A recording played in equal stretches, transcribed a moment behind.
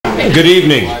Good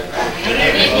evening.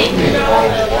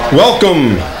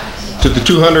 Welcome to the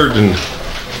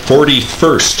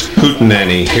 241st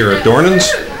Hootenanny here at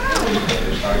Dornan's.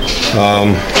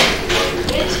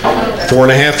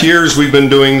 4.5 years we've been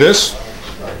doing this.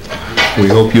 We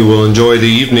hope you will enjoy the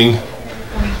evening.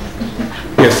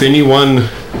 If anyone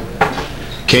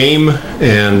came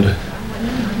and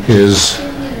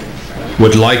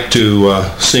would like to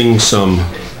sing some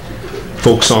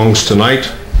folk songs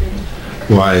tonight,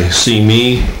 why, see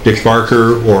me, Dick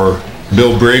Barker, or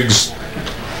Bill Briggs.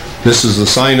 This is the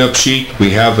sign-up sheet. We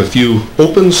have a few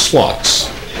open slots,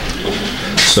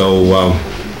 so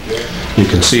you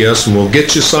can see us and we'll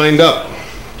get you signed up.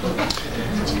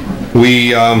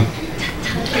 We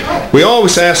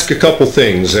always ask a couple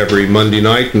things every Monday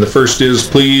night, and the first is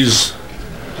please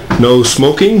no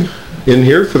smoking in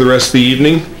here for the rest of the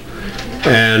evening,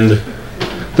 and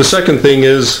the second thing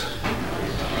is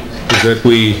that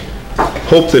we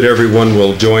hope that everyone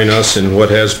will join us in what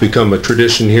has become a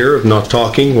tradition here of not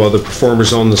talking while the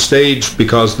performer's on the stage,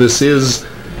 because this is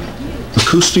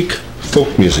acoustic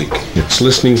folk music. It's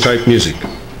listening type music.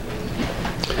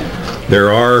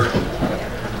 There are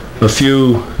a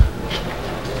few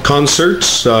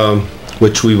concerts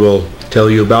which we will tell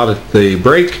you about at the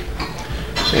break,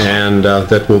 and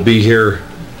that will be here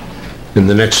in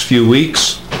the next few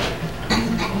weeks.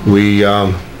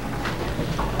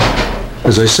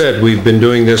 As I said, we've been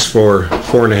doing this for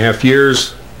 4.5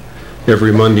 years,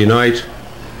 every Monday night.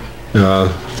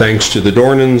 Thanks to the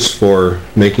Dornans for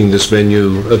making this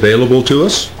venue available to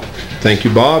us. Thank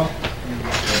you, Bob.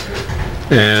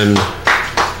 And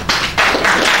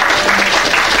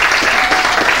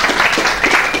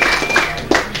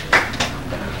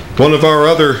one of our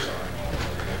other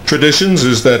traditions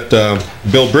is that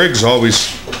Bill Briggs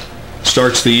always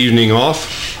starts the evening off.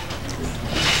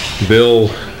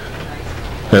 Bill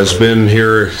has been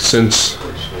here since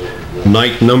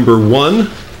night number 1,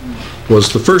 was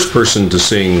the first person to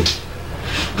sing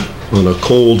on a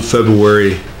cold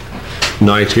February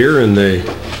night here, and I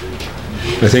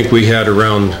think we had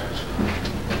around,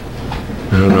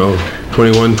 I don't know,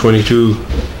 21, 22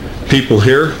 people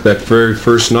here that very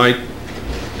first night.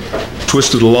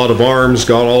 Twisted a lot of arms,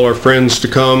 got all our friends to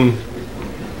come.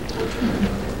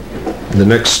 The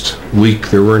next week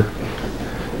there weren't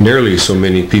nearly so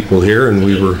many people here, and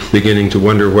we were beginning to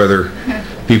wonder whether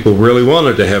people really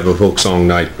wanted to have a folk song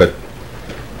night, but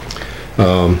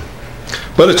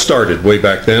it started way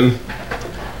back then.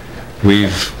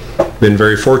 We've been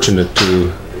very fortunate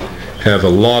to have a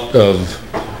lot of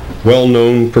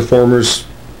well-known performers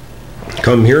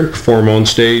come here and perform on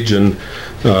stage, and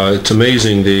it's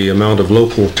amazing the amount of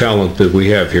local talent that we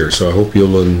have here, so I hope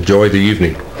you'll enjoy the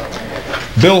evening.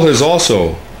 Bill has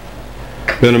also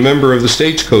been a member of the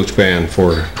Stagecoach Band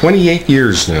for 28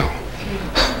 years now,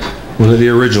 one of the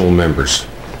original members,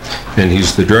 and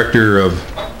he's the director of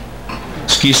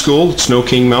ski school at Snow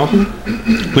King Mountain.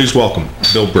 Please welcome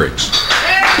Bill Briggs.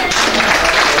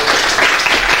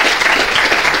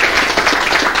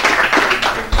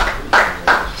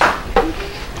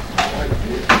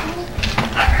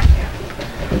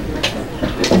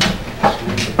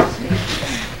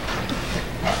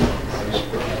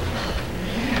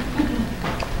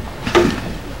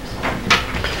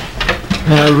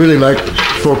 I really like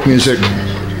folk music.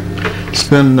 It's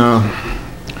been a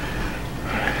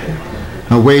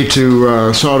way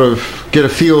to sort of get a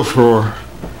feel for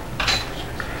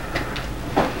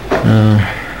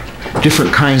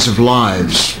different kinds of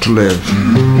lives to live.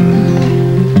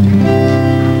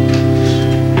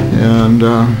 And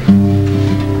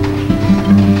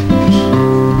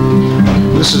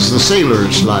this is the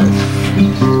sailor's life.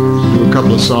 Do a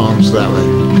couple of songs that way.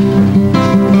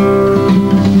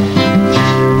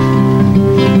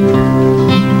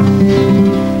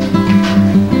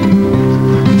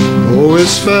 Oh,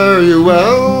 it's fare you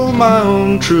well, my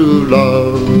own true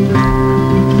love,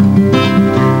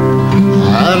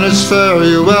 and it's fare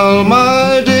you well,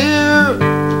 my dear.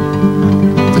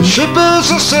 The ship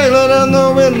is a-sailing and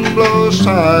the wind blows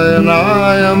high, and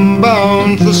I am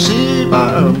bound to sea,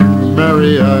 my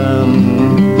Mary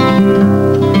Ann.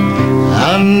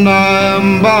 And I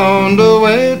am bound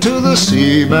away to the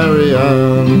sea, Mary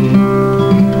Ann.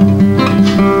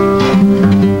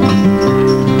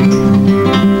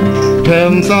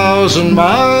 10,000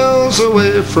 miles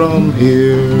away from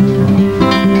here,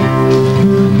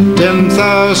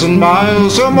 10,000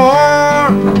 miles or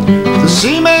more, the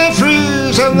sea may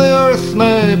freeze and the earth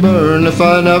may burn if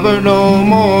I never no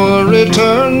more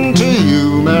return to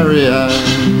you, Mary Ann.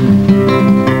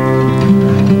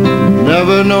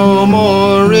 Never no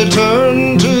more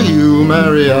return to you,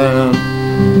 Mary Ann.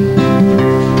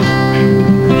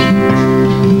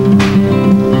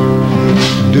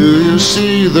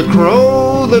 see the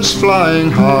crow that's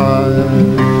flying high,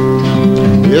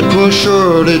 it will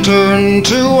surely turn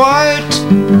to white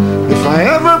if I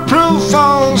ever prove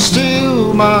false to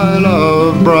you, my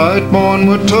love. Bright morn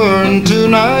would turn to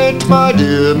night, my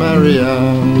dear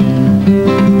Marianne.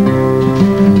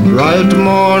 Bright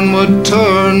morn would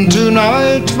turn to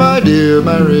night, my dear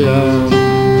Marianne.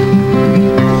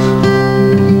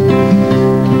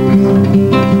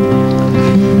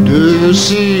 Do you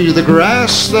see the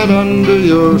grass that under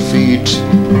your feet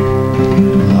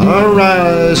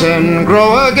arise and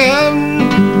grow again?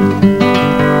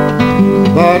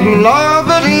 But love,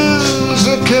 it is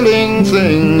a killing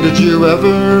thing. Did you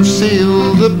ever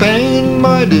feel the pain,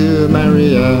 my dear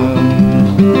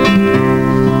Marianne?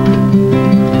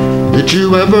 Did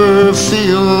you ever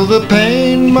feel the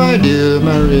pain, my dear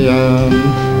Marianne?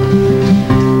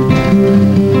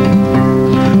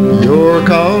 Your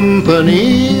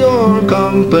company, your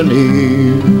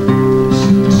company,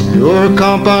 your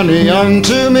company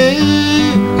unto me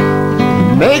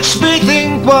makes me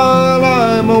think while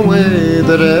I'm away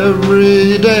that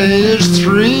every day is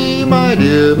three, my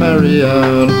dear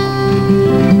Marianne.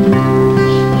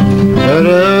 That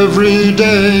every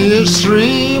day is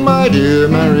three, my dear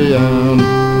Marianne.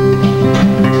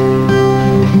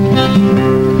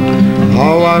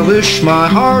 How I wish my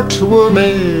heart were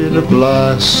made of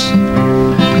glass,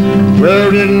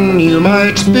 wherein you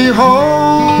might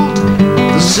behold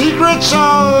the secrets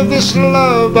of this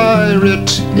love I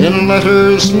writ in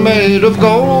letters made of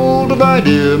gold, my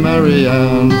dear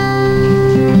Marianne.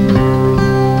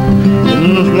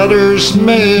 In letters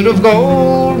made of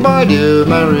gold, my dear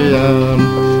Marianne.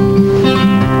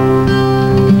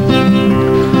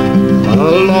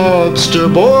 A lobster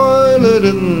boiled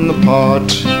in the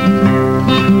pot,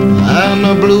 and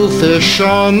a bluefish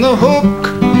on the hook.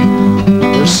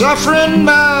 They're suffering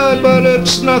mad, but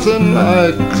it's nothing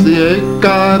like the ache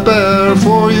I bear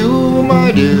for you,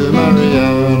 my dear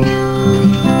Marianne.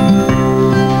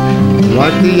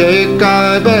 Like the ache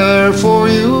I bear for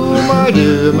you, my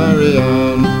dear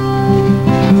Marianne.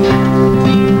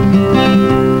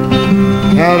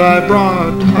 Had I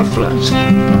brought a flask,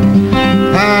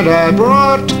 had I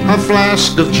brought a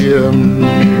flask of gin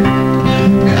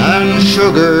and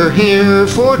sugar here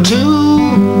for two,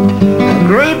 a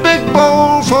great big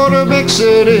bowl for to mix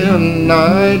it in,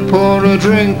 I'd pour a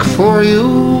drink for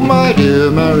you, my dear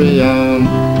Marianne.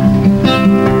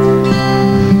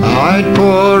 I'd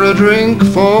pour a drink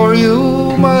for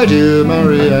you, my dear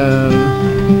Marianne.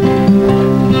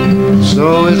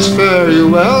 So it's fare you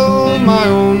well, my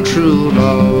own true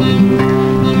love,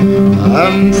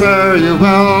 and fare you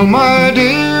well, my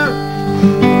dear.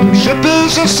 The ship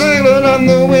is a-sailing and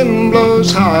the wind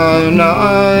blows high, and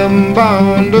I am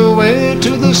bound away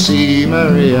to the sea,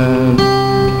 Marianne.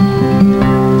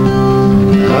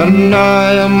 And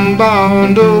I am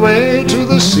bound away to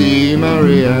the sea,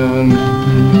 Marianne.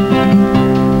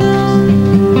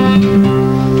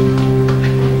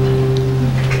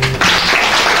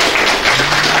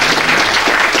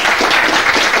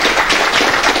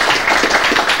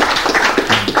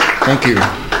 Thank you.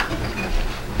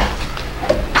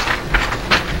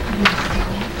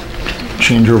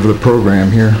 Change over the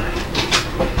program here.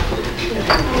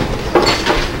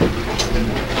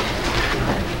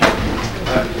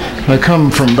 I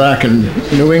come from back in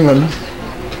New England,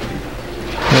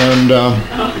 and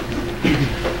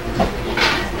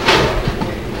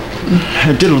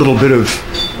I did a little bit of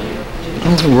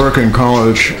work in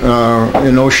college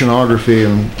in oceanography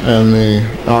and the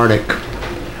Arctic.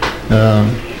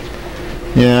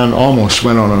 And almost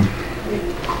went on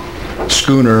a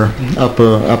schooner up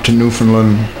to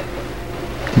Newfoundland,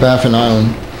 Baffin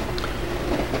Island.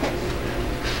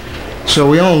 So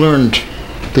we all learned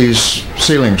these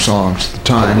sailing songs at the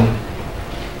time.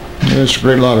 It was a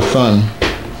great lot of fun.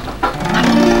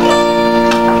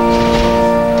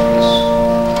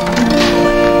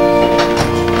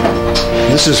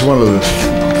 This is one of the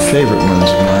favorite ones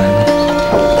of mine.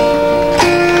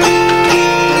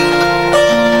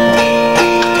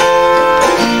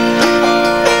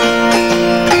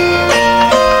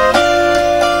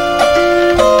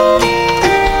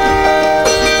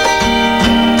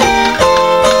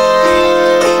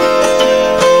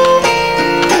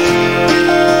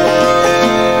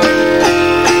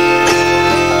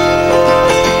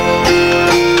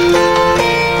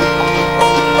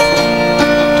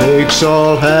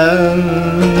 All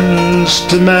hands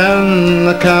to man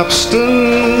the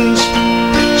capstans,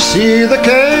 see the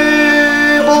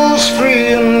cables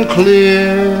free and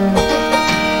clear.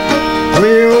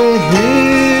 We'll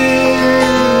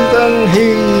heave and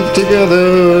heave together,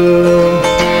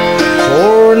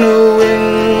 for New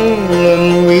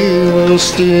England we will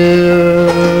steer.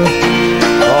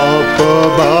 Up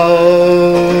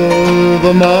above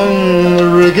among the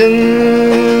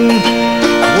rigging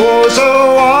was a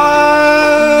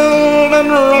wild and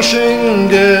rushing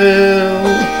gale,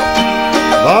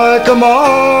 like a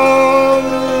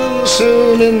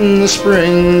monsoon in the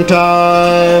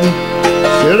springtime,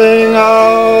 filling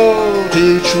out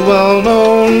each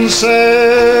well-known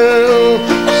sail,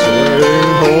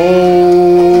 sailing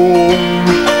home,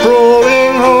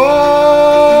 rolling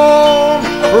home,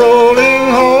 rolling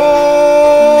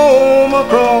home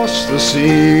across the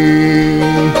sea,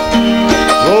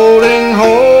 rolling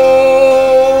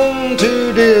home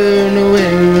to dear New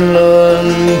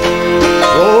England,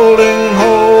 rolling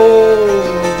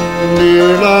home,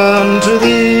 dear land, to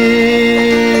thee.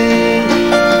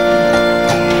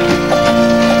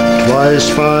 Twice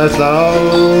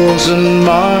 5,000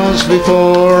 miles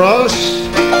before us,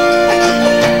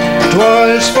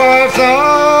 twice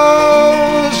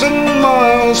 5,000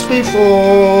 miles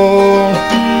before.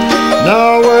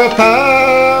 Now we're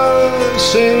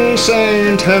passing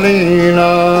St.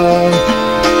 Helena,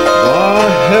 are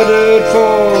headed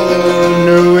for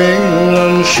New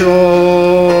England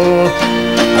shore,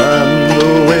 and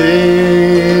the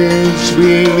waves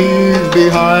we leave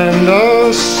behind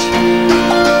us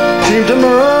seem to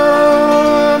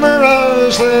murmur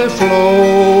as they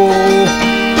flow.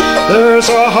 There's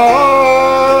a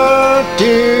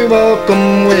hearty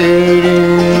welcome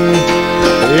waiting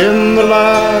in the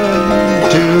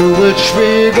land to which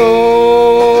we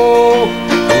go,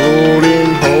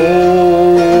 rolling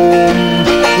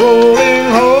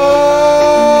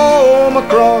home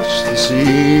across the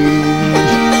sea,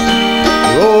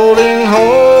 rolling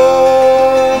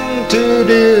home to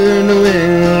dear New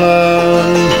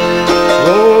England,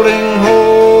 rolling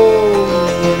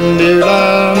home, dear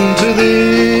land, to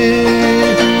thee.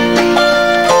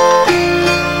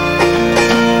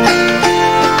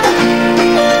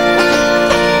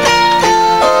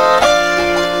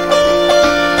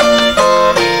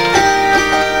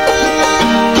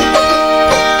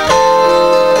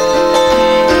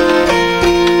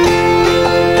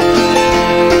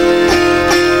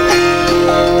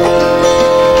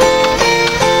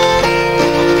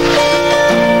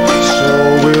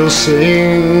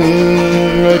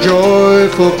 Sing a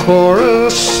joyful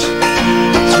chorus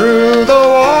through the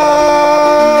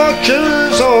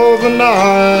watches of the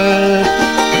night,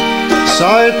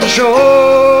 sight the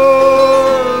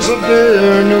shores of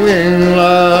dear New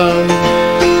England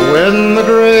when the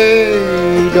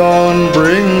gray dawn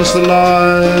brings the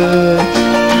light.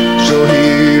 So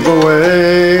heave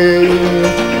away,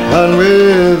 and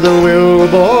with the will,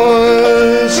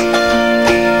 boys,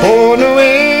 for New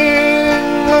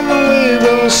England we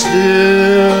will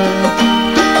steer,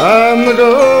 and the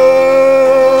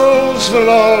girls will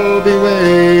all be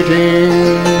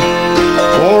waiting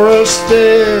for us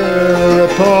there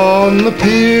upon the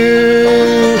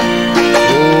pier,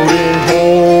 rolling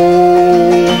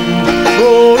home,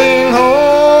 rolling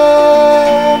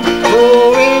home,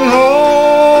 rolling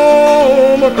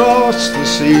home across the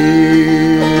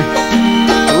sea,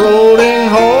 rolling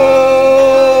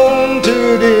home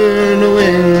to dear New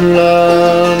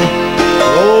England,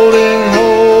 rolling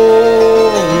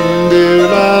home, dear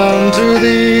land, to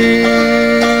thee.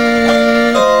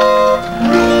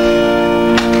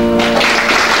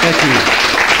 Thank you.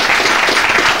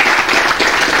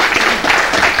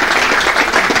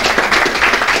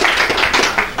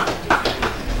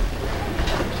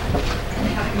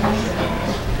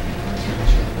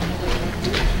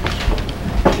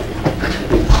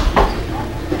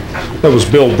 That was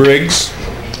Bill Briggs.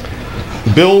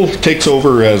 Bill takes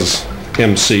over as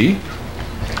MC.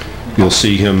 You'll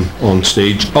see him on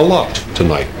stage a lot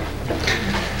tonight.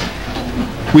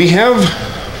 We have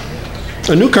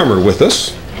a newcomer with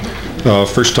us.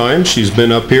 First time she's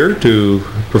been up here to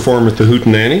perform at the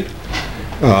Hootenanny.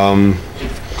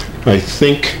 I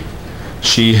think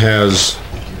she has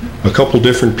a couple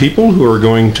different people who are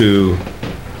going to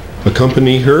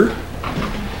accompany her.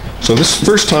 So this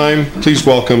first time, please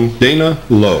welcome Dana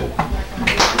Lowe.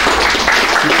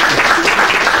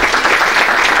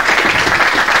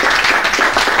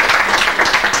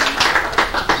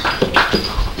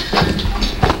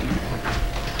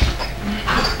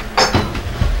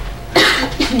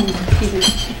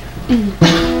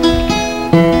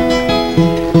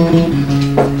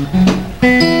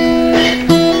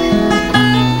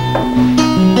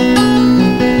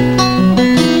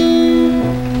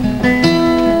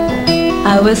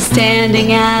 I was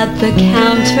standing at the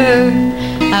counter,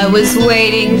 I was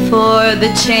waiting for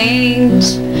the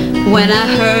change, when I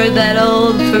heard that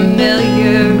old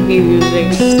familiar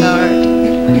music start.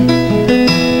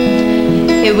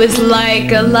 It was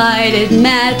like a lighted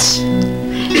match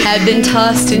had been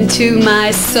tossed into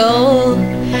my soul.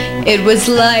 It was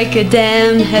like a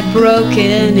dam had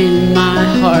broken in my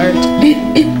heart.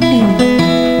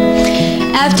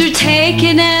 After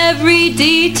taking every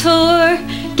detour,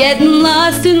 getting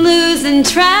lost and losing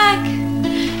track,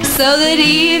 so that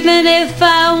even if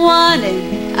I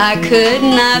wanted, I could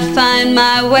not find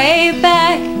my way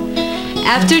back.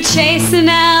 After chasing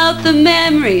out the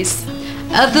memories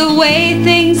of the way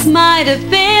things might have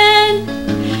been,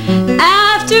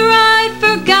 after I'd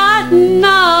forgotten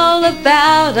all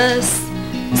about us,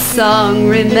 the song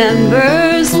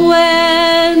remembers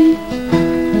when.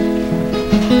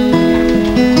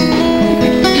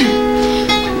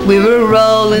 We were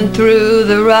rolling through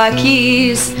the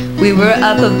Rockies, we were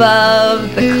up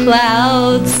above the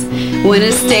clouds, when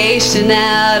a station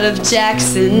out of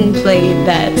Jackson played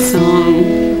that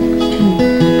song.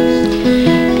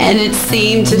 And it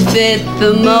seemed to fit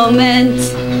the moment,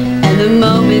 and the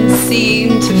moment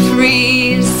seemed to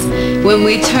freeze when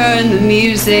we turned the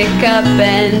music up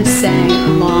and sang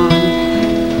along.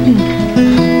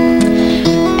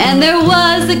 And there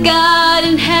was a God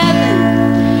in heaven,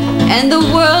 and the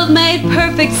world made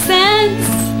perfect sense.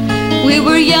 We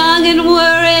were young and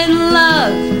were in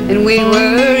love, and we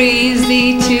were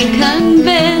easy to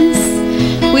convince.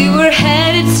 We were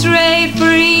headed straight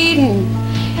for Eden,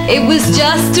 it was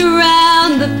just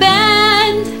around the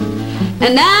bend.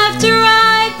 And after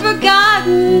I'd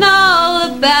forgotten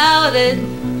all about it,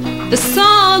 the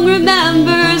song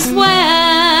remembers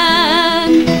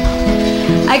when.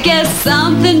 I guess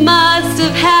something must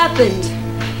have happened,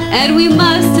 and we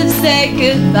must have said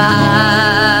goodbye,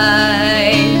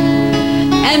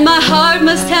 and my heart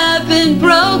must have been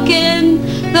broken,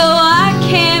 though I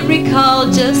can't recall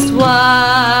just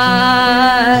why.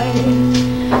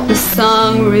 The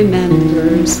song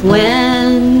remembers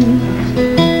when.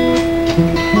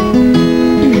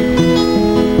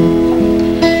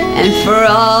 And for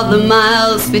all the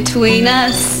miles between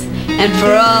us, and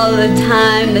for all the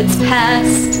time that's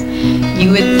passed,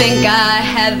 you would think I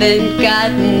haven't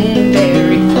gotten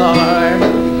very far.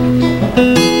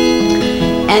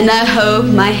 And I hope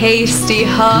my hasty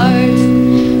heart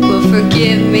will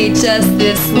forgive me just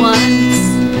this once,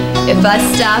 if I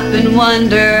stop and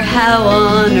wonder how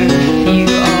on earth you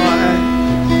are.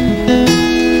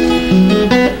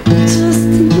 Just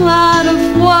a lot of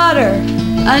water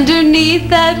underneath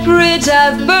that bridge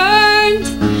I've burned,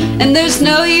 and there's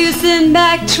no use in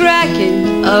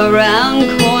backtracking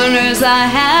around corners I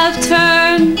have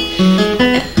turned.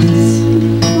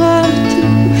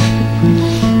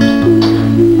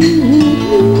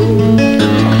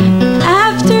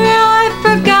 After I've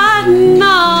forgotten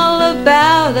all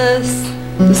about us,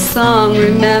 the song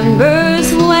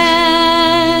remembers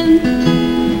when.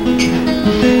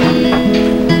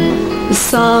 The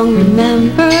song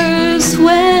remembers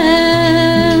when.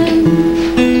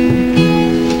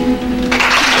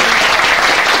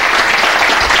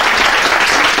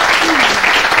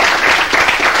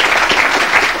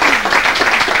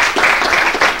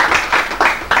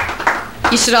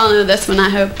 You should all know this one, I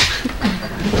hope.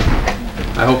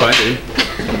 I hope I do.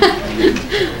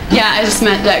 Yeah, I just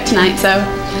met Jack tonight, so.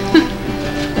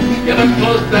 Get up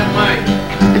close to that mic.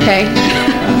 Okay.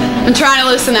 I'm trying to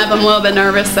loosen up, I'm a little bit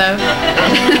nervous, so.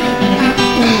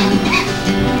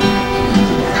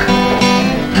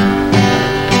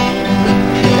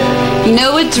 You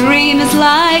know, a dream is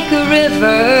like a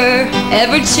river,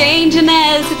 ever changing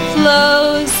as it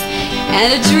flows.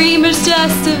 And a dreamer's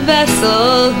just a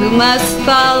vessel who must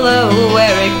follow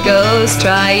where it goes,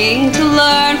 trying to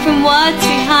learn from what's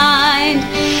behind,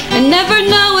 and never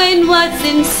knowing what's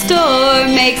in store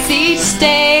makes each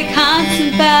day a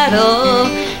constant battle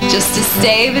just to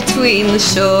stay between the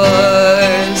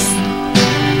shores.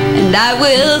 And I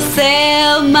will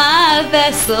sail my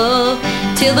vessel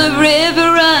till the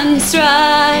river runs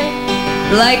dry,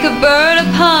 like a bird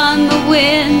upon the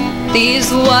wind.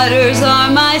 These waters are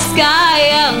my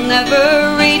sky, I'll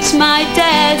never reach my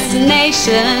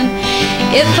destination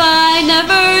if I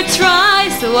never try,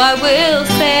 so I will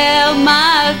sail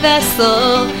my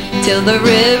vessel till the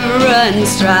river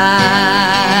runs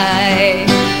dry.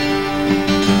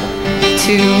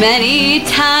 Too many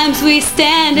times we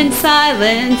stand in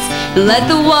silence and let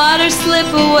the water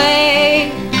slip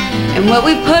away, and what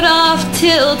we put off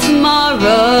till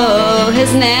tomorrow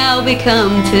has now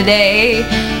become today.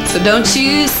 So don't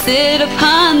you sit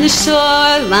upon the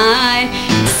shoreline,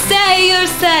 say you're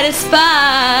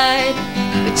satisfied,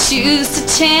 but choose to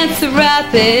chance the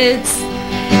rapids,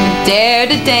 dare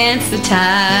to dance the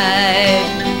tide.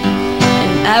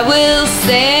 And I will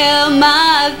sail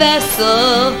my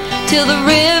vessel till the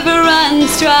river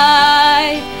runs dry.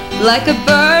 dry, like a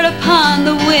bird upon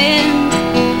the wind.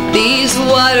 These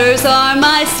waters are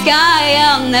my sky,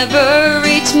 I'll never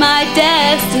reach my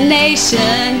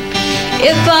destination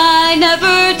if I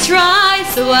never try.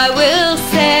 So I will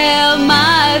sail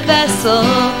my vessel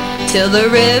till the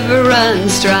river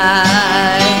runs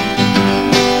dry.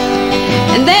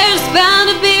 And there's bound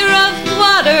to be rough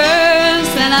waters,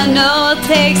 and I know I'll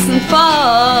take some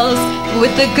falls, but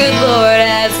with the good Lord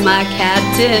as my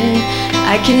captain,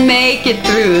 I can make it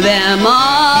through them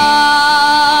all.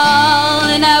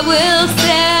 And I will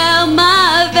sail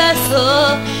my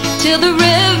vessel till the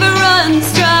river runs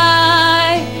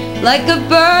dry, like a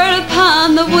bird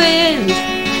upon the wind.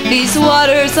 These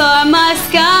waters are my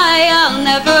sky, I'll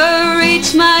never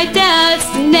reach my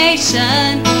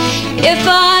destination if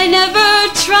I never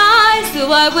try.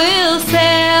 So I will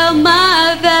sail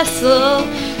my vessel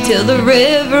till the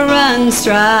river runs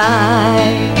dry,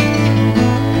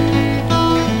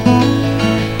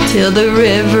 till the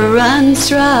river runs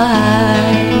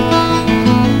dry.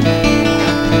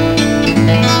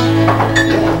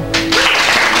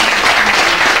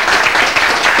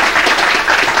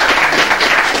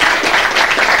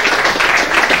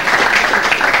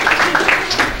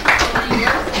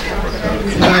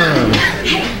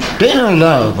 Dana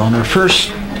Love on her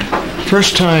first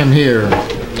time here.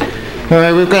 All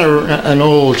right, we've got an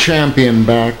old champion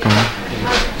back.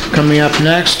 Coming up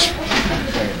next,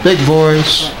 big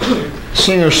voice,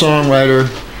 singer-songwriter,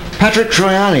 Patrick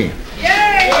Troiani.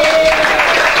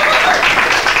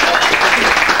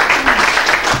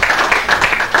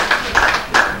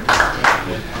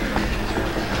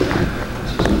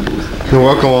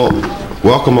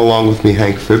 Welcome along with me,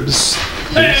 Hank Phibbs.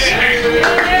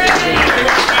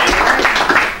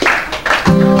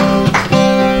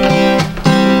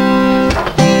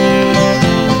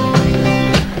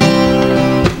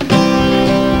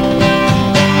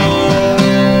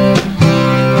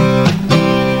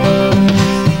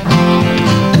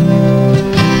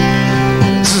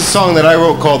 Song that I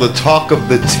wrote called The Talk of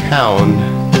the Town.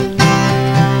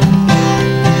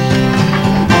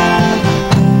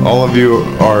 All of you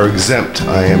are exempt,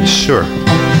 I am sure.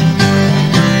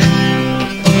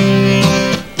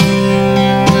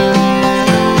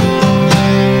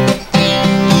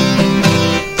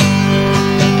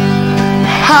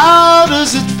 How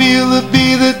does it feel to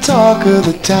be the talk of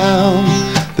the town?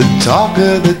 The talk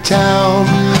of the town.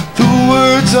 The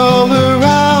words all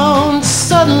around.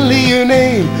 Suddenly your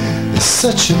name is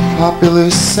such a popular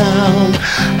sound.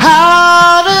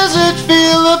 How does it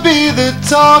feel to be the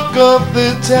talk of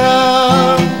the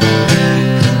town?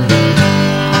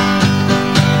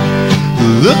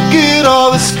 Look at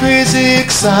all this crazy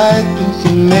excitement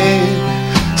you made.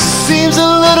 Seems a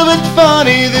little bit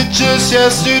funny that just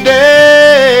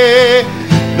yesterday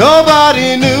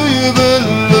nobody knew you, but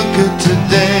look at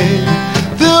today.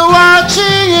 They're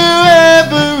watching your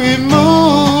every move.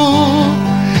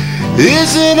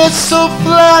 Isn't it so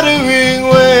flattering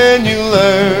when you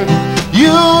learn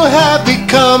you have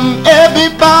become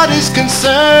everybody's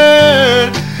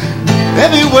concern?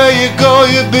 Everywhere you go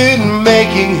you've been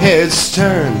making heads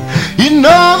turn. You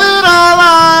know that all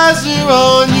eyes are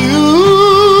on you.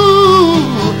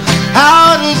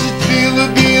 How does it feel to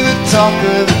be the talk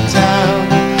of the town?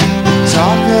 The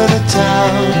talk of the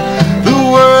town. The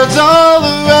words all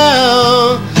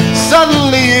around.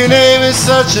 Suddenly your name is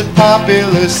such a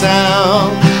popular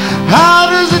sound. How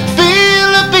does it feel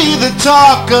to be the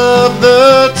talk of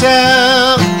the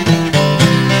town?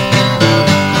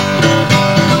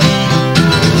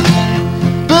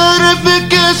 But if it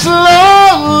gets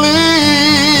lonely,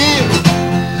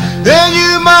 then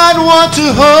you might want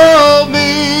to hold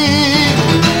me.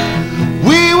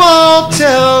 We won't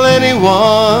tell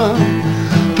anyone,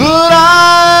 but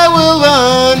I will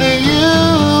honor you.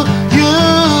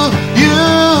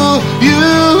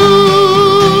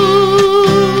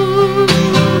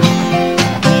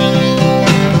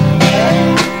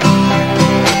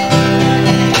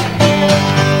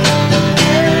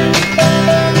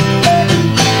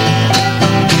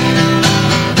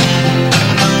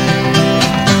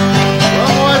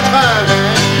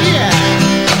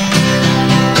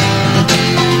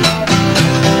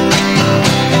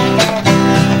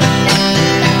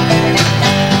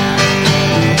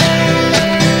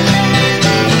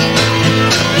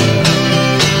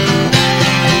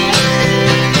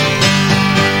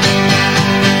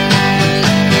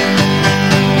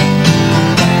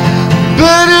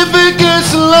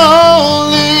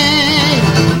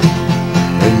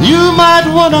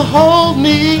 Wanna hold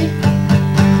me?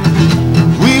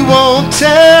 We won't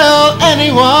tell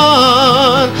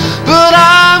anyone, but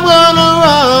I'm gonna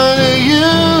run to you,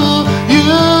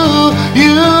 you,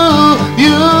 you.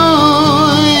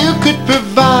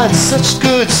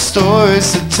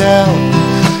 tell?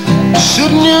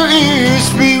 Shouldn't your ears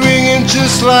be ringing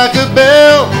just like a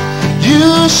bell?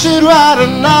 You should write a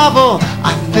novel,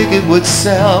 I think it would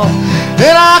sell.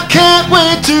 And I can't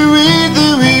wait to read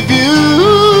the review.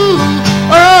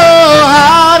 Oh,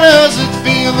 how does it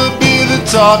feel to be the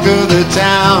talk of the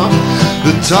town?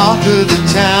 The talk of the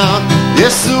town.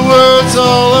 Yes, the word's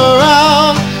all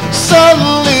around.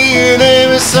 Suddenly your name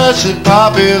is such a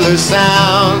popular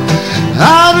sound.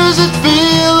 How does it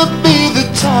feel to be the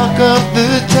talk of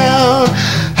the town?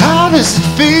 How does it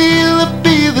feel to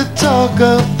be the talk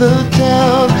of the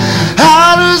town?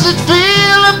 How does it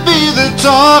feel to be the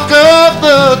talk of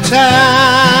the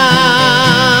town?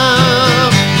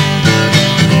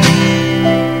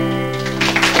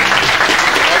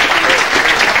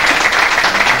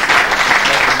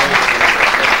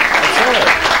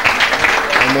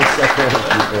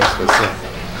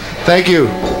 Thank you.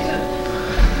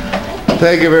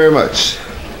 Thank you very much.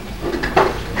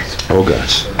 Oh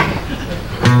gosh.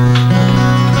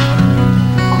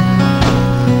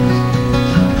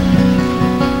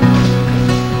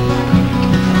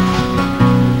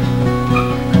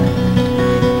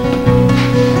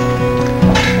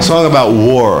 Song about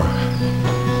war.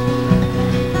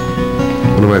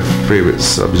 One of my favorite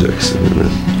subjects.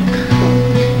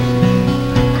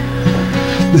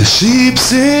 The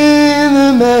sheep's in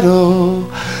the meadow,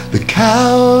 the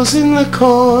cows in the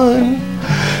corn.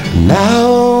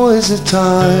 Now is the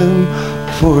time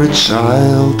for a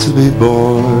child to be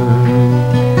born.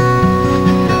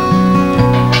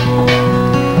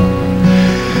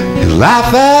 He'll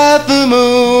laugh at the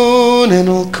moon and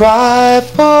he'll cry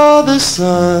for the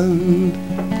sun.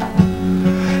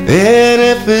 And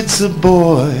if it's a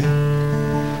boy,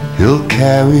 he'll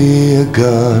carry a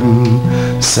gun.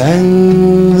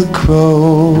 Sang the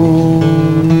crow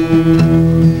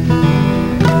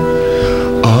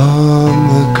on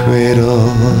the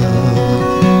cradle.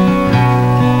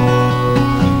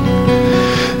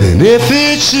 And if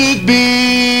it should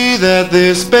be that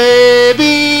this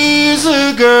baby's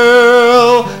a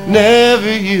girl,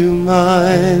 never you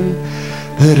mind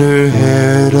that her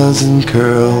hair doesn't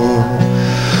curl.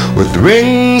 With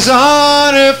rings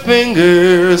on her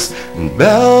fingers and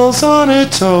bells on her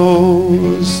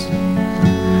toes,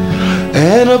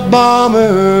 and a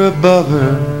bomber above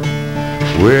her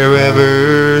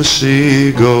wherever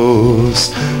she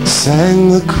goes. Sang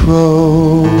the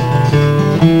crow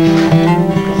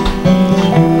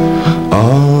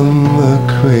on the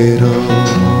cradle.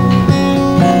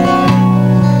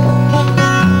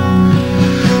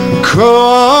 Crow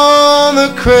on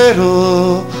the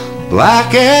cradle,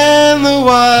 black and the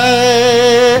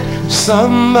white.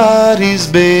 Somebody's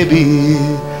baby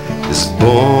is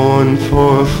born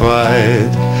for a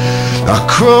fight. A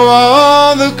crow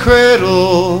on the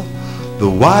cradle, the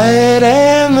white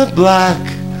and the black.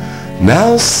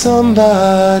 Now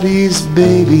somebody's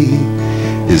baby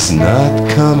is not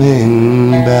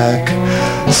coming back.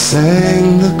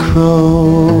 Sang the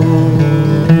crow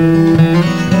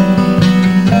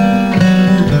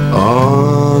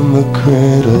on the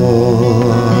cradle.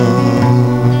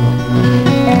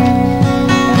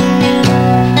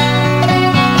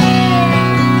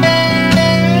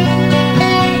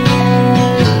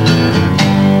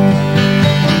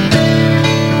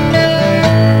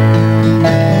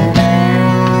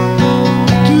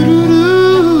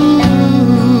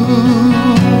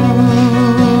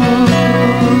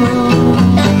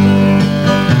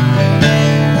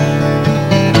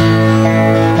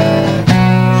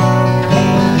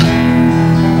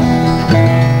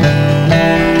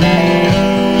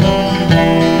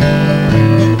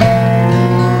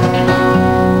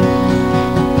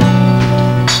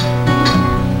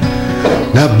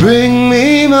 Now bring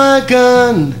me my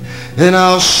gun and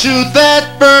I'll shoot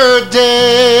that bird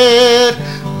dead.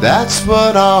 That's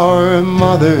what our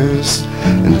mothers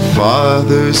and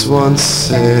fathers once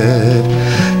said.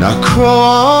 Now crow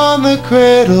on the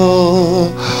cradle,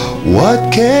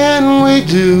 what can we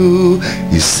do?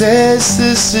 He says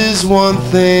this is one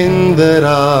thing that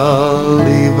I'll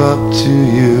leave up to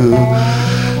you.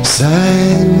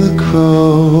 Sang the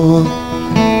crow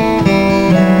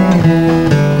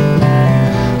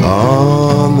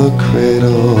on the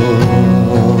cradle.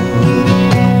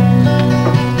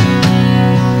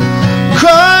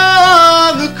 Crow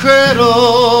on the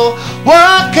cradle,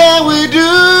 what can we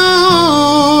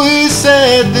do? He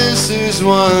said this is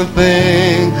one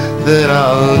thing that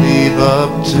I'll leave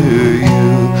up to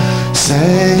you.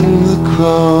 Sang the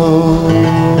crow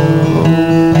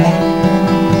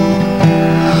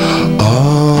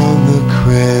on the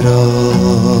cradle.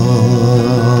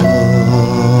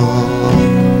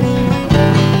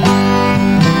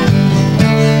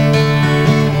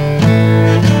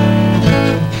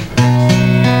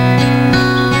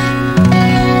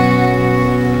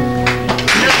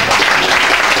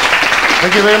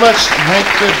 Thank you very much, Hank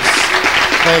Briggs.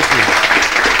 Thank you.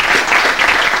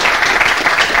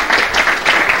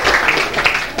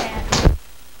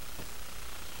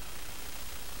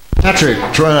 Patrick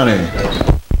Dornan.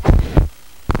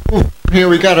 Here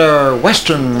we got our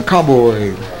Western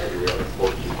cowboy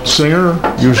singer.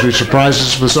 Usually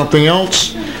surprises us with something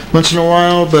else once in a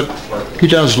while, but he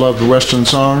does love the Western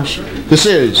songs. This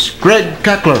is Greg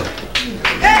Keckler.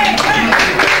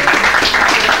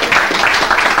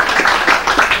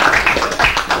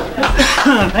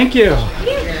 Thank you.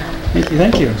 Thank you,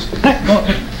 thank you. Well,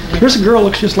 here's a girl who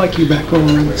looks just like you back over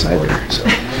on the side there. So.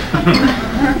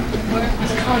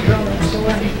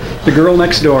 The girl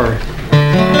next door.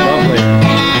 Lovely.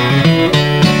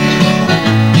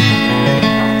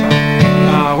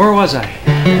 Where was I?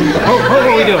 What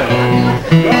were we doing?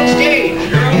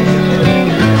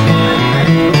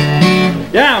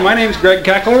 Yeah, my name's Greg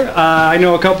Keckler. I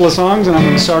know a couple of songs, and I'm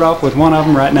going to start off with one of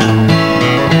them right now.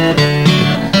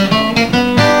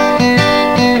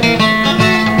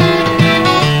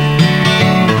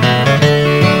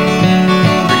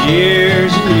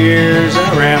 Years I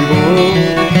rambled,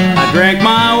 I drank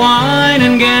my wine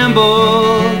and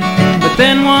gambled, but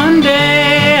then one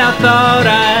day I thought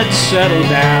I'd settle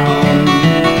down.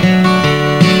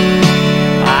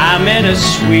 I met a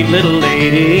sweet little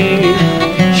lady,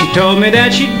 she told me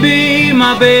that she'd be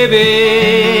my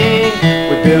baby.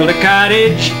 We built a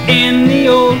cottage in the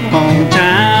old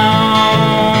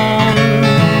hometown.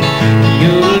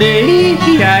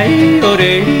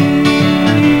 Yodelay-yi-yi-o-day.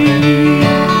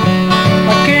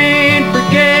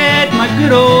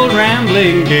 Old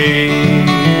rambling days.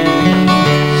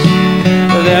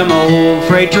 Them old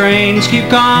freight trains keep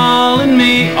calling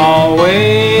me always.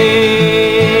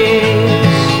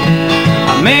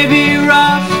 I may be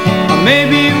rough, I may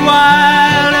be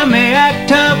wild, I may act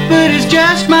tough, but it's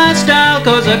just my style,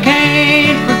 'cause I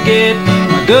can't forget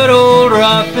my good old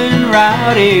rough and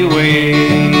rowdy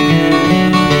ways.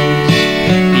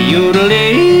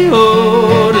 Yodelay,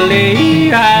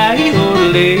 yodelay, I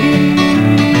yodelay.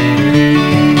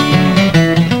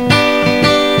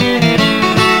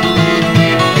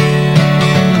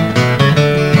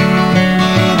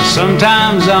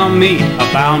 Sometimes I'll meet a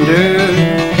bounder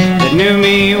that knew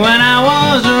me when I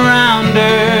was around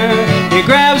her. He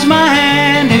grabs my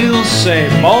hand, he'll say,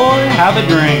 boy, have a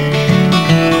drink.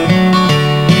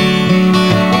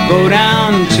 We'll go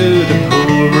down to the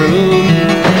pool room,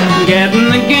 get in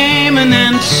the game, and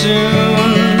then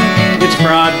soon it's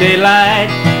broad daylight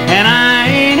and I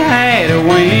ain't had a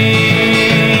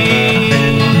wink.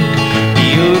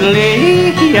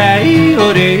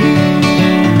 Yodelay-yi-yi-o-day.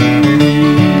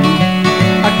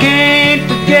 Can't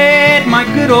forget my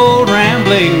good old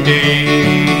rambling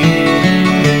days.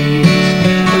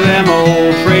 Them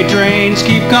old freight trains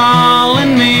keep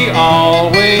calling me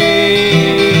always.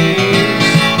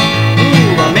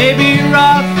 Ooh, I may be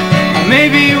rough, I may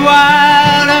be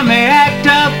wild, I may act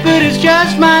up, but it's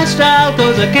just my style,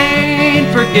 'cause I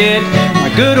can't forget my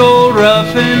good old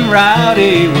rough and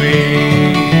rowdy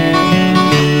ways.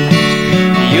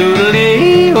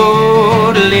 Yodelay,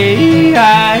 yodelay,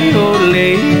 I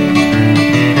yodelay.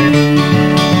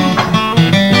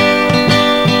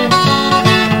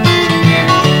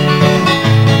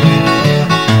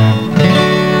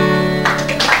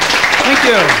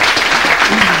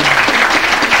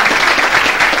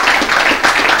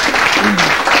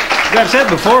 As I've said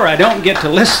before, I don't get to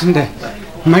listen to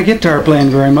my guitar playing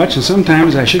very much, and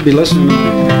sometimes I should be listening to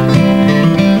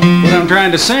what I'm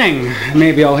trying to sing.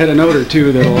 Maybe I'll hit a note or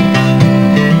two that'll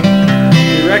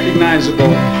be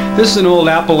recognizable. This is an old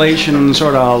Appalachian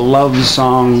sort of love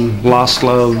song, lost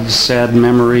love, sad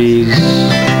memories,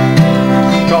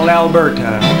 called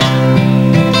Alberta.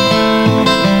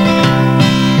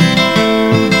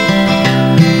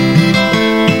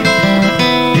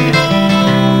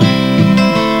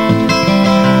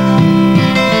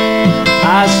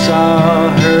 I saw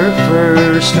her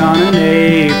first on an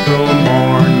April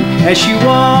morn as she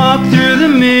walked through the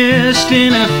mist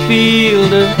in a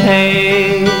field of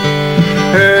hay.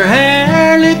 Her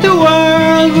hair lit the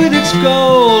world with its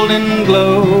golden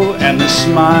glow, and the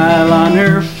smile on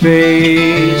her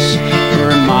face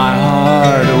burned my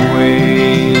heart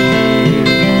away.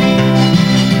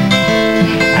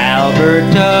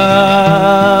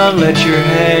 Alberta, let your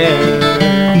hair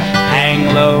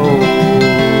hang low.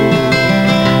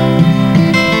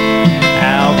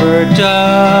 Alberta,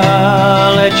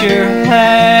 let your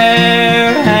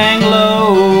hair hang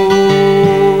low.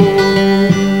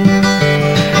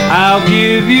 I'll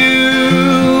give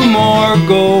you more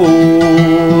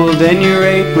gold than your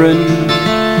apron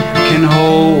can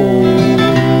hold.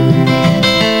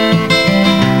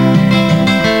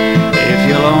 If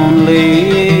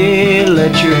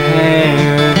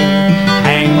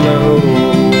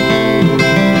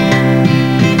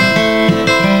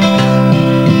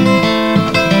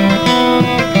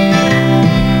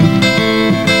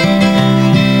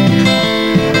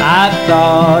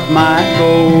thought my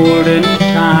golden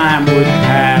time would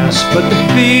pass, but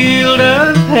the field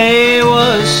of hay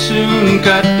was soon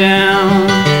cut down.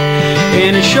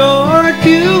 In a short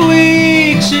few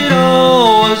weeks it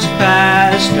all was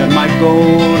past, and my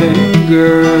golden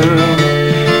girl,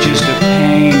 just a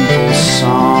painful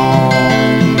song.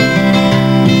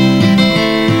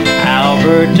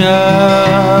 Alberta,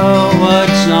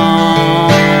 what's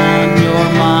on your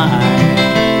mind?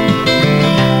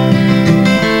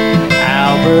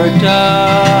 Alberta,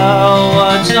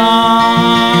 what's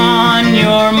on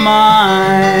your mind?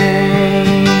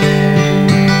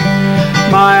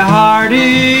 My heart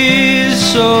is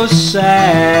so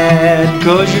sad,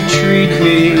 'cause you treat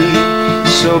me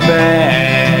so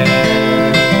bad.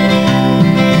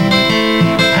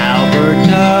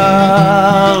 Alberta,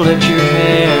 let your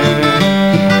hair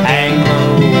hang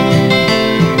low.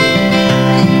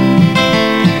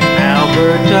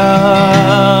 Alberta,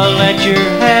 let your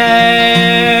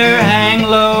hair hang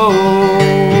low.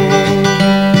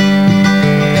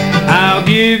 I'll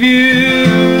give you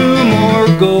more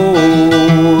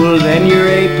gold than your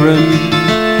apron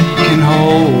can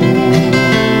hold,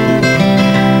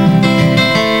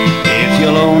 if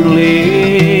you'll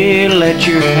only let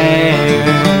your hair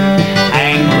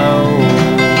hang low.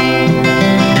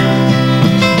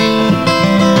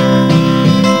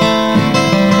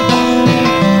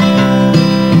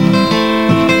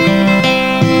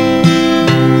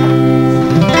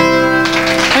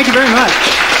 Thank you very much.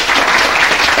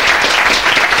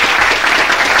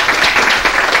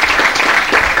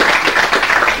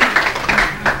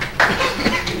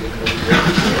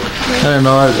 I don't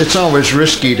know, it's always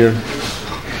risky to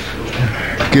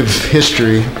give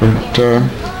history, but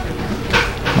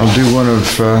I'll do one of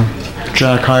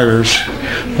Jack Hyler's.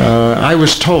 I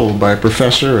was told by a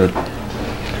professor at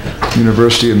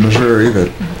University of Missouri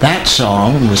that that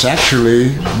song was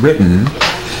actually written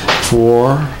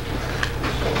for,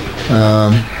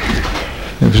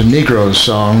 it was a Negro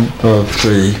song of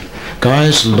the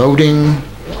guys loading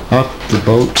up the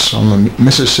boats on the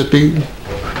Mississippi,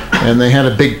 and they had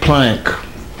a big plank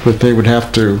that they would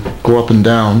have to go up and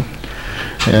down,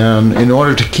 and in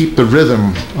order to keep the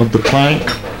rhythm of the plank,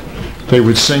 they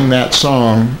would sing that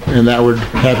song, and that would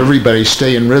have everybody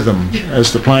stay in rhythm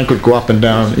as the plank would go up and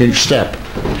down each step.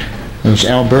 And it's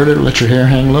Alberta, let your hair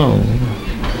hang low.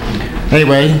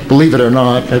 Anyway, believe it or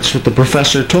not, that's what the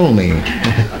professor told me.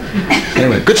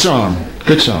 Anyway, good song,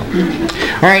 good song.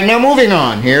 All right, now moving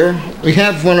on here, we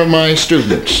have one of my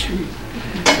students.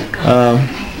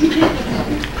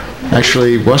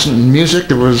 Actually, it wasn't music,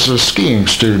 it was a skiing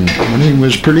student when he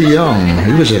was pretty young.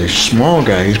 He was a small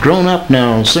guy. He's grown up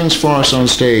now, sings for us on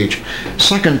stage.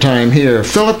 Second time here,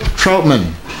 Philip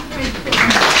Troutman.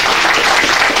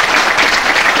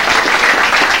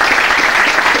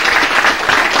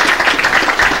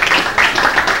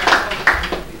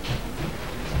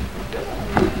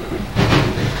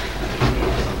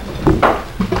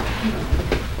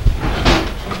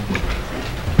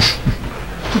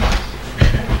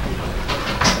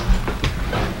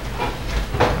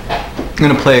 I'm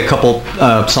going to play a couple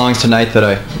songs tonight that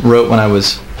I wrote when I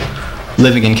was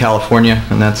living in California,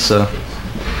 and that's a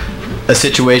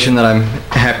situation that I'm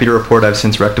happy to report I've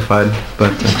since rectified,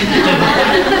 but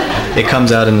it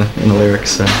comes out in the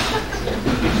lyrics. So.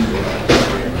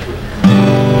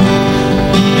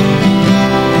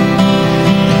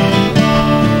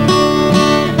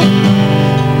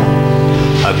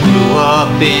 I grew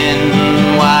up in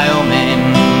Wyoming,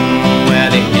 where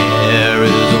the air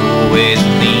is always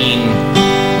clean,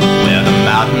 where the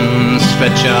mountains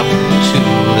stretch up to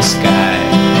the sky,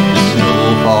 the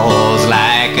snow falls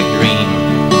like a dream,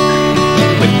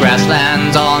 with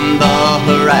grasslands on the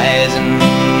horizon,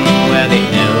 where the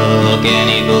elk and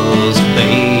eagles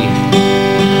play.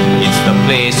 It's the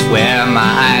place where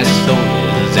my soul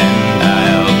is, and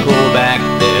I'll go back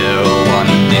there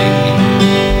one day.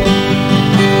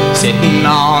 Sitting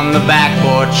on the back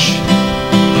porch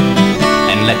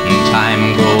and letting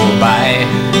time go by.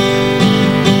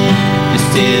 This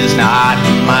is not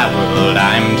my world,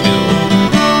 I'm too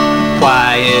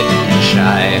quiet and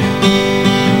shy.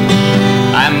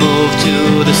 I moved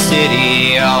to the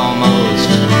city almost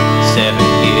 7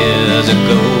 years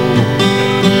ago.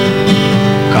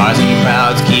 Cars and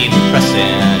crowds keep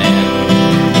pressing in,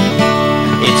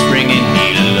 it's bringing me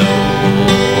low.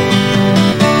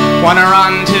 Wanna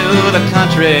run to the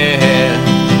country,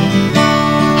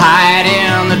 hide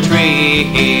in the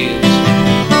trees,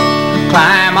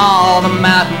 climb all the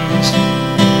mountains,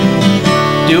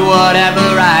 do whatever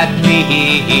I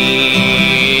please.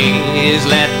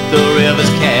 Let the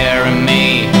rivers carry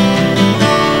me,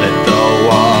 let the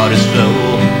waters flow.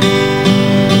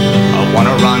 I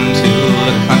wanna run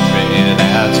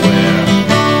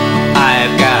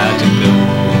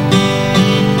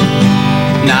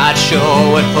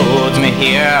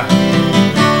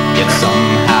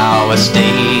I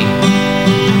stay.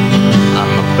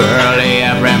 I'm up early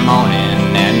every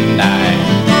morning and I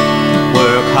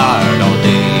work hard all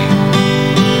day.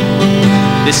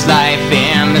 This life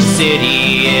in the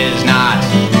city is not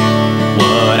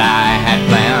what I had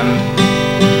planned.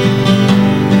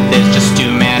 There's just too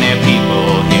many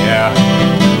people here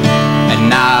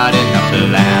and not enough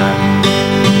land.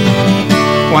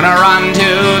 Wanna run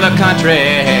to the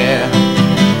country,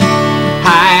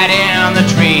 hide in the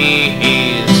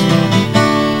trees,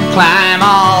 climb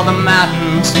all the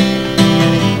mountains,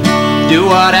 do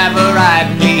whatever I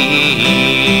please.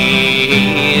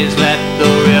 Let the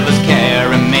rivers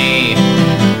carry me,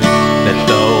 let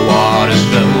the waters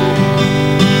flow.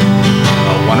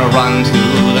 I wanna run to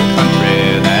the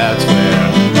country, that's where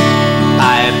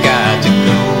I've got to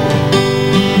go.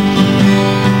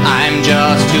 I'm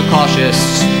just too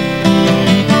cautious,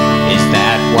 is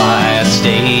that why I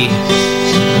stay?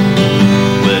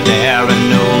 Where there are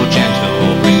no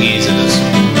gentle breezes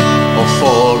or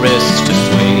forests to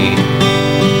sway.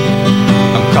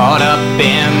 I'm caught up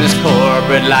in this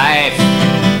corporate life,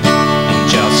 and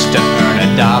just to earn a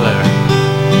dollar,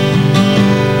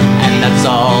 and that's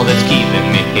all that's keeping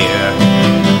me here,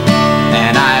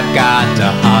 and I've got to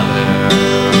holler.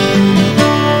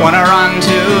 Wanna run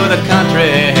to the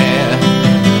country,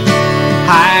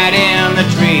 hide in the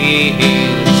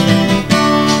trees,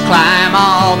 climb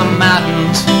all the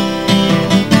mountains,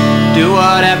 do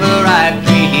whatever I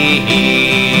please.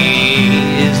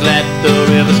 Let the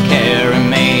rivers carry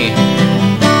me,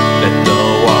 let the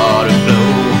water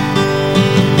flow.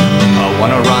 I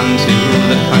wanna run to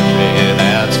the country,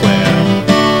 that's where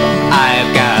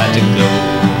I've got to go.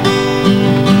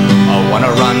 I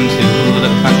wanna run to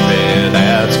the country,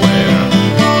 that's where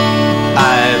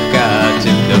I've got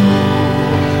to go.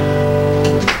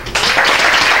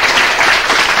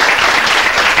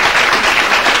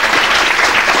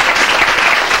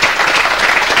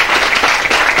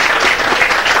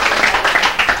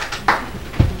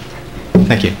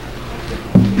 Thank you.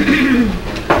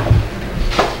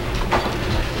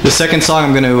 The second song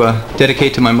I'm going to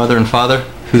dedicate to my mother and father,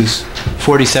 whose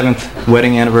 47th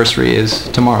wedding anniversary is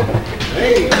tomorrow.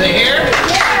 Hey, are they here?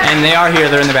 And they are here,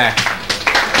 they're in the back.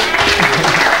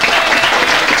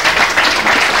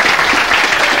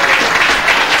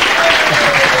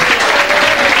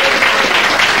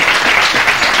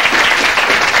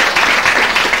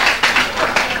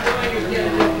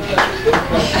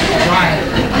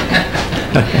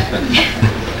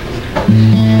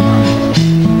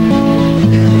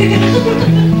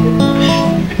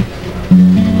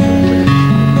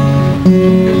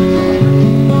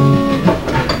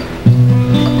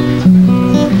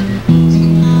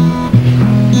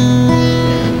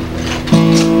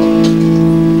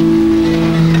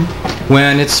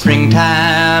 When it's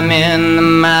springtime in the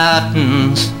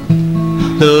mountains,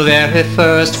 the very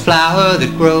first flower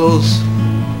that grows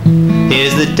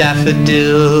is the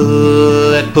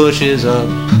daffodil that pushes up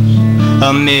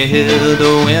amid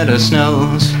the winter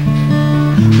snows.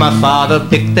 My father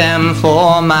picked them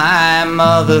for my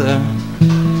mother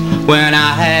when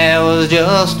I was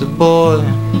just a boy,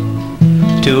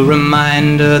 to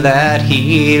remind her that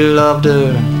he loved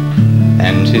her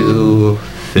and to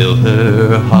fill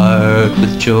her heart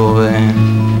with joy.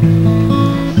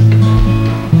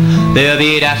 There'll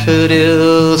be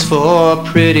daffodils for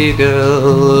pretty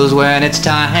girls when it's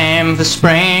time for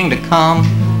spring to come.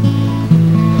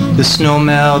 The snow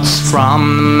melts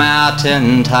from the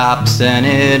mountain tops and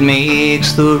it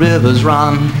makes the rivers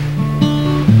run.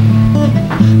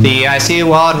 The icy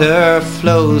water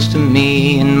flows to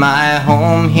me in my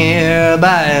home here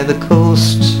by the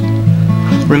coast,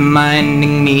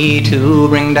 reminding me to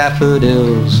bring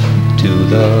daffodils to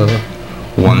the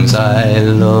ones I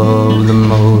love the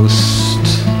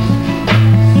most.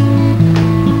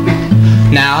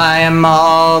 Now I am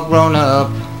all grown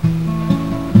up,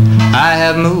 I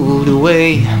have moved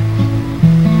away,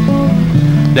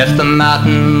 left the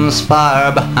mountains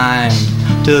far behind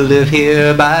to live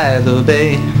here by the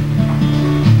bay.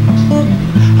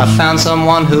 I found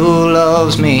someone who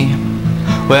loves me,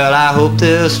 well, I hope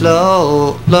this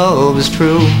love is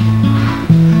true.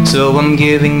 So I'm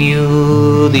giving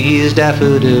you these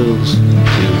daffodils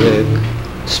to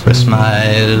express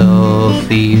my love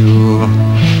for you.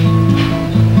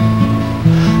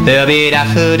 There'll be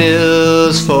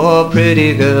daffodils for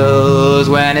pretty girls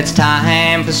when it's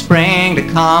time for spring to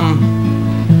come.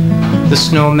 The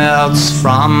snow melts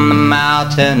from the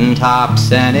mountain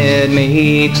tops and it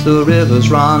makes the rivers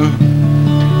run.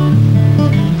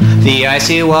 The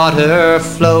icy water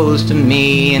flows to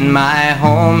me in my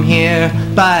home here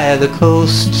by the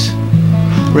coast,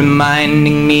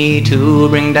 reminding me to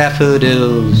bring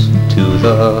daffodils to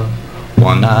the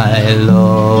one I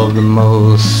love the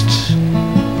most.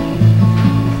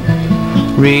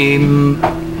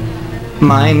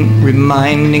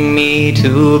 Reminding me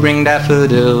to bring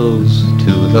daffodils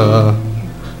to the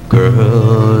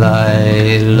girl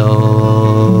I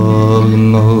love the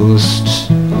most.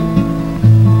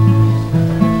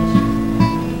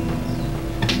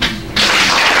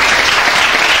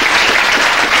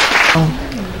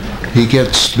 He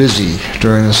gets busy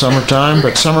during the summertime,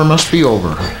 but summer must be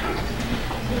over.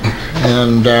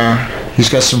 And he's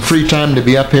got some free time to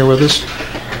be up here with us.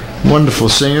 Wonderful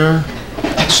singer,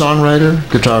 songwriter,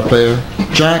 guitar player,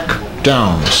 Jack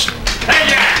Downs.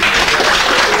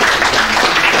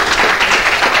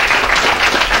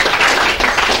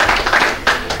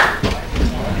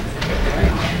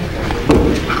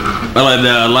 Well,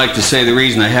 I'd like to say the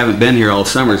reason I haven't been here all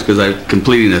summer is because I'm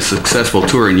completing a successful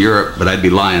tour in Europe, but I'd be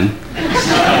lying.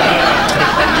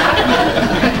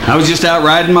 I was just out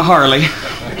riding my Harley.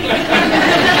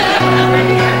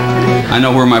 I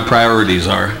know where my priorities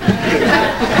are.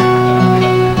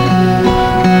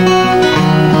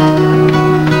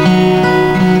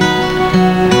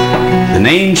 The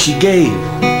name she gave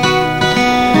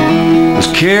was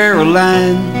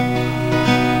Caroline,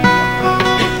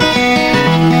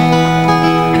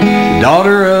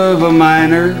 daughter of a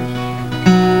miner.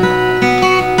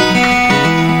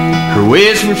 Her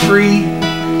ways were free,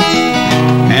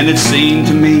 and it seemed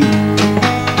to me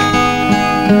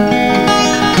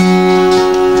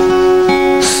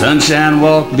sunshine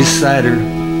walked beside her.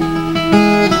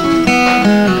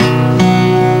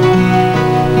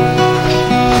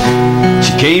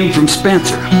 She came from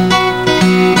Spencer,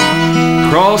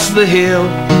 across the hill.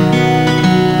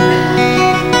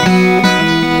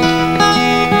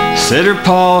 Said her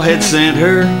pa had sent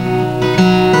her.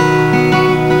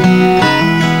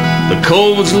 The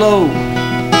cold was low,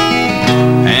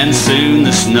 and soon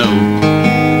the snow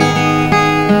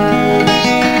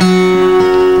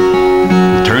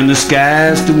turned the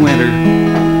skies to winter.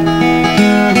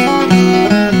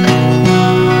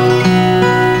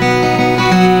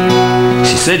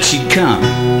 She said she'd come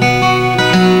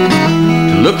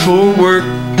to look for work.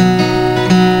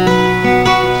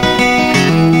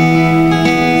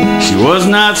 She was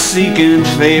not seeking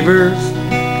favors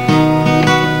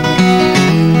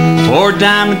for a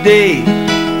dime a day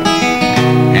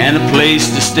and a place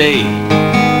to stay.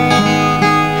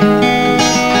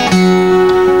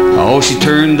 Oh, she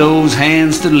turned those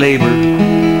hands to labor.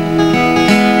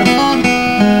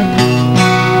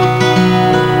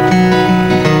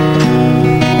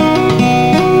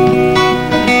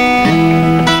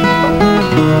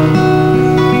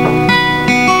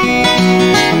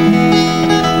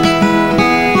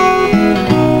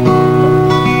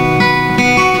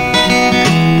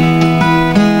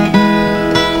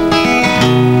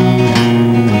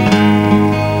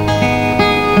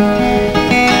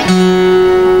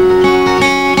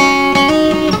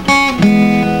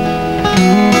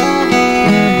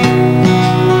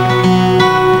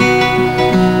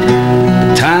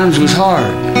 Was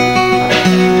hard,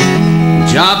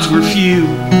 jobs were few,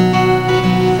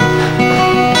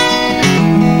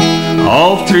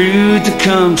 all through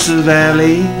Tecumseh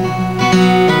Valley.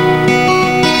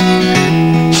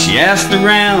 She asked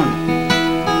around,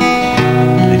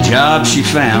 the job she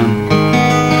found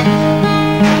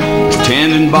was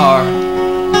tending bar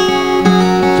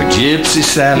for Gypsy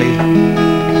Sally.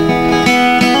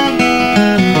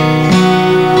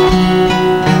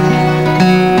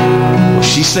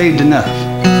 She saved enough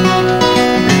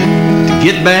to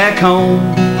get back home.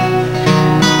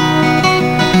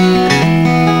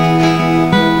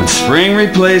 When spring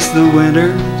replaced the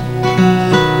winter,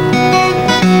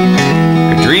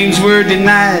 her dreams were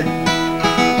denied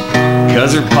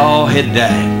 'cause her pa had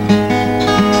died.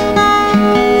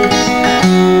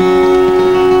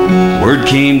 Word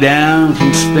came down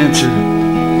from Spencer,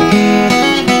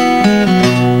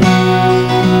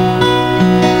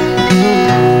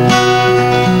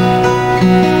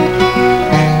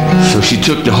 she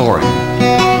took to whoring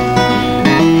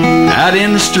out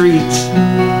in the streets,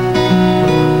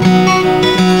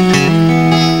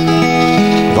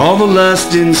 with all the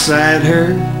lust inside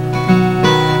her.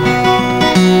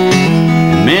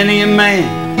 Many a man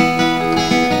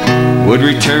would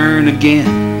return again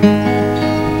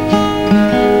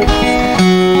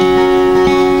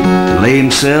to lay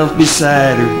himself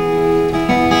beside her.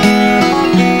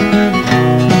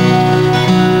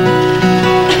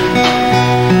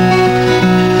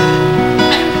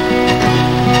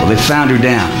 They found her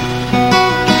down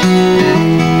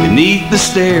beneath the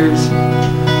stairs,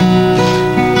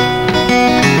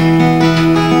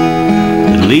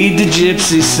 lead to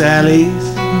Gypsy Sally's.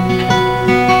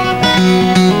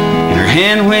 In her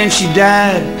hand when she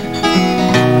died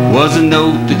was a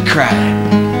note that cried,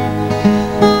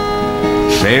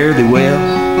 fare thee well,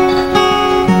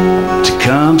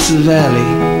 Tecumseh Valley.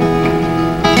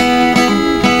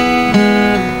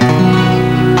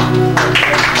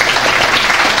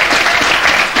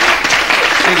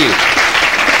 Thank you.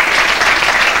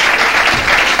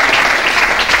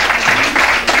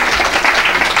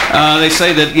 They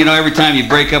say that, you know, every time you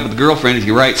break up with a girlfriend, if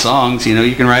you write songs, you know,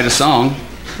 you can write a song.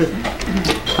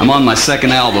 I'm on my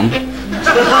second album.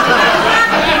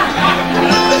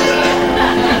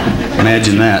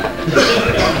 Imagine that.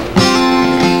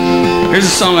 Here's a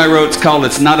song I wrote. It's called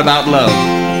It's Not About Love.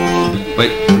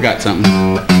 Wait, forgot something.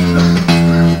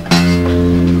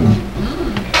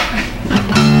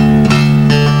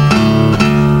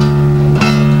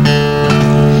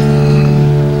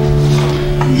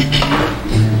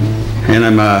 And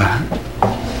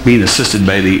I'm being assisted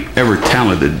by the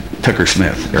ever-talented Tucker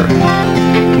Smith.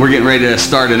 We're getting ready to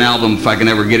start an album if I can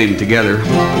ever get him together.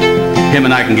 Him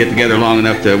and I can get together long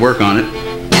enough to work on it.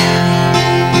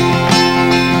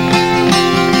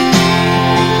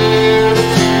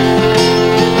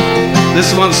 This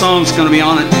is one song that's going to be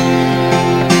on it.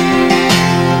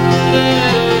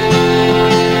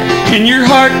 In your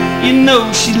heart, you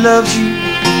know she loves you,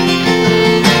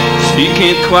 so you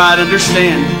can't quite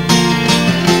understand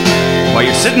why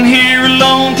you're sitting here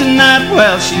alone tonight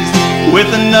while she's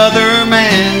with another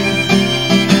man.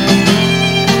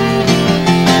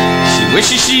 She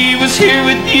wishes she was here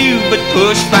with you, but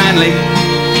push finally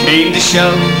came to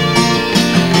shove.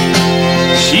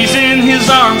 She's in his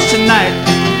arms tonight,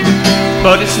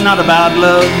 but it's not about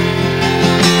love.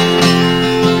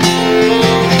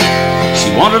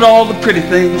 She wanted all the pretty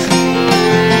things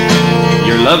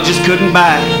your love just couldn't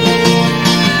buy.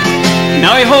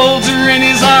 Now he holds her in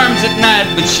his arms at night,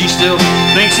 but she still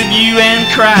thinks of you and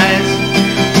cries.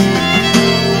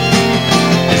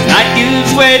 As night gives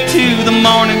way to the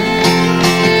morning,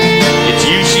 it's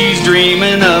you she's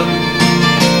dreaming of.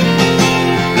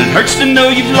 And it hurts to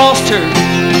know you've lost her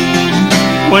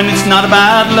when it's not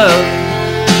about love.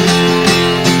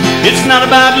 It's not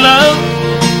about love,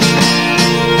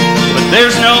 but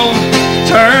there's no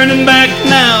turning back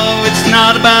now. It's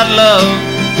not about love,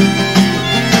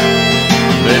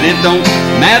 but it don't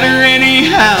matter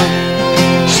anyhow.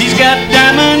 She's got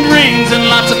diamond rings and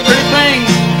lots of pretty things,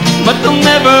 but they'll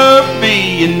never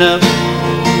be enough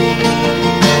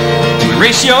to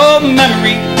erase your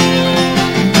memory,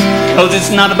 'cause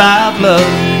it's not about love.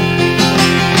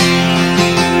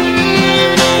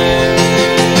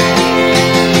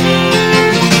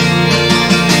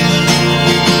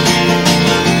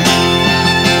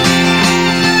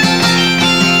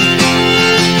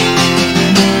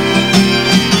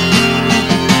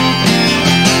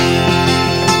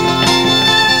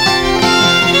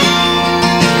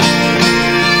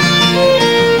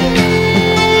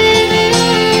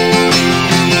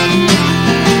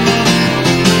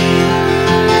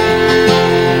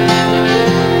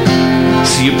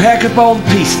 Pack up all the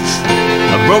pieces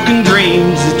of broken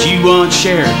dreams that you once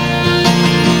shared.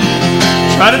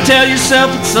 Try to tell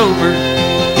yourself it's over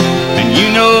and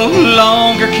you no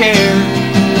longer care.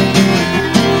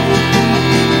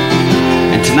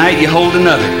 And tonight you hold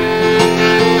another,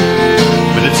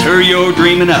 but it's her you're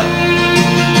dreaming of.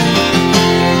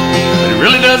 But it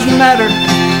really doesn't matter,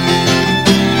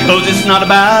 'cause it's not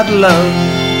about love.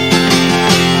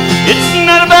 It's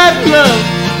not about love.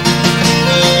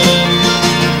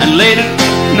 And late at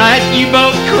night you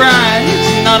both cry.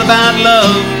 It's not about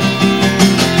love.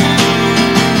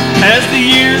 As the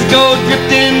years go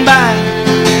drifting by,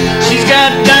 she's got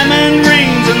diamond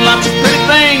rings and lots of pretty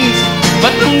things,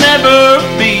 but they'll never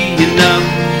be enough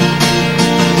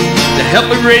to help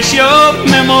erase your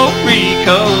memory,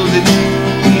 'cause it's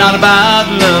not about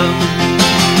love.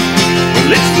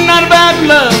 Well, it's not about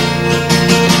love.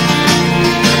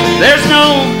 There's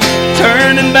no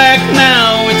turning back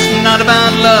now. It's not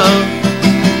about love,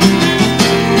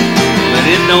 but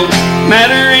it don't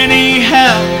matter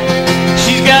anyhow.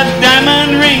 She's got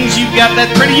diamond rings, you've got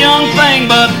that pretty young thing,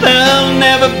 but they'll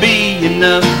never be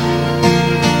enough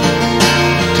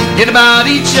to forget about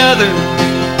each other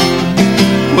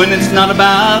when it's not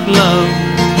about love.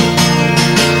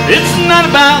 It's not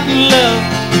about love.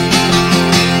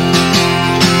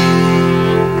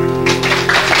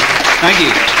 Thank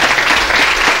you.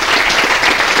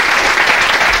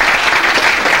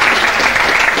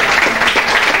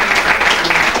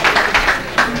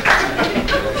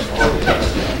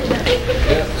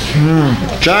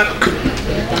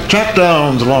 Jack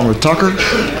Downs along with Tucker.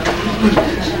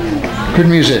 Good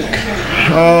music.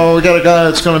 we got a guy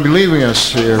that's going to be leaving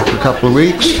us here for a couple of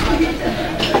weeks.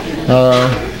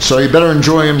 So you better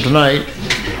enjoy him tonight.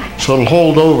 So it'll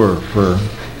hold over for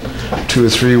 2 or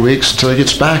 3 weeks until he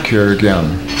gets back here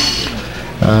again.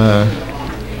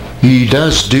 He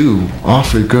does do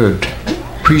awfully good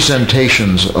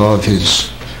presentations of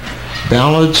his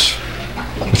ballads.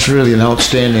 It's really an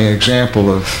outstanding example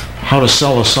of how to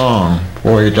sell a song.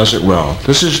 Boy, he does it well.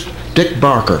 This is Dick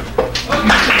Barker.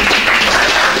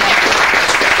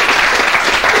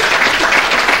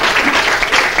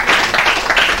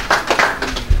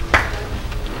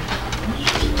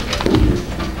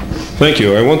 Thank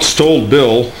you. I once told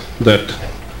Bill that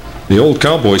the old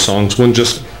cowboy songs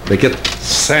they get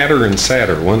sadder and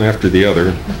sadder one after the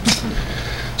other.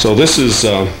 So this is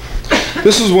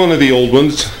one of the old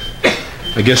ones.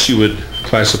 I guess you would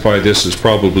classify this as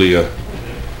probably a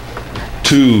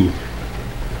 2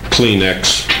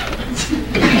 Kleenex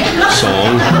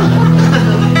song.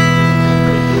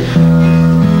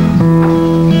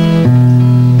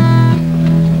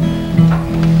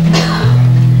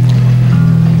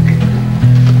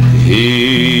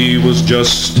 He was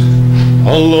just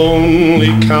a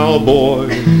lonely cowboy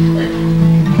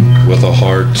with a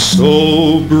heart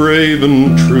so brave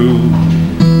and true.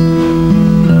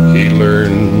 He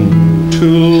learned to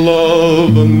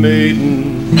love a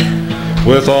maiden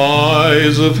with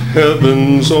eyes of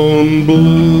heaven's own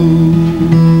blue.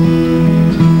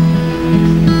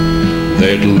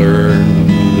 They'd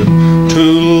learned to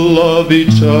love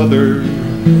each other.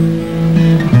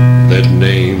 They'd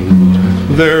named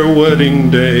their wedding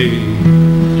day.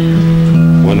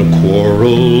 When a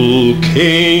quarrel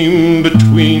came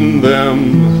between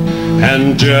them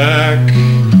and Jack,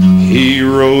 he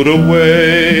rode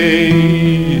away.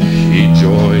 He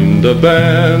joined a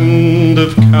band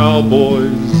of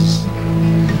cowboys.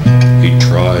 He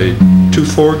tried to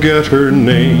forget her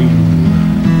name,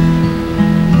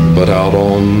 but out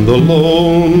on the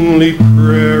lonely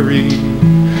prairie,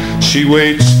 she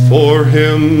waits for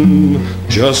him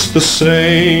just the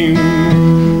same.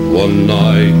 One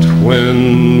night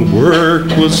when work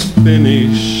was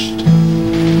finished,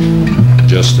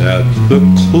 just at the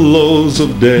close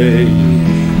of day,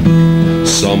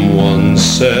 someone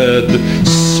said,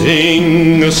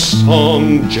 "Sing a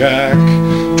song, Jack,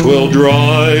 'twill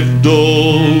drive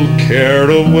dull care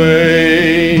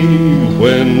away."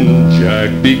 When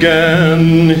Jack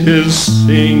began his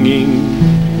singing,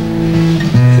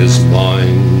 his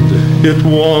mind, it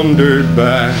wandered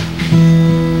back.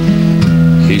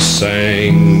 He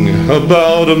sang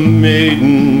about a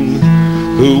maiden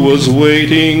who was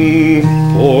waiting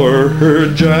for her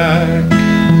Jack.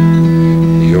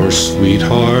 Your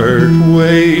sweetheart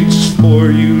waits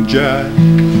for you, Jack.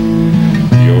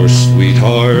 Your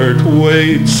sweetheart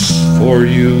waits for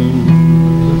you.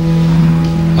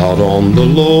 Out on the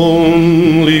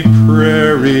lonely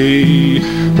prairie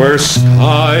where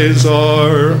skies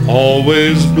are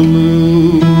always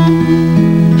blue.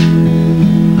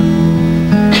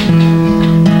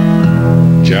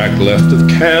 Jack left the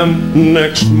camp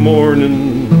next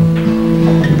morning,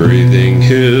 breathing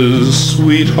his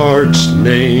sweetheart's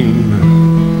name.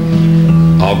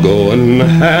 I'll go and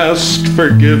ask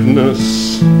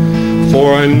forgiveness,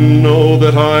 for I know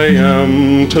that I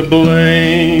am to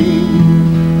blame.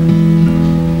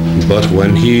 But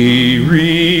when he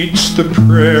reached the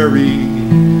prairie,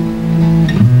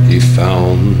 he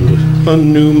found a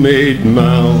new-made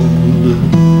mound.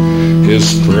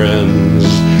 His friends,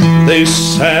 they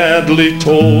sadly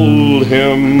told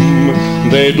him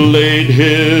they'd laid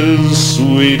his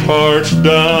sweetheart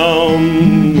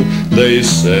down. They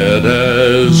said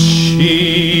as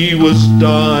she was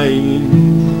dying,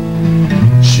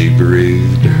 she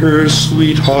breathed her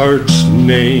sweetheart's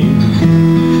name.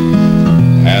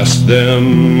 Asked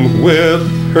them with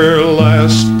her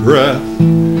last breath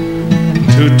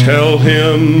to tell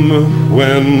him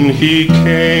when he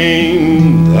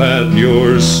came that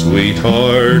your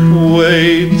sweetheart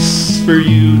waits for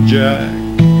you, Jack.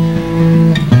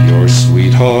 Your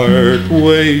sweetheart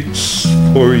waits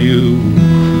for you.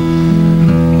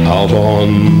 Out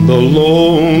on the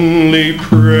lonely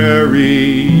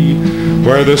prairie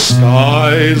where the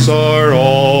skies are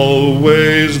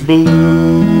always blue.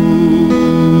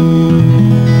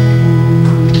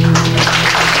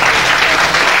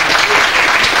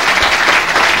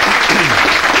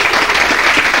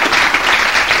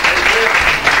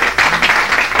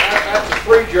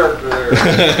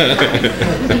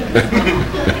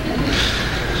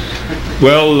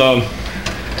 Well,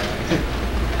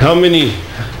 how many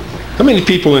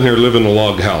people in here live in a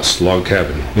log house, log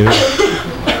cabin? You know?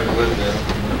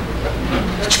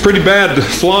 It's a pretty bad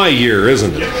fly year,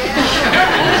 isn't it?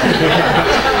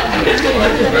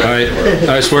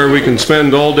 I swear we can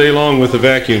spend all day long with the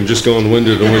vacuum just going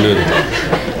window to window.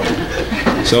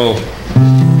 So,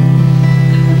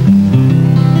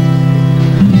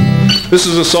 this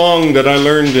is a song that I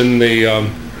learned in the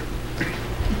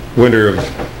winter of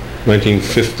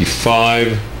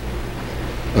 1955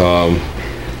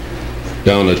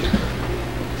 down at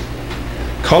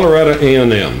Colorado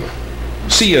A&M.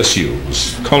 CSU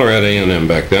was Colorado A&M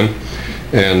back then.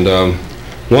 And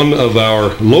one of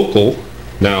our local,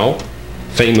 now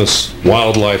famous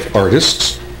wildlife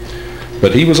artists,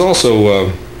 but he was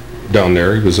also down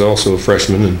there. He was also a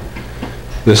freshman, and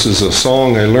this is a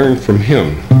song I learned from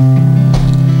him.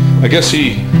 I guess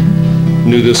he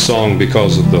knew this song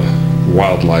because of the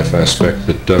wildlife aspect.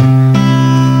 That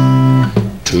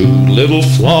two little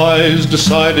flies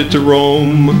decided to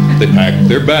roam. They packed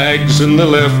their bags and they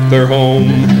left their home.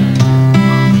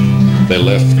 They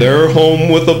left their home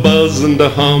with a buzz and a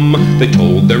hum. They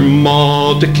told their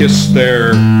ma to kiss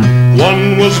their.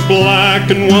 One was black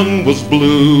and one was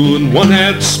blue, and one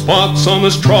had spots on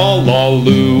his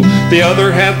tra-la-loo. The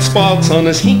other had spots on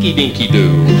his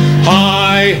hinky-dinky-doo.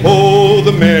 Hi-ho,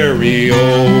 the merry-o.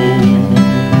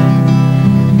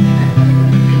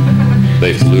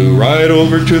 They flew right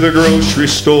over to the grocery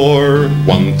store,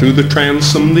 one through the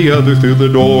transom, the other through the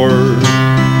door.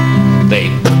 They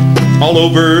all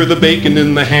over the bacon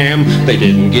and the ham. They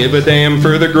didn't give a damn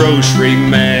for the grocery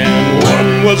man.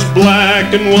 One was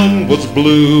black and one was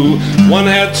blue. One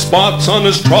had spots on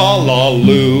his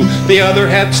tra-la-loo. The other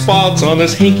had spots on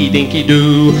his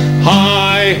hinky-dinky-doo.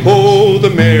 Hi-ho, the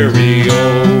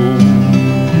merry-o.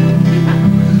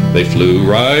 They flew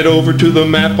right over to the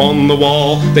map on the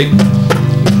wall. They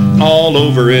all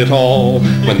over it all.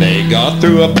 When they got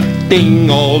through a ding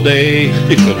all day,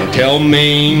 you couldn't tell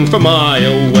Maine from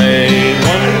Iowa.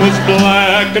 One was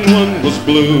black and one was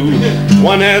blue.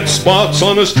 One had spots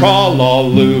on his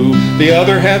tra-la-loo. The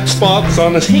other had spots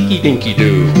on his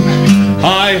hinky-dinky-doo.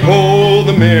 Hi-ho,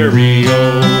 the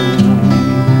merry-o.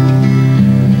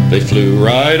 They flew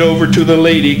right over to the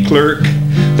lady clerk.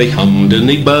 They hummed and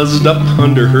they buzzed up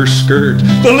under her skirt.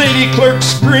 The lady clerk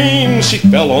screamed, she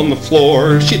fell on the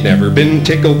floor. She'd never been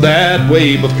tickled that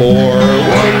way before.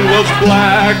 One was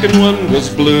black and one was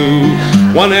blue.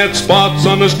 One had spots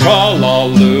on his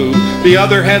tra-la-loo. The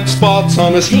other had spots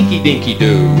on his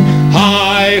hinky-dinky-doo.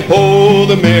 Hi-ho,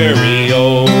 the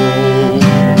merry-o.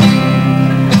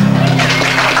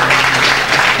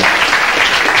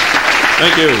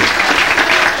 Thank you.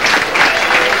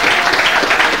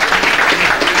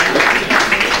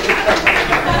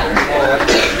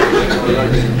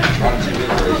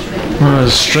 Well,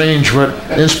 it's strange what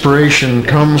inspiration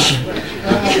comes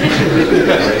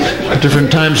at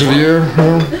different times of year.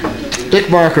 Dick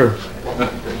Barker.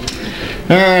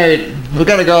 All right, we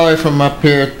got a guy from up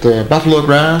here at the Buffalo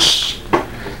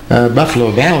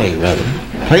Valley, rather.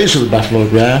 Plays with the Buffalo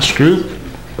Grass group,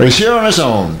 but he's here on his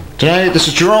own. Tonight, this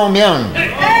is Jerome Young.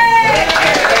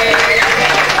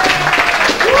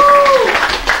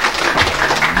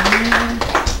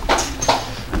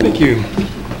 Thank you.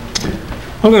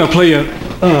 I'm going to play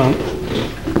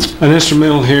an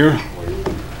instrumental here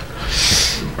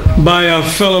by a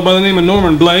fellow by the name of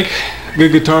Norman Blake, a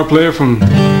good guitar player from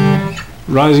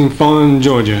Rising Fawn,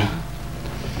 Georgia.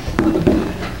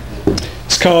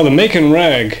 It's called The Macon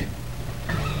Rag.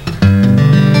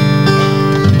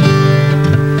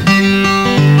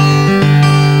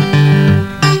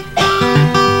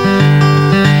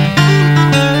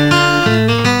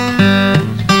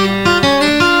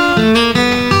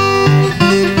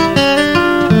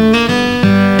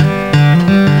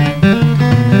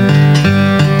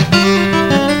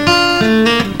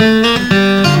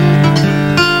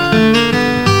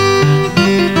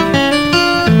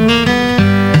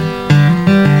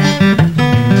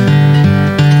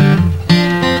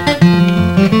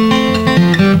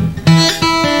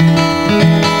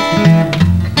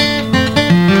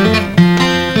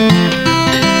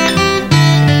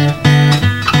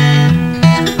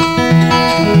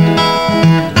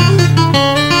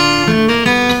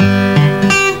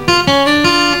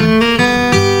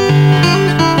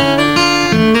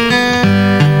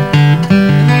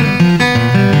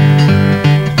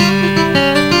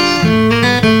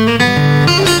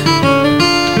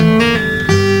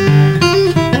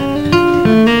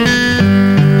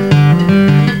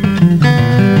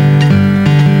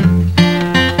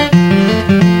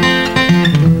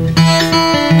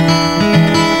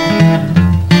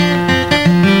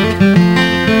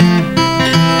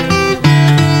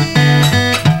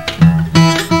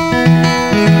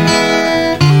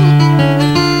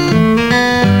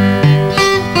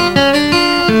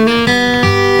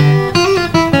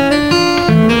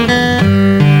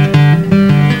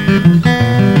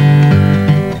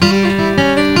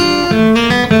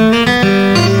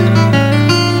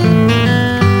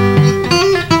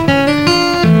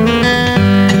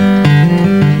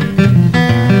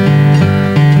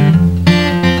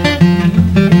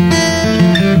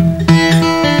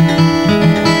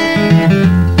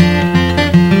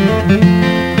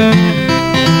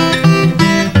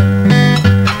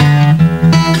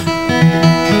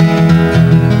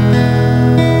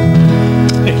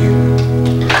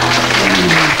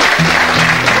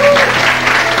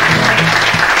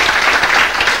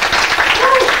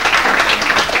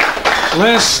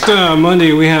 Last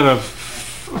Monday we had a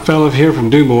fellow here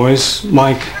from Du Bois,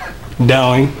 Mike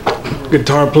Dowling,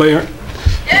 guitar player.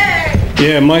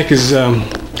 Yeah, Mike is going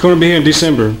to be here in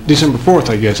December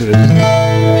 4th, I guess it is.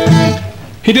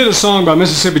 He did a song by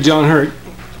Mississippi John Hurt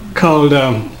called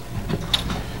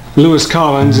Lewis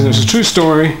Collins, and it's a true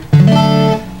story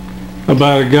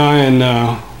about a guy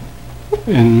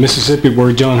in Mississippi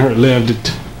where John Hurt lived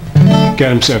that got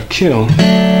himself killed.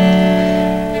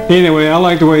 Anyway, I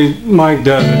like the way Mike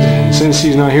does it, and since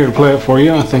he's not here to play it for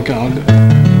you, I think I'll do it.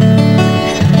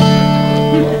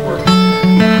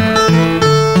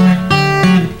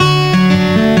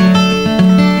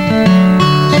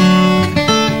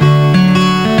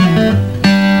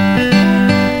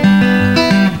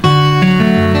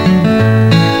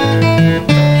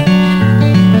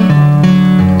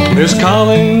 Miss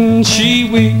Collins, she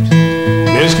weeps,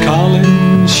 Miss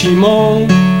Collins, she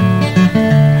moans.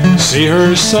 See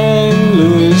her son,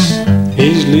 Louis,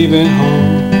 he's leaving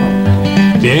home.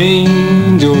 The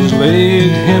angels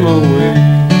laid him away.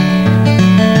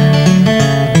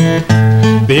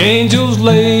 The angels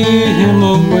laid him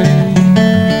away.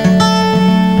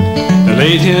 They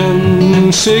laid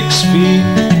him 6 feet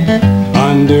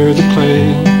under the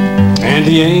clay, and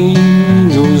the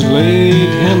angels laid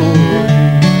him away.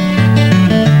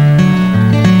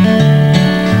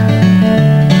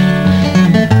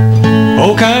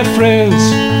 Oh, kind friends,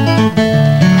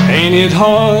 ain't it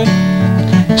hard?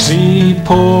 See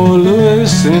poor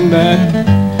Louis in that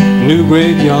new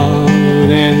graveyard,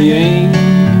 and the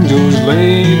angels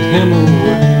laid him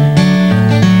away.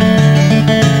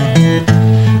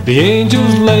 The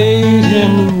angels laid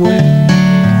him away.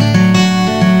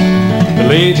 They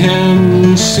laid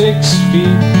him 6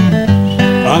 feet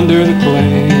under the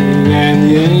clay, and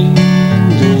the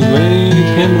angels laid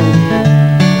him away.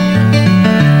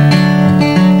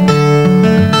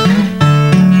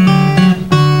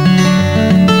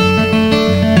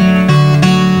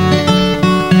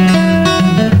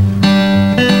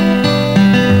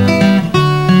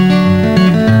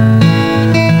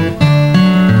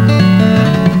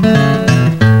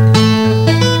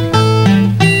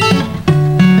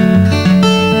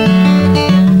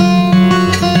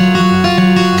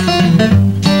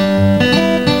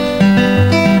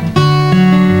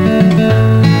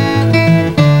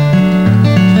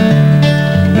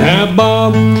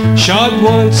 Shot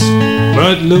once,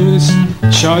 but Louis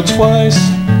shot twice.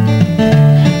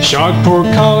 Shot poor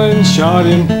Collins, shot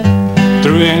him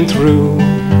through and through,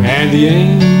 and the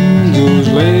angels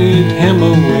laid him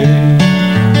away.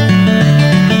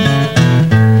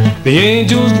 The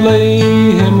angels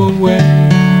laid him away.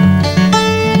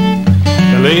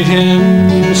 They laid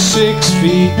him 6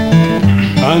 feet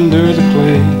under the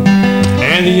clay,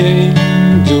 and the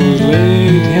angels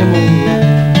laid him away.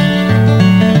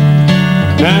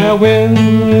 Now when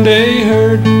they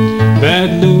heard that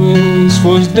Louis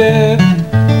was dead,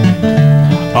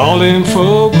 all them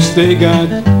folks, they got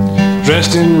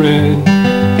dressed in red,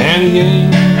 and the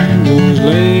angels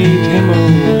laid him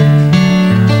away.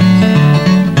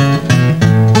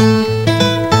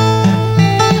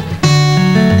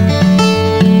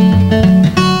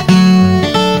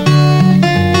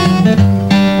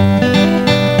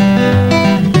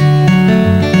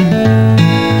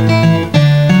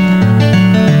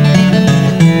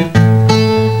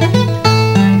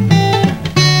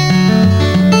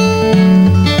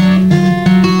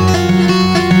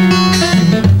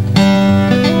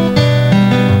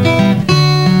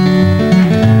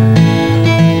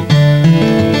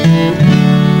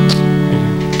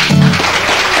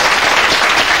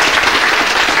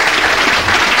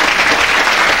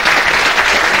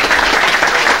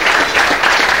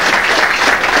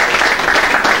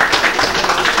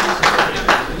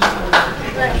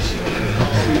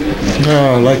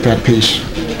 Oh, I like that piece.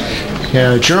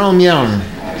 Yeah, Jerome Young,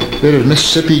 bit of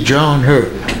Mississippi John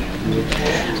Hurt.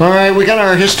 All right, we got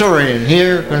our historian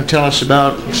here, going to tell us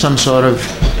about some sort of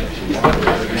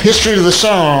history of the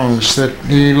songs that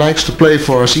he likes to play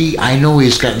for us. I know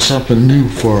he's got something new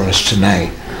for us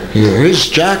tonight. Here's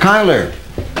Jack Hyler.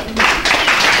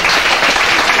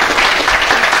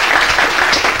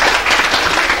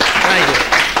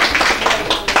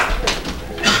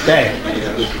 Hey.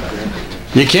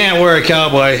 You can't wear a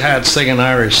cowboy hat singing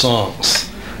Irish songs.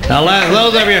 Now,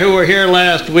 those of you who were here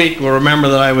last week will remember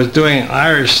that I was doing an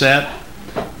Irish set,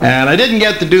 and I didn't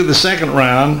get to do the second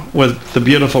round with the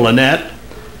beautiful Annette.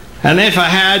 And if I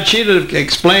had, she'd have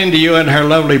explained to you in her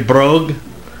lovely brogue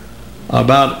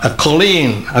about a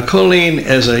colleen. A colleen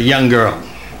is a young girl.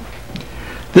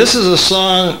 This is a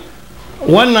song,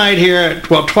 one night here,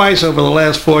 well, twice over the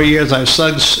last 4 years, I've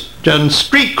done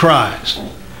street cries.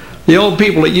 The old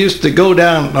people that used to go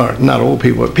down, or not old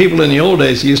people, but people in the old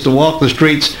days used to walk the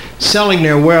streets selling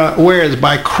their wares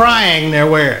by crying their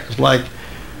wares, like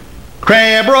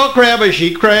crab, roll crab, a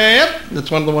she crab.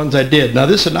 That's one of the ones I did. Now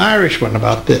this is an Irish one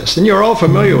about this, and you're all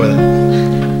familiar with it.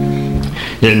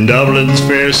 In Dublin's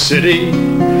fair city,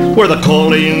 where the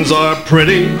colleens are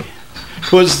pretty,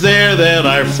 'twas there that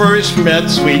I first met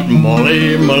sweet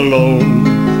Molly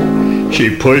Malone. She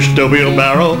pushed a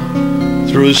wheelbarrow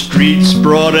through streets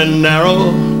broad and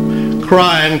narrow,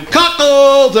 crying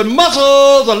cockles and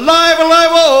mussels, alive,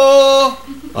 alive, oh,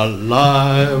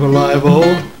 alive, alive,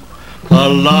 oh,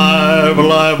 alive,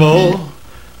 alive, oh,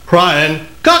 crying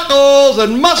cockles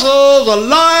and mussels,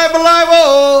 alive, alive,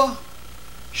 oh.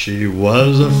 She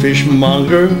was a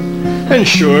fishmonger, and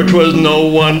sure 'twas no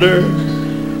wonder,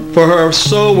 for her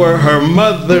so were her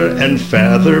mother and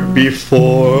father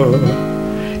before.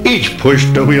 Each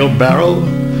pushed a wheelbarrow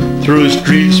through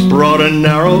streets broad and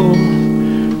narrow,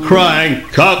 crying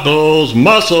cockles,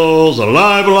 mussels,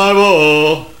 alive, alive,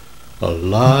 oh,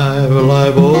 alive,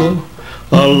 alive, oh,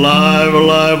 alive,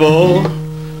 alive, oh,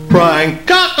 crying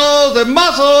cockles and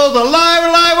mussels, alive,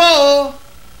 alive, oh.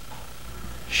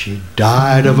 She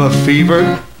died of a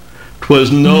fever,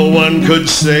 'twas no one could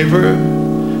save her,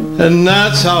 and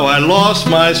that's how I lost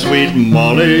my sweet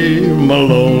Molly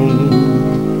Malone.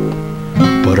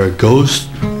 But her ghost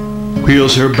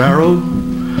wheels her barrow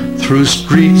through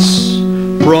streets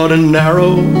broad and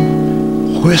narrow,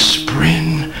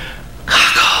 whispering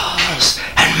cockles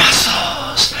and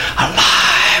mussels,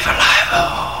 alive, alive,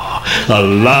 oh,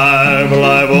 alive,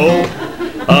 alive, oh,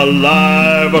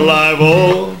 alive, alive,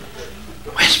 oh,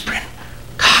 whispering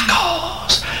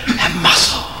cockles and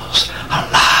mussels,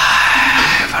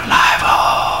 alive, alive, oh.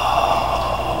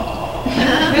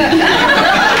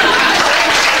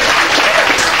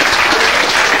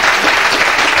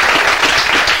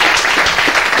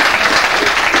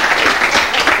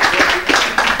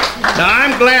 Now,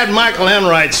 I'm glad Michael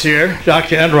Enright's here,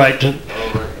 Dr. Enright,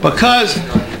 because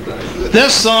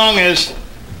this song is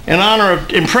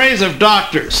in praise of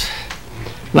doctors.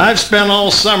 And I've spent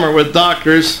all summer with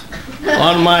doctors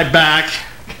on my back,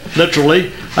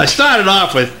 literally. I started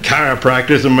off with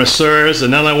chiropractors and masseurs,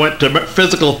 and then I went to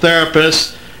physical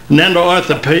therapists, and then to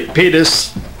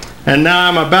orthopedists, and now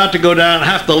I'm about to go down,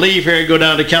 have to leave here and go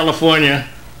down to California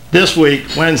this week,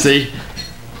 Wednesday,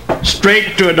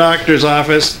 straight to a doctor's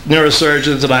office,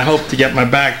 neurosurgeons, and I hope to get my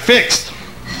back fixed.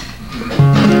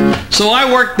 So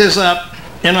I worked this up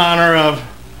in honor of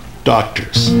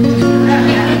doctors.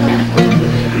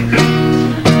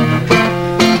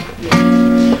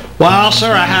 Well,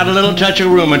 sir, I had a little touch of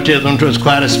rheumatism. 'Twas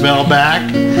quite a spell back.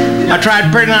 I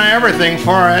tried pretty nigh everything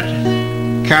for it.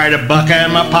 Carried a bucket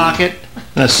in my pocket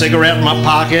and a cigarette in my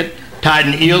pocket. Tied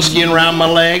an eelskin around my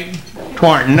leg.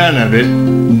 'Twarn't none of it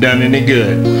done any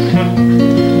good.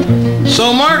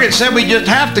 So Margaret said we just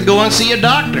have to go and see a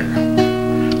doctor.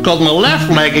 'Cause my left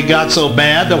leg had got so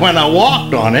bad that when I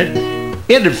walked on it,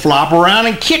 it'd flop around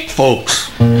and kick folks.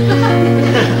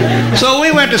 So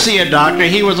we went to see a doctor.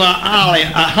 He was a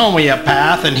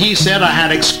homeopath, and he said I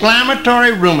had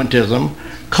exclamatory rheumatism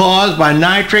caused by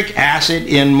nitric acid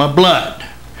in my blood.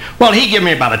 Well, he gave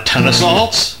me about a ton of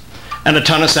salts and a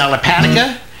ton of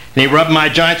salipatica, and he rubbed my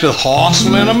joints with horse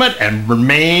liniment and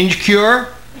mange cure.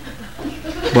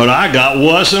 But I got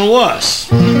wuss and wuss.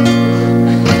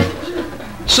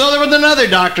 So there was another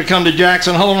doctor come to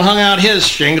Jackson Hole and hung out his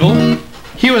shingle.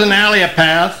 He was an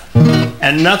allopath,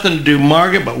 and nothing to do,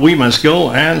 Margaret, but we must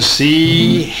go and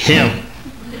see him.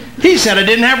 He said I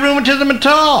didn't have rheumatism at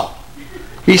all.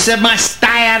 He said my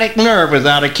sciatic nerve was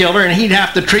out of kilter, and he'd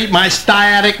have to treat my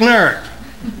sciatic nerve.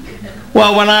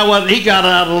 Well, he got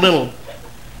out a little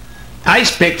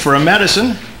ice pick for a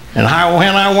medicine, and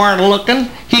when I weren't looking,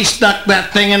 he stuck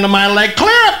that thing into my leg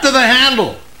clear up to the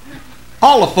handle.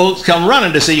 All the folks come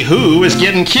running to see who was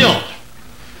getting killed.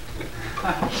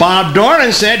 Bob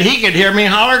Dornan said he could hear me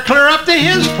holler clear up to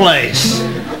his place.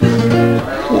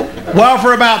 Well,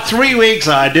 for about 3 weeks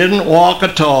I didn't walk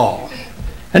at all.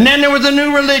 And then there was a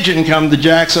new religion come to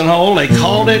Jackson Hole. They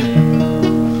called it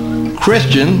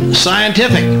Christian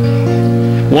Scientific.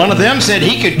 One of them said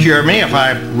he could cure me if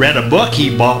I read a book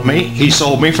he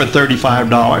sold me for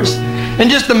 $35. And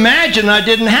just imagine I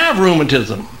didn't have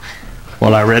rheumatism.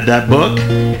 Well, I read that book,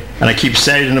 and I keep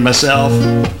saying to myself,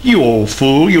 you old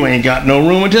fool, you ain't got no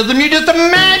rheumatism. You just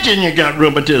imagine you got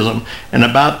rheumatism. And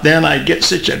about then, I'd get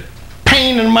such a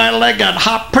pain in my leg, I'd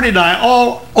hop pretty nigh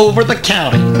all over the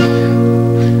county.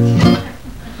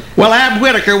 Well, Ab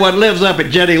Whitaker, what lives up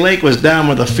at Jetty Lake, was down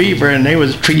with a fever, and they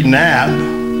was treating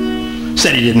Ab.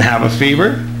 Said he didn't have a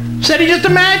fever. Said he just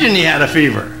imagined he had a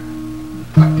fever.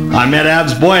 I met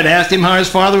Ab's boy and asked him how his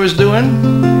father was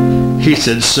doing. He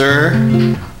said,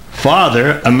 "Sir,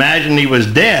 Father imagined he was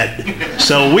dead,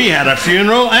 so we had a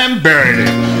funeral and buried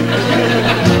him."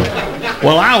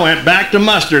 Well, I went back to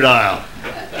mustard aisle.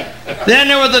 Then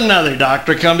there was another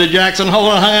doctor come to Jackson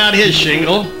Hole and hung out his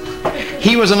shingle.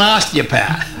 He was an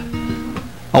osteopath.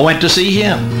 I went to see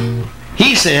him.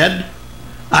 He said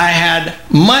I had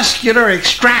muscular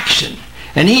extraction,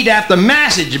 and he'd have to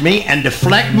massage me and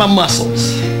deflect my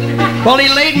muscles. Well, he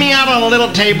laid me out on a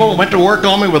little table, went to work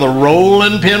on me with a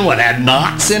rolling pin that had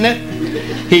knots in it.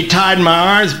 He tied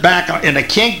my arms back in a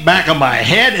kink back of my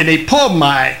head, and he pulled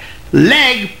my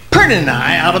leg pretty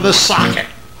nigh out of the socket.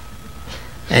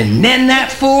 And then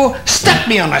that fool stuck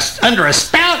me under a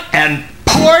spout and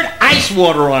poured ice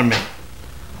water on me.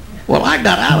 Well, I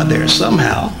got out of there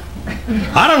somehow.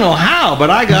 I don't know how, but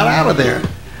I got out of there.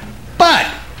 But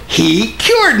he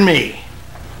cured me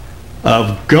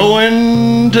of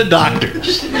going to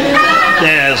doctors.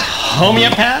 There's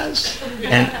homeopaths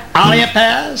and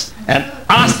allopaths and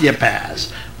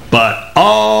osteopaths, but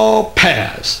all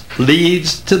paths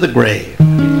leads to the grave.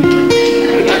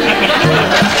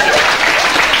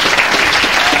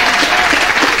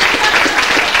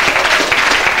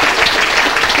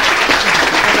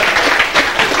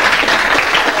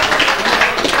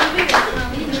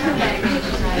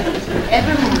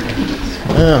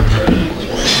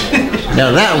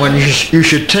 Now that one you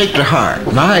should take to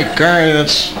heart. My God,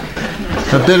 that's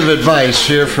a bit of advice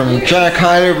here from Jack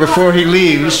Hyler before he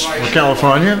leaves for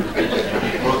California.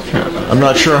 I'm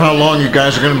not sure how long you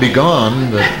guys are going to be gone,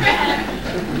 but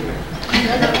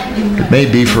it may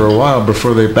be for a while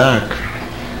before they're back.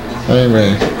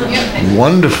 Anyway,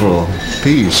 wonderful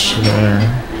piece.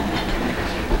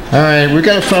 All right, we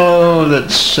got a fellow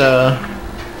that's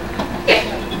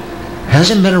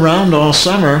hasn't been around all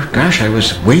summer. Gosh, I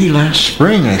was way last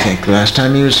spring, I think, last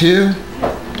time he was here.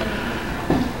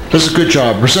 Does a good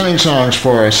job presenting songs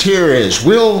for us. Here is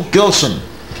Will Gilson.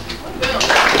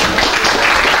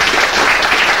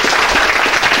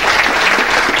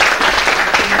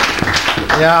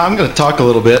 Yeah, I'm going to talk a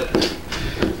little bit.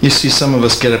 You see some of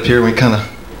us get up here, we kind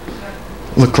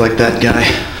of look like that guy,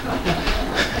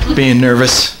 being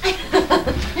nervous.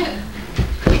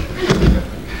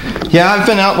 Yeah, I've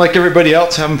been out like everybody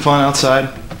else, having fun outside,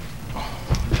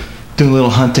 doing a little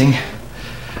hunting.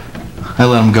 I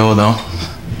let them go, though.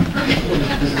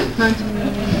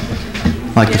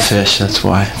 Like the fish, that's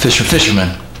why.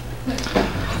 Fishermen.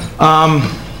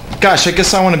 Gosh, I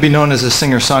guess I want to be known as a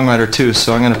singer-songwriter, too,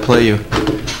 so I'm going to play you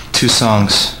 2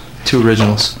 songs, 2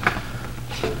 originals.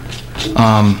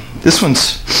 This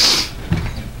one's,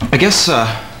 I guess,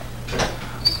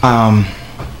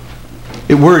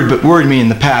 it worried me in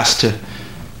the past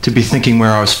to be thinking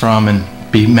where I was from and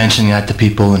be mentioning that to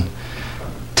people and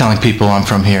telling people I'm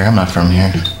from here. I'm not from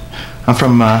here. I'm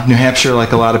from New Hampshire,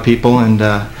 like a lot of people, and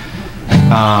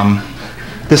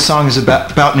this song is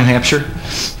about New Hampshire,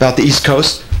 about the East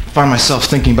Coast. I find myself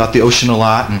thinking about the ocean a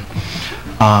lot and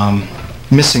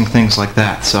missing things like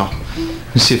that. So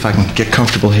let's see if I can get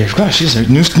comfortable here. Gosh, these are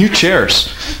new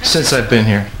chairs since I've been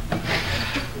here.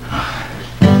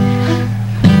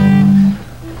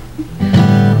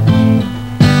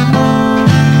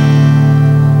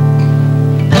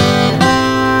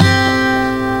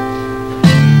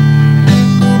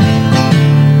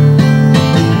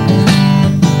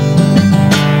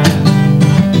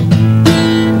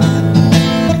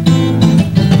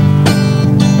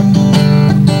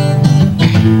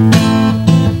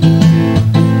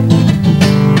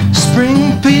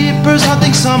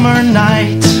 Summer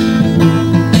night.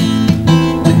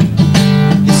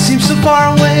 It seems so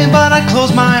far away, but I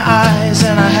close my eyes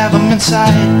and I have them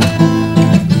inside.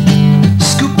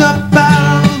 Scooped up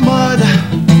out of the mud,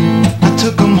 I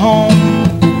took them home,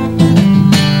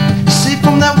 safe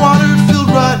from that water-filled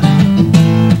rut.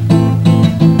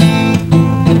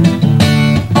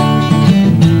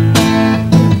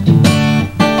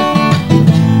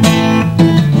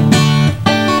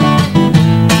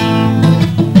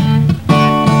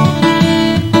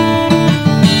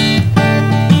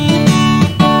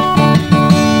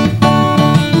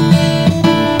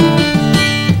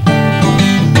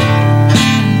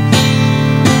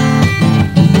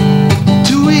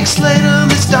 Later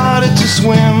they started to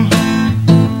swim.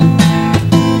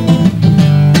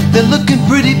 They're looking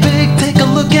pretty big, take a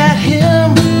look at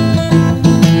him.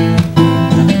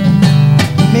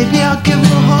 Maybe I'll give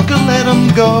him a hug or let him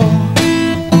go.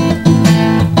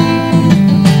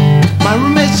 My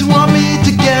roommates want me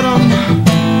to get him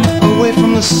away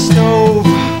from the stove.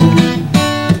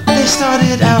 They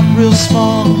started out real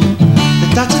small, the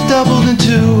dots have doubled in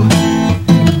 2.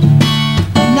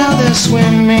 Now they're they're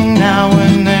swimming now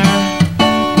and then.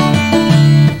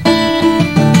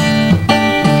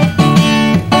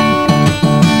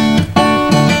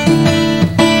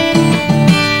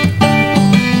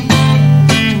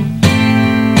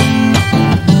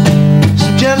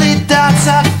 Some jelly dots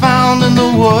I found in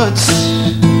the woods.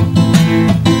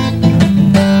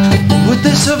 Would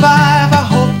they survive? I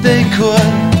hope they could.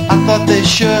 I thought they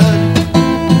should.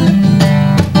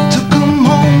 Took them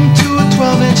home to a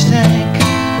 12-inch tank.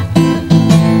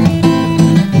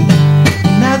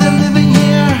 Now they're living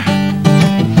here.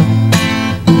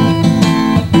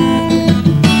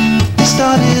 They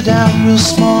started out real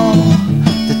small.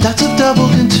 The dots have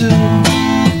doubled in two.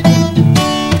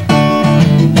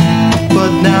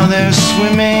 But now they're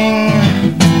swimming.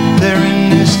 They're in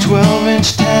this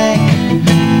 12-inch tank.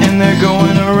 And they're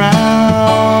going around.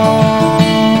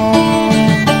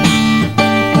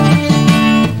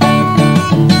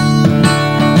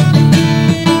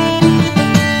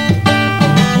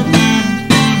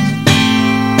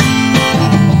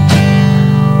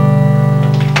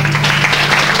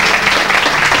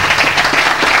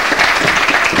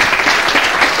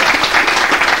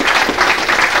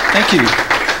 Thank you.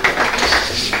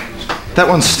 That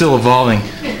one's still evolving.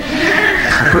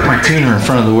 I put my tuner in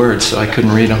front of the words so I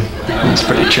couldn't read them. It's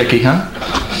pretty tricky, huh?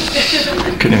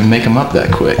 Couldn't even make them up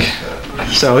that quick.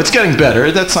 So it's getting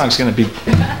better. That song's going to be...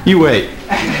 You wait.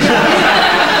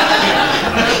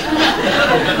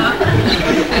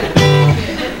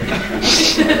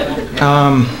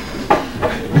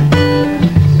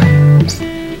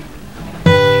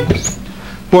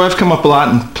 Boy, I've come up a lot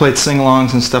and played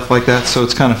sing-alongs and stuff like that, so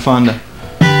it's kind of fun to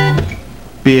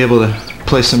be able to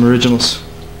play some originals.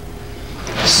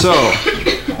 So,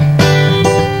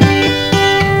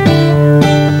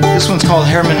 this one's called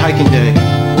Harriman Hiking Day.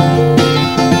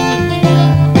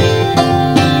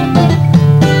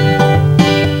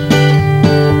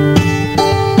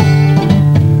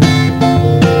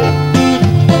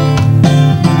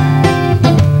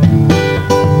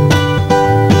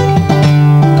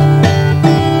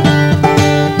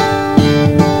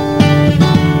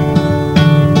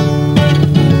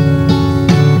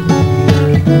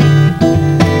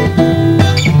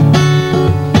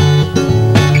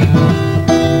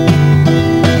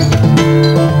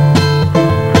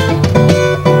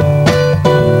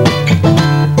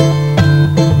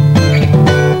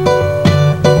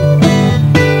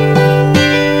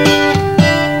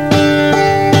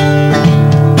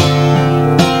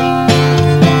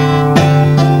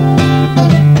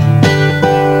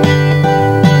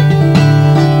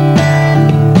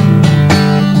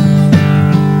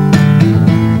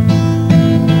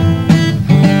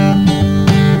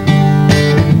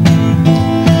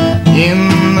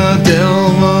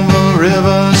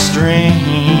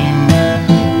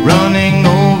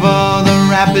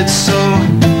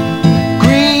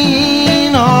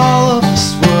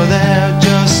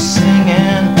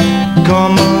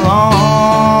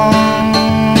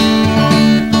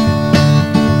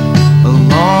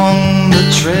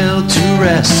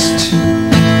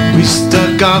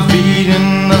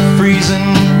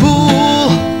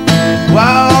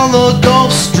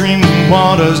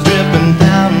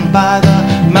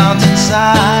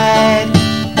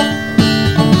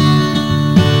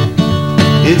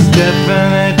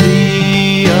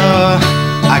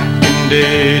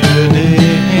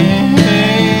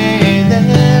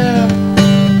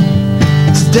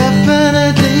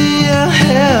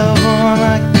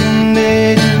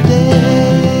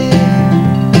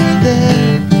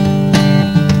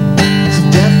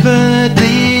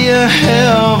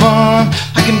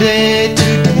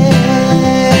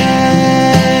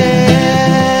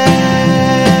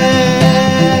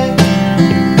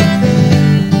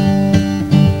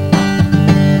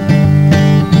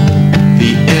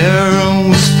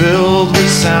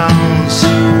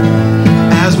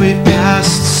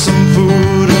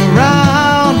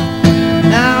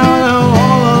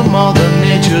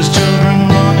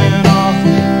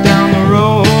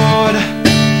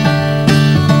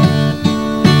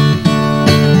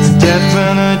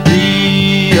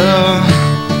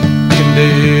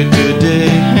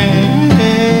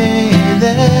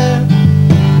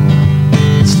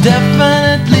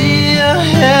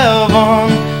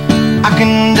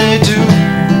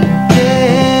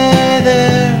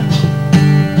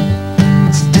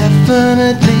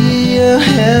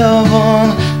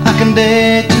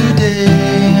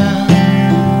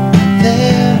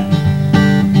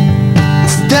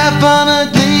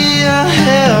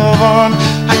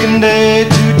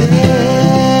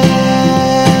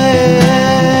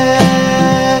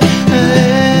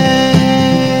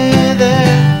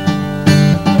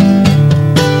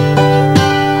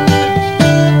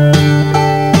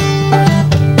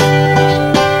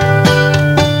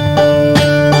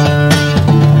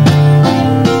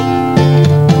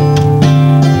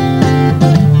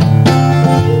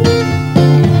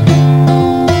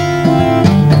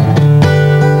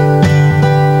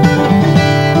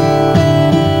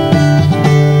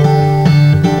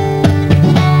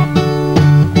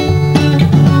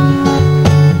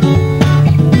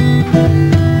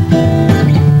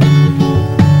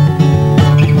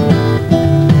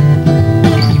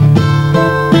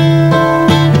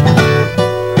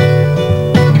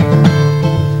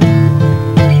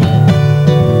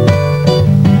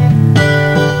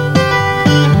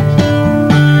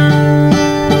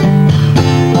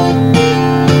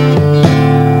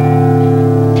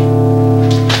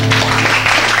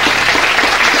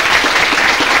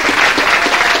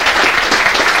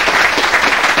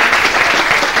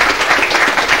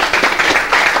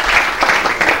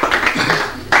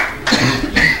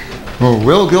 Well,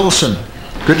 Will Gilson,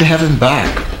 good to have him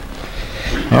back.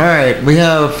 All right, we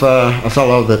have a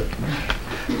fellow that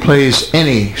plays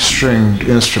any stringed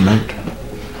instrument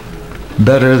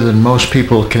better than most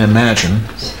people can imagine,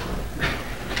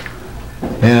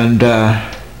 and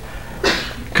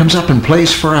comes up and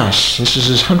plays for us. This is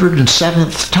his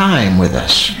 107th time with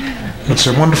us. It's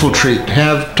a wonderful treat to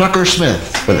have Tucker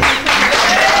Smith with us.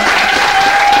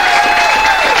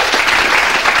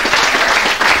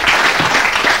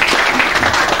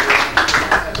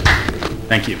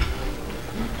 Thank you.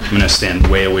 I'm going to stand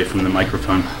way away from the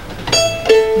microphone.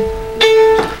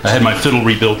 I had my fiddle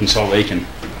rebuilt in Salt Lake, and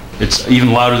it's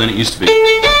even louder than it used to be.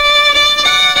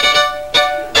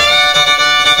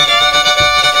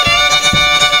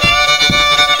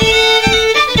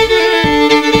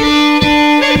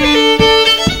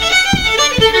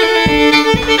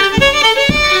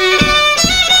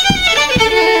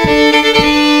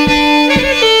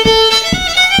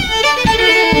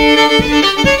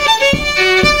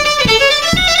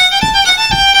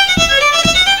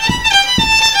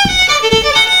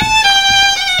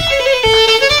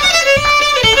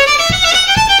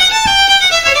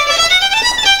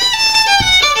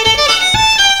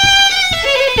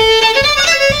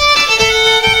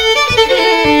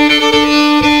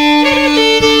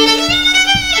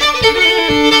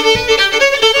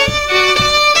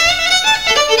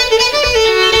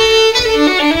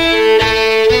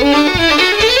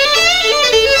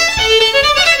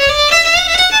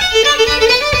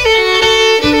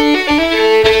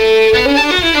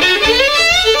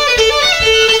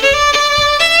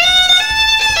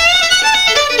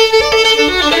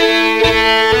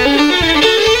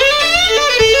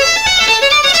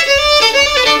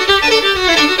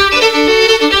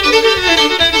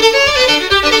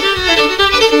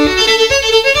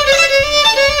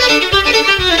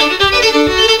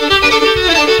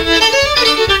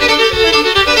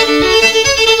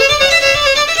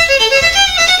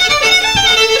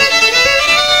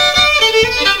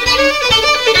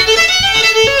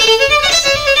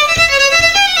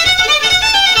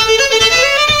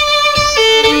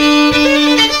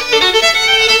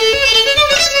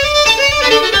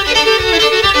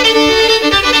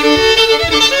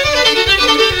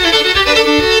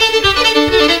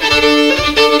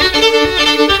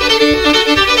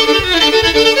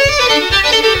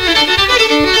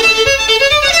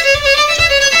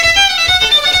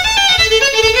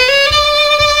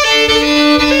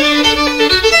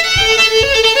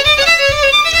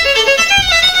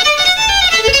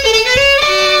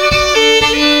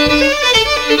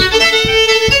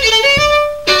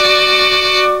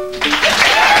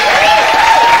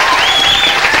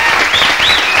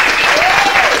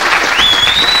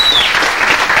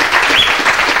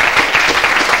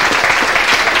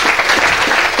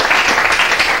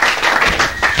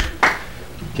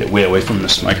 Way away from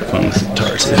this microphone with the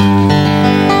guitar too.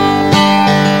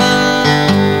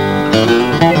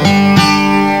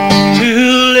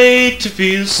 Too late to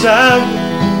feel sorrow,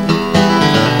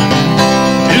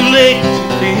 too late to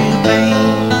feel pain.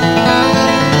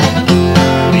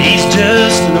 He's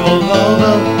just an old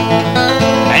hobo,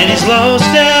 and he's lost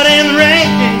out in the rain.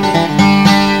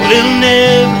 Well, it'll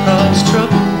never cause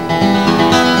trouble,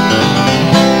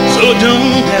 so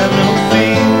don't have no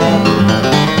fear.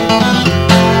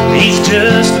 He's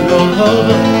just an old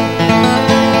hobo,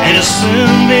 and he'll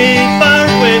soon be far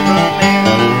away from here.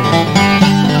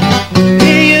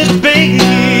 He used to be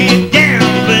a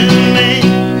gambling man,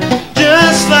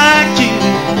 just like you,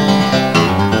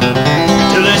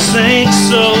 till he sank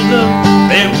so low,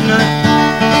 there was nothing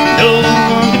no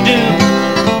one could do.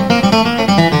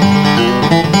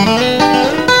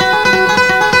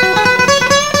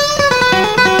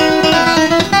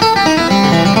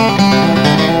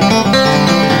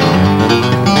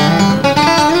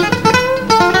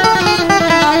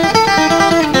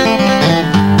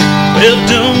 Well,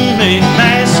 don't make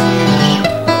masks,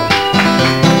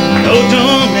 no,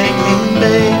 don't make him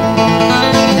beg.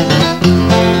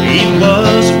 He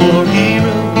was a war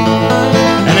hero,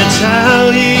 and that's how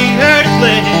he hurt his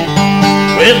leg.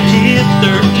 Well, hit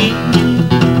 13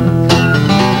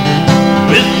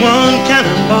 with one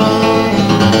cannonball.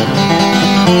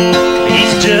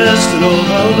 He's just an old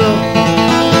hobo,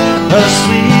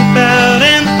 asleep out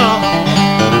in the hall.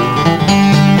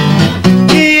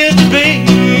 He used to be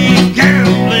a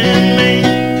gambling man,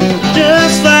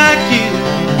 just like you,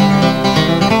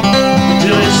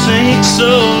 till he sank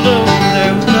so low,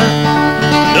 there was nothing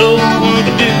no one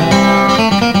could do.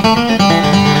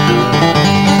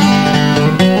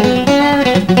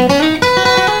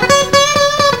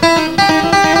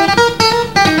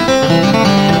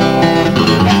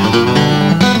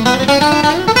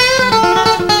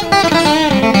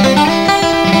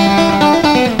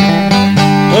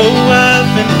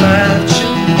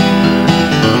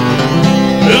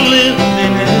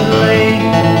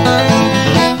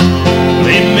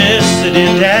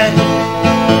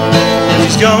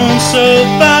 so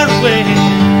far away,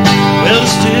 well, he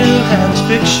still has his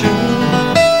picture.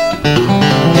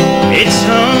 It's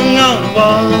hung on the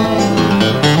wall.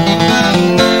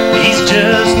 He's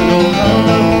just an old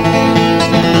fellow,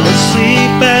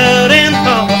 asleep out in the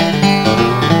hall.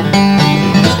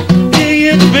 He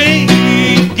used to be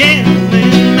a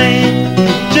gambling man,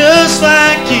 just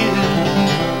like you,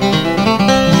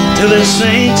 till this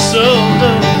ain't so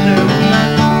low.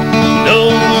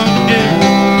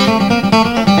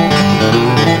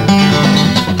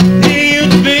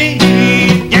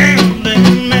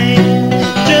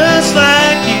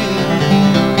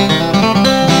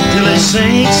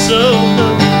 Ain't so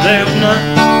low, there's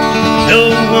nothing no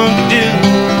one can do.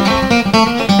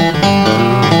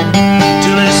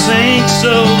 Till this ain't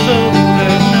so low,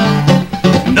 there's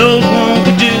nothing no one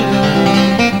can do.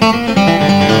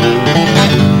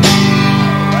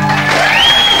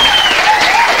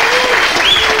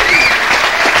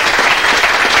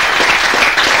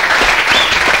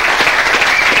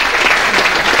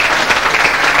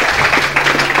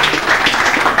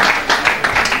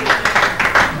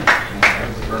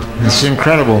 It's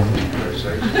incredible.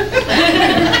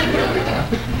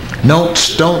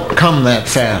 Notes don't come that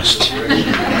fast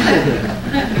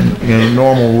in a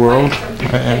normal world.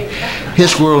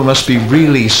 His world must be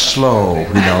really slow,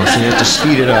 you know, so you have to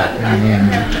speed it up.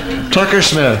 Tucker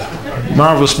Smith,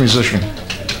 marvelous musician.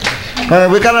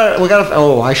 We gotta.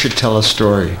 Oh, I should tell a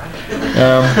story.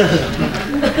 There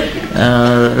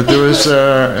was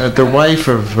the wife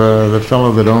of the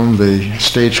fellow that owned the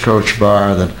Stagecoach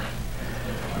bar that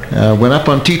went up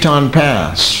on Teton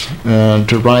Pass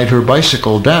to ride her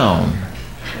bicycle down.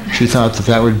 She thought that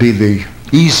that would be the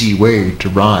easy way to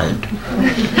ride.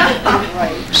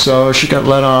 So she got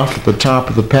let off at the top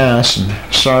of the pass and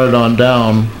started on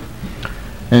down,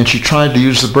 and she tried to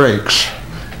use the brakes,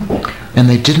 and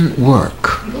they didn't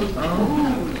work.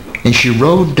 And she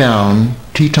rode down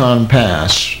Teton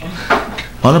Pass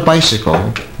on a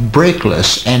bicycle,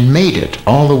 brakeless, and made it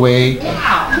all the way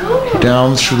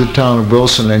down through the town of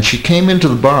Wilson, and she came into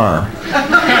the bar.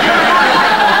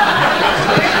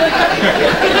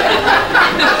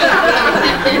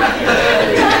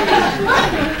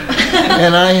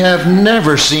 And I have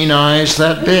never seen eyes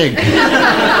that big.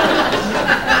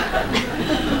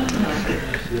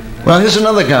 Well, here's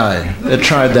another guy that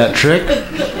tried that trick,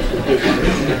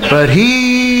 but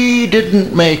he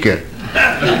didn't make it.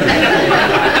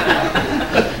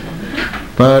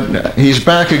 But he's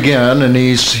back again, and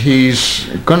he's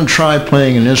going to try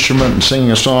playing an instrument and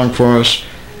singing a song for us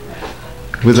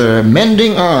with a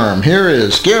mending arm. Here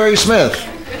is Gary Smith.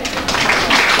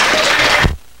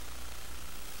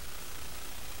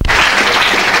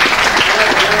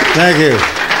 Thank you.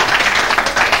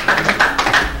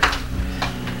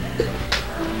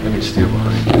 Let me steal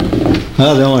one.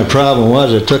 Well, the only problem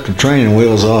was I took the training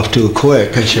wheels off too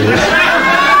quick. I should have.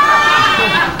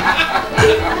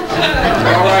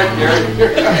 All right, Gary.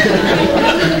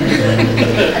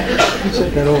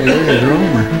 Take that over there to the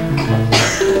room.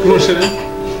 You want to sit down?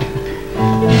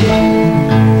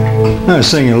 I was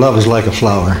singing "Love Is Like a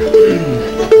Flower."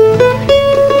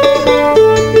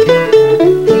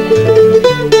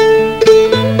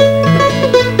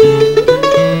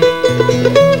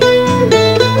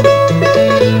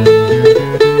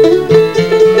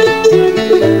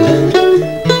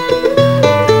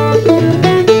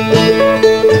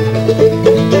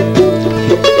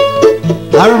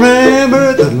 I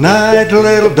remember the night,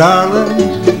 little darling,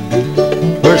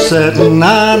 we're sitting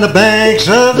on the banks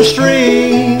of the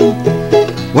stream,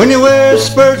 when you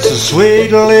whispered so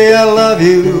sweetly, I love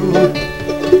you,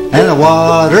 and the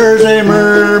waters, they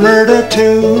murmured a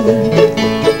tune.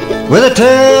 Well, they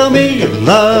tell me your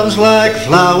love's like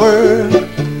flower,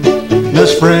 in the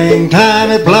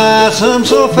springtime it blossoms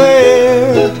so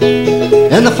fair,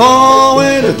 in the fall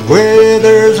when it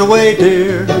withers away,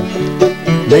 dear,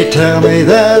 they tell me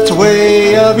that's the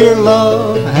way of your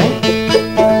love, hey?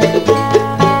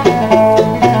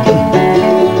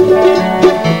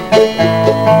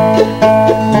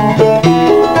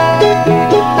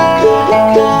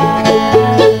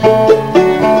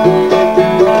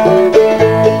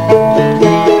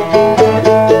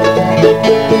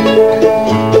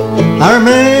 I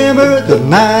remember the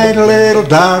night, little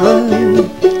darling,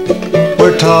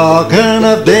 we're talking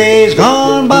of days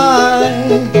gone by,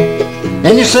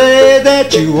 and you said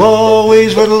that you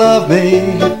always would love me,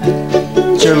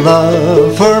 that your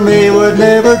love for me would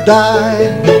never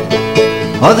die.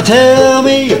 Oh, they tell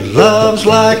me your love's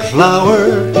like a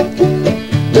flower,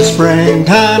 the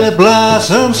springtime it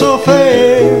blossoms so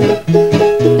fair,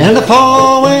 and the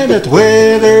fall when it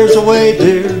withers away,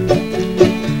 dear,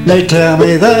 they tell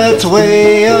me that's the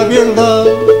way of your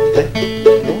love.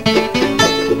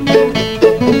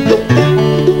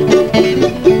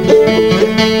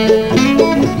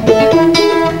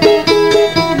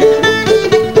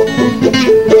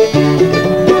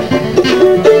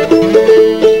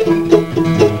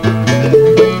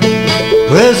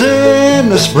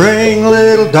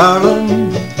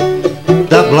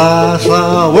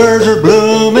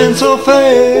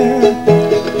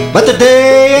 care. But the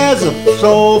day as the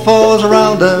snow falls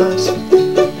around us,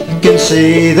 can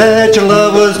see that your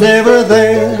love was never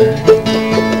there.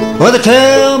 Well, they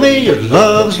tell me your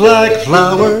love's like a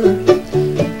flower,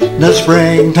 in the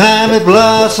springtime it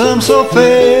blossoms so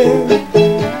fair.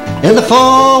 In the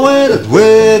fall when it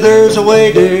withers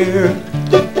away, dear,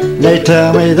 they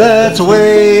tell me that's the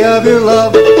way of your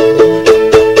love.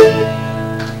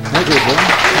 Thank you, boy.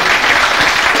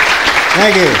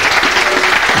 Thank you.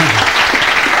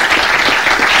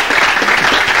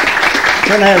 I'm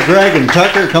going to have Greg and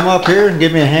Tucker come up here and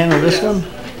give me a hand on this one.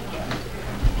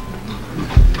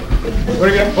 What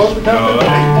do you got, poster Tucker?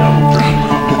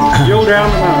 You'll down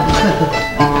the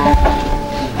mountain.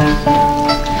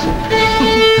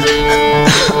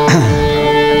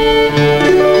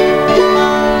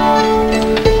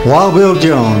 Wild Bill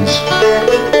Jones.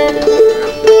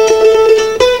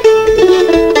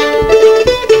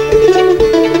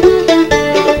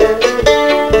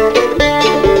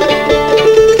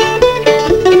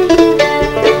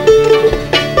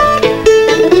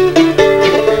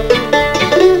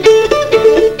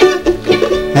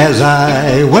 As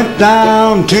I went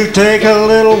down to take a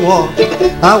little walk,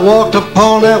 I walked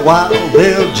upon that Wild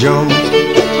Bill Jones,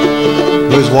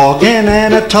 who was walking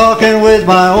and a-talking with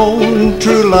my own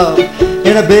true love,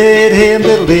 and I bid him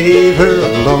to leave her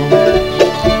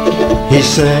alone. He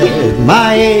said,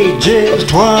 my age is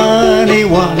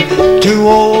 21, too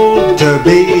old to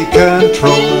be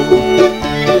controlled.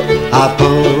 I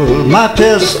pulled my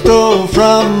pistol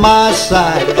from my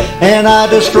side and I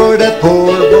destroyed that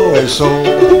poor boy's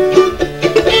soul.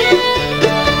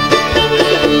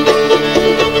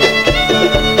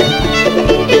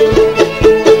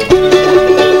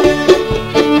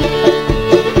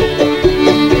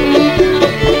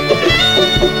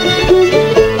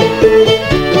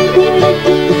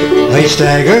 He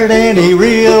staggered and he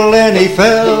reeled and he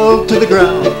fell to the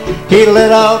ground. He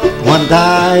let out one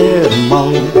dying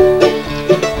moan.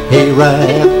 He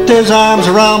wrapped his arms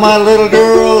around my little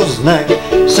girl's neck,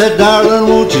 said, darling,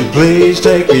 won't you please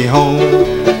take me home?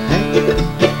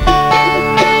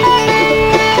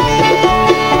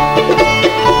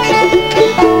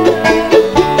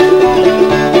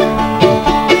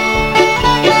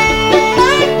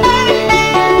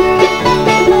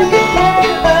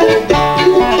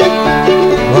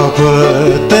 Well,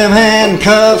 put them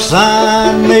handcuffs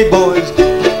on me, boys,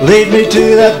 lead me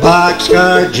to that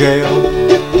boxcar jail.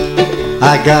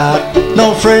 I got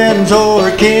no friends or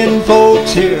kin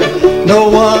folks here, no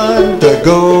one to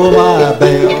go my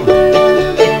bail.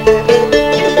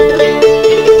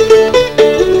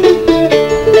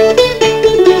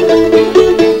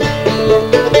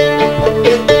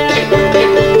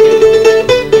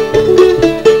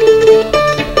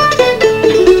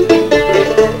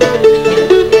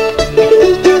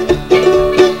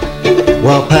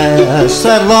 Well, pass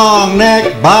that long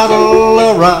neck bottle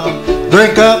around,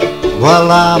 drink up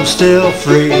while I'm still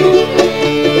free.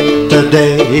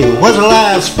 Today was the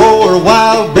last for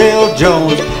Wild Bill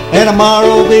Jones, and tomorrow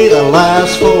will be the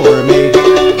last for me.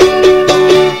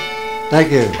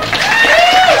 Thank you.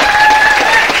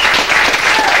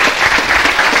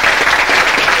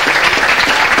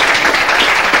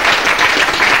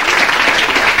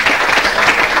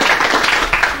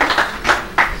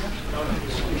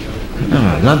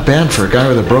 Oh, not bad for a guy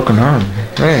with a broken arm.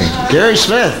 Hey, Gary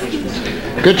Smith.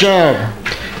 Good job.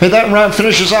 Hey, that round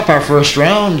finishes up our first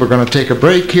round. We're going to take a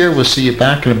break here. We'll see you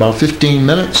back in about 15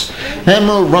 minutes, and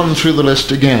we'll run through the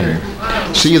list again.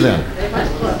 See you then.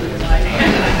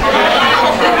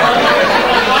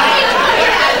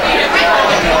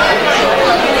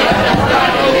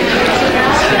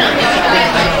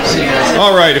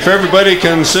 All right, if everybody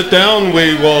can sit down,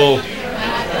 we will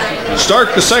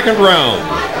start the second round.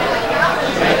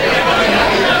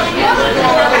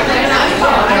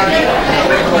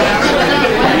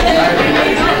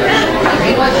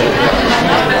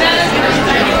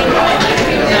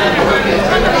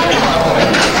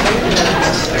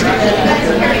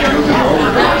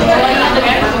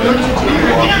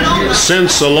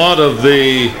 Since a lot of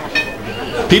the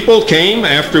people came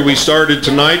after we started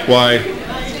tonight, why,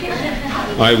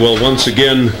 I will once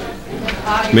again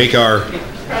make our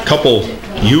couple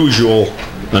usual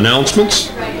announcements.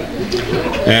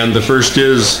 And the first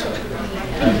is,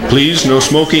 please, no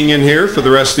smoking in here for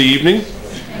the rest of the evening.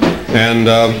 And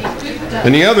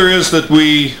the other is that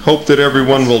we hope that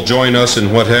everyone will join us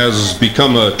in what has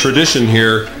become a tradition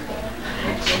here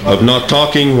of not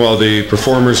talking while the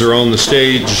performers are on the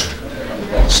stage,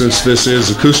 since this is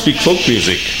acoustic folk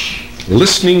music,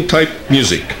 listening type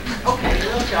music.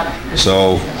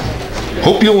 So,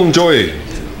 hope you'll enjoy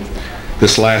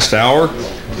this last hour.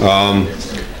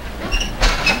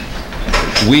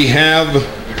 We have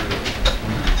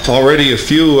already a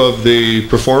few of the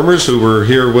performers who were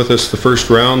here with us the first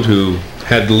round who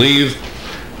had to leave.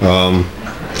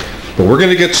 But we're going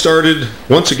to get started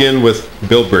once again with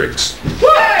Bill Briggs.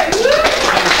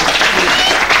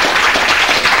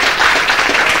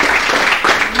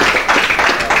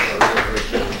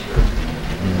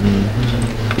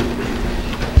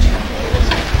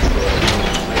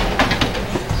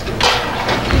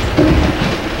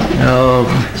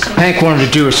 Hank wanted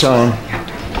to do a song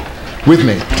with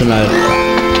me tonight.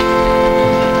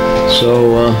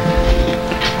 So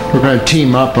we're going to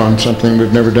team up on something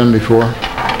we've never done before.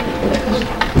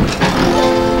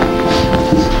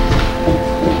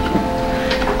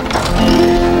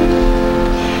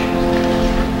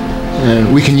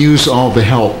 And we can use all the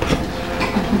help.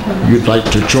 You'd like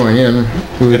to join in.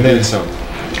 And then some.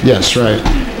 Yes, right.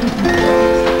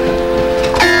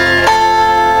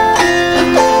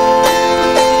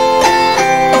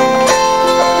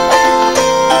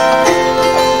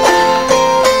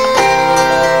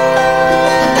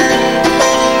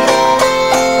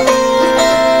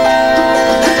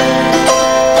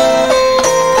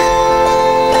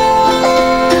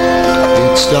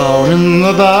 Down in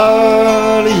the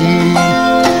valley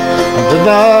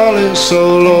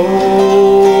so low,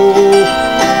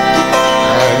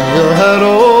 hang your head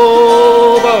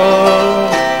over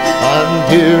and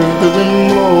hear the wind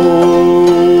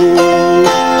blow.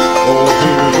 Oh,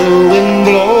 hear the wind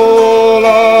blow,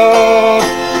 love.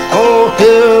 Oh,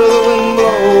 hear the wind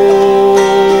blow.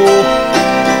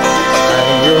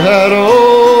 Hang your head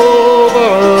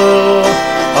over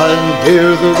and hear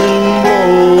the wind blow.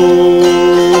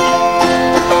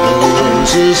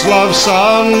 Roses love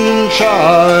sunshine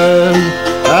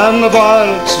and the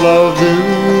violets love you.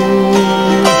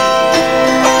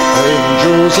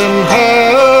 Angels in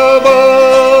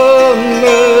heaven,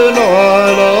 they know I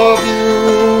love you.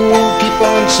 Keep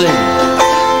on singing.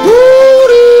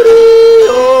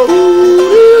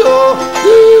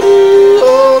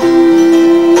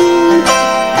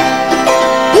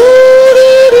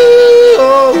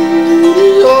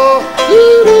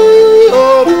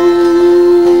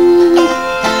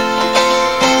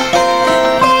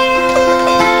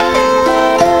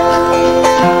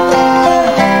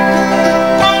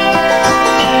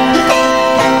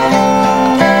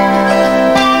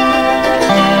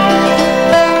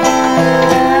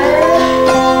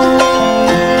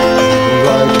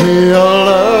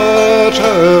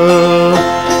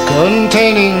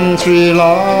 Three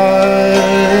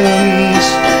lines,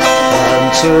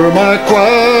 answer my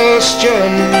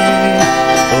question,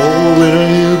 oh, will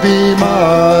you be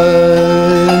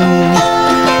mine?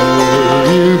 Will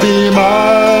you be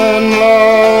mine,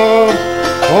 love?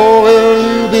 Oh, will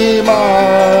you be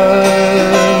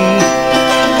mine?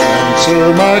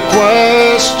 Answer my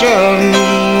question,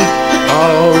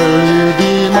 how will you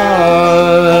be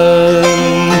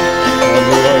mine? And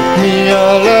write me a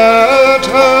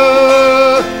letter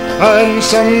and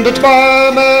send it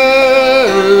by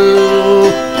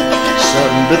mail.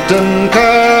 Send it in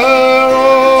care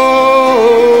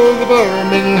of the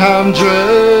Birmingham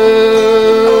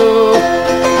jail.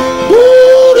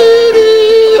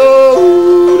 Ooh-dee-dee-oh,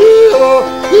 ooh-dee-oh,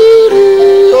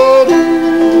 ooh-dee-oh,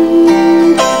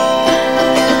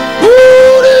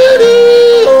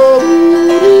 ooh-dee-dee-oh,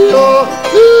 ooh-dee-oh,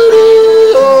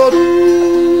 ooh-dee-oh.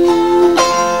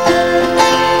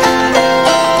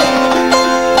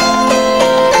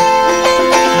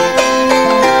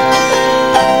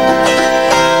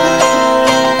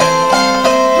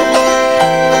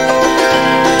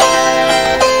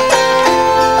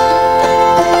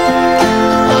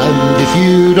 If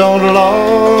you don't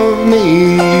love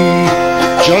me,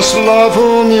 just love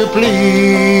whom you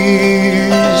please.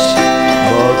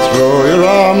 But throw your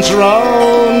arms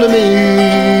round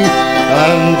me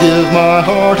and give my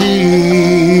heart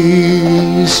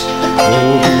ease.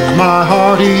 Oh, give my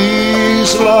heart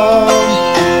ease, love.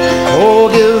 Oh,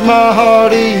 give my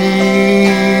heart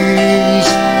ease.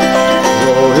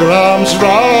 Throw your arms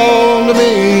round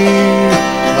me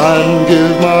and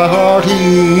give my heart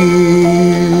ease.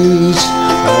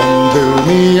 And build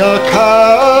me a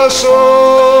castle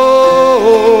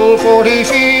 40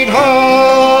 feet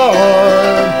high,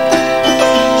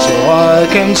 so I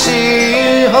can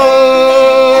see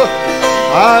her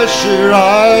as she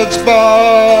rides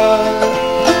by.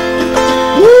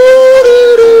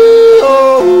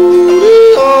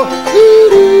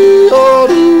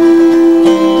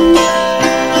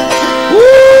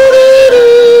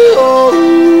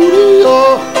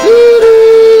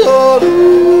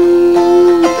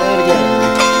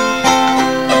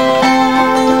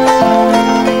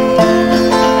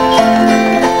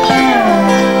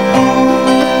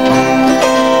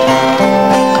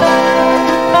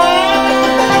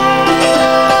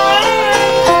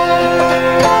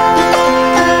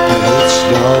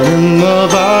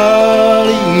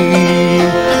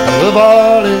 the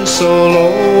violin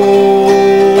solo.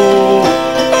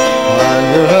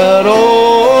 Hang your head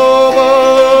over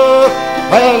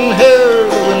and hear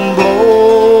the wind blow.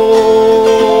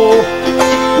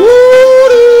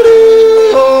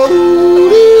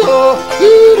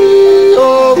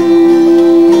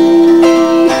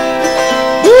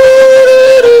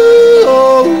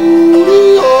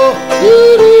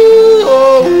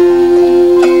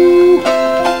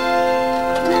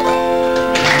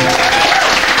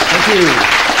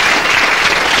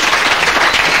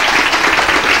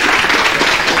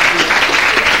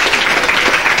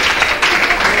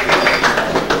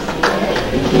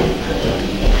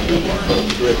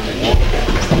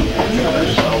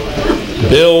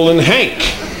 Bill and Hank.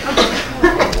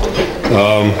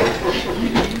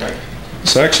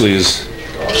 This actually is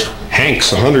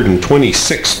Hank's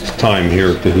 126th time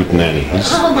here at the Hootenanny. He's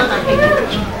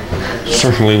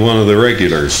certainly one of the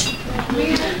regulars.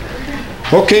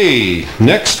 Okay,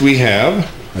 next we have,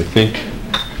 I think,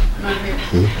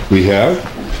 we have,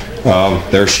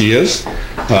 there she is,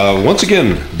 once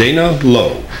again, Dana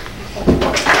Lowe.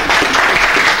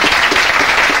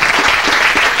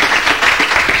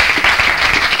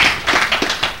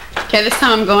 Okay, this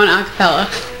time I'm going a cappella.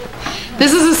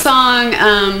 This is a song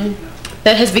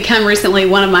that has become recently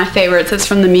one of my favorites. It's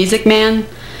from The Music Man.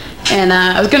 And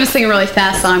I was going to sing a really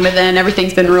fast song, but then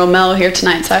everything's been real mellow here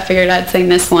tonight, so I figured I'd sing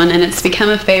this one, and it's become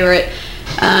a favorite.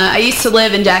 I used to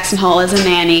live in Jackson Hole as a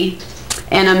nanny,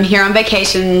 and I'm here on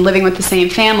vacation living with the same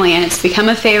family, and it's become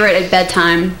a favorite at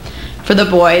bedtime for the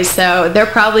boys. So they're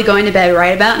probably going to bed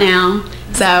right about now,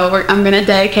 so I'm going to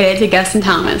dedicate it to Gus and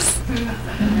Thomas.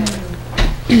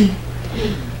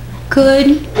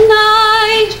 Good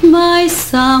night, my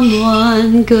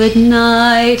someone, good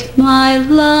night, my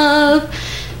love.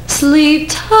 Sleep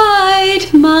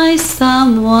tight, my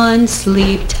someone,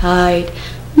 sleep tight,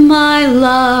 my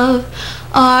love.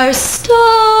 Our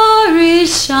star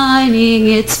is shining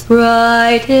its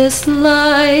brightest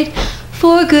light.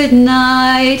 For good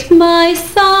night, my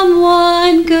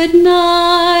someone, good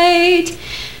night.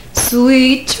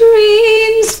 Sweet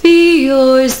dreams be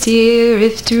yours, dear,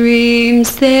 if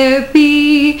dreams there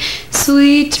be.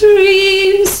 Sweet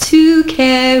dreams to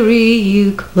carry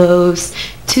you close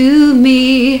to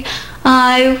me.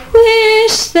 I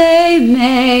wish they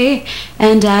may,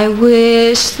 and I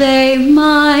wish they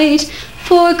might.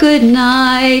 For good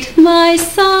night, my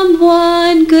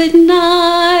someone, good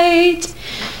night.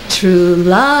 True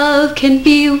love can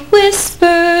be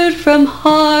whispered from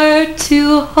heart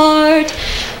to heart.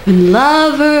 When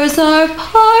lovers are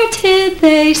parted,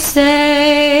 they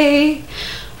say.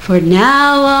 For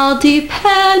now I'll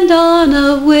depend on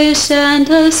a wish and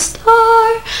a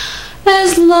star,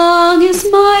 as long as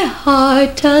my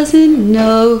heart doesn't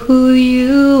know who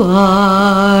you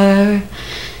are.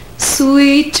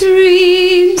 Sweet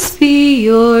dreams be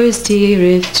yours, dear,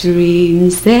 if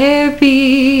dreams there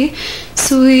be.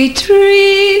 Sweet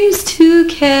dreams to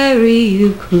carry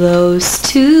you close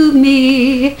to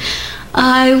me.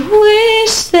 I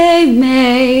wish they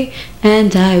may,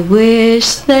 and I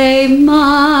wish they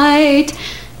might.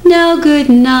 Now good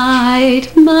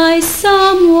night, my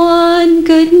someone,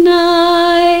 good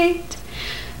night.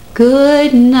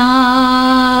 Good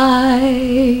night.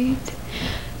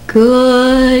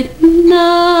 Good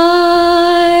night.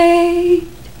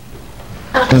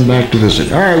 Come back to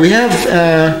visit. All right, we have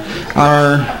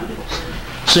our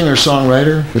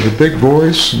singer-songwriter with a big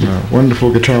voice and wonderful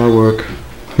guitar work.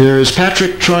 Here is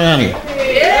Patrick Troiani.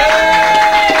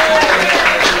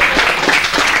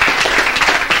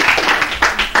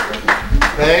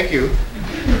 Thank you.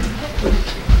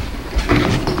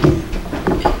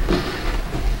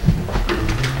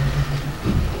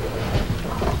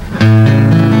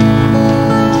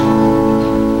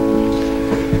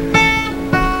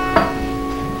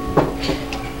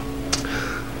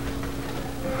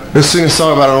 I'm going to sing a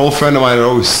song about an old friend of mine that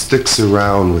always sticks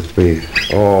around with me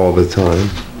all the time.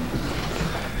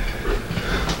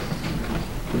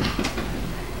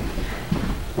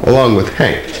 Along with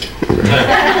Hank.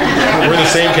 We're in the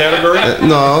same category?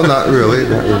 No, not really,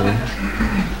 not really.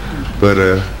 But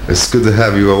it's good to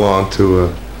have you along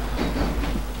to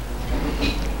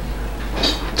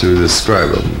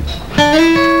describe him.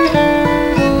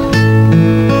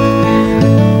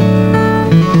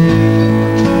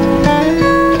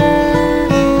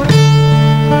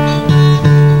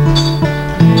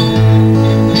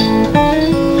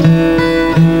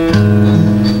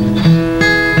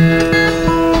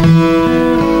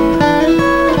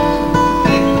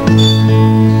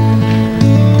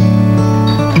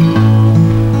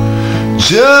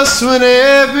 Just when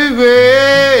every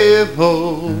ray of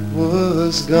hope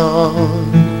was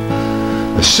gone,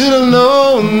 a should have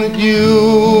known that you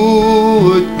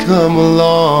would come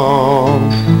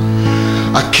along.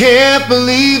 I can't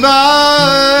believe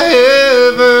I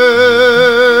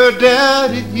ever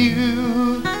doubted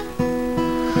you,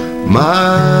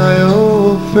 my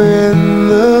old friend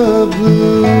the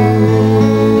blue.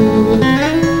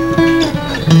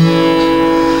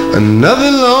 Another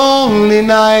lonely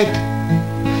night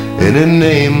in a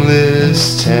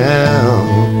nameless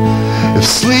town. If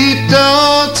sleep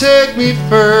don't take me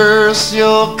first,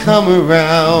 you'll come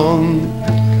around.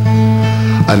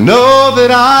 I know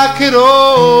that I could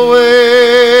always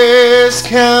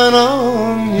count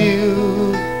on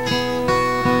you,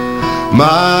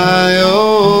 my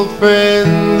old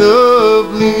friend the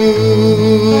blue.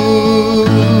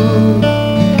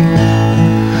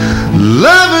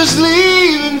 Lovers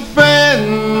leaving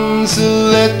friends who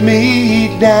let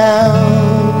me down.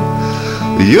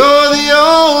 You're the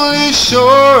only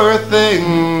sure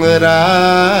thing that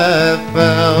I've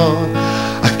found.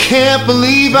 I can't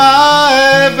believe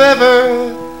I've ever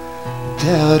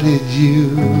doubted you,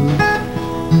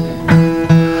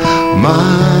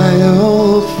 my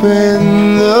old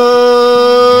friend the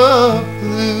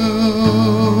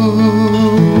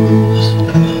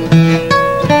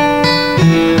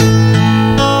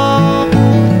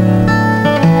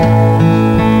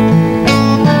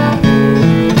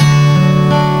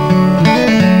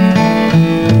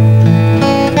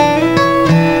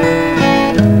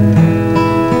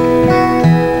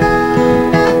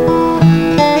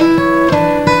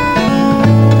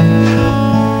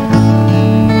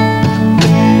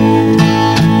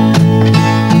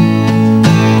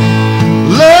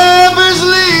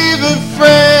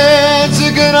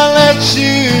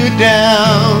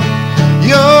down.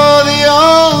 You're the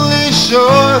only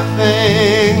sure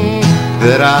thing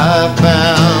that I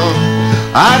found.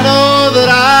 I know that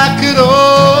I could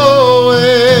always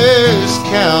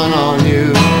count on you,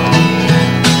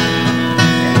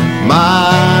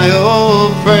 my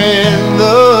old friend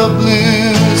the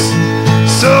blues.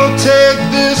 So take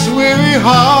this weary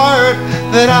heart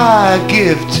that I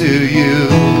give to you,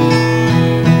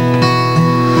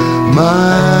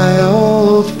 my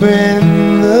old friend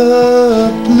the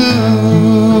blues.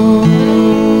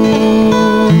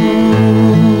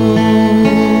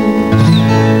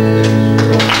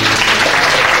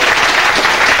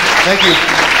 Thank you.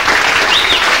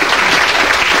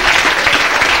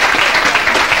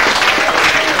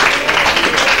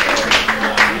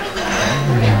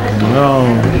 Oh,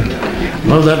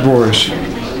 love that voice.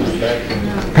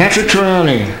 Patrick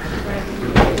Triani.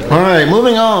 All right,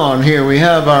 moving on here, we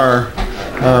have our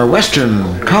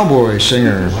Western cowboy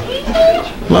singer.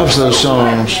 Loves those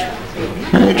songs.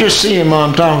 And you just see him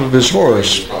on top of his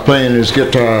horse playing his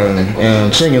guitar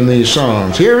and singing these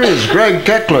songs. Here is Greg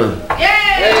Keckler.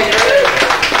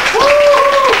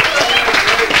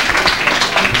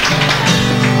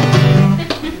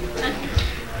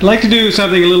 I'd like to do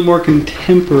something a little more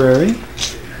contemporary.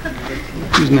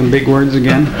 Using them big words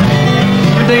again.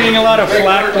 We're taking a lot of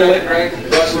flack.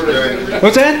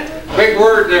 What's that? Big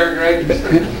word there, Greg.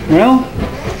 Well,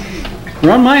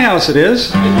 around my house it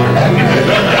is.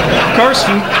 Of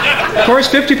course,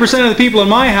 50% of the people in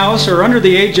my house are under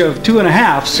the age of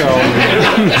 2.5, so.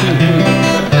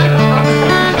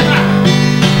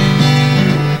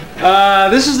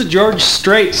 This is the George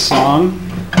Strait song.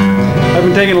 I've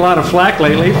been taking a lot of flack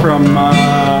lately from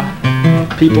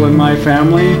people in my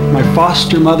family. My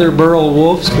foster mother, Burl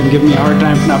Wolf's been giving me a hard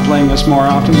time for not playing this more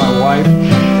often, my wife.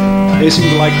 They seem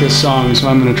to like this song, so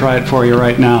I'm going to try it for you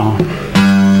right now.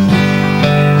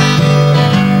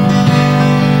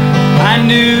 I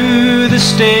knew the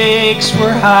stakes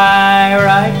were high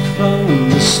right from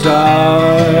the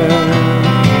start.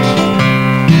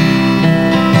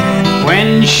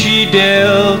 When she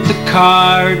dealt the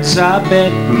cards, I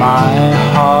bet my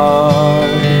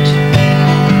heart.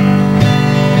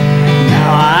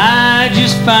 Now I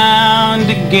just found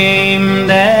a game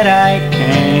that I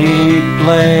can't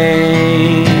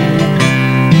play.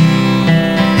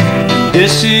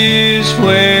 This is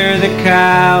where the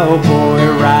cowboy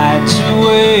rides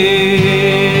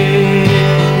away,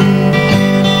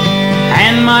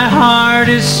 and my heart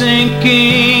is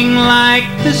sinking like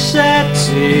the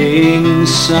setting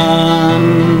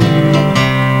sun,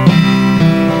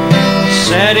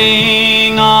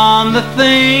 setting on the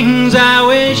things I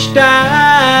wished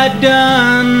I'd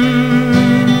done.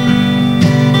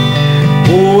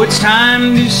 Oh, it's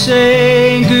time to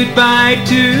say goodbye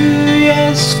to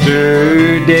yesterday.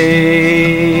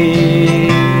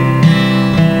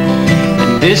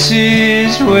 And this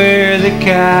is where the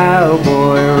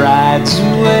cowboy rides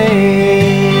away.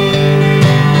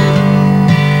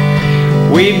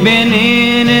 We've been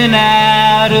in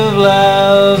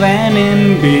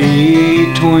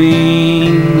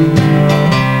queen.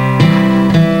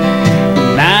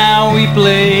 Now we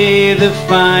play the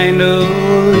final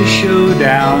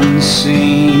showdown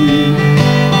scene.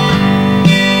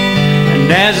 And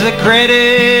as the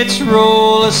credits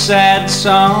roll, a sad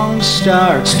song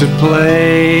starts to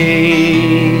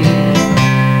play.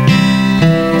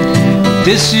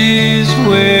 This is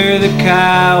where the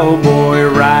cowboy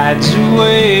rides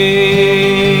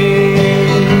away.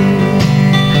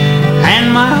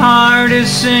 And my heart is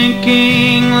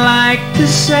sinking like the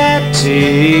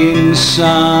setting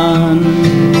sun,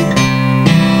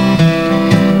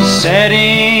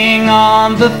 setting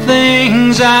on the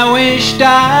things I wished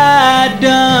I'd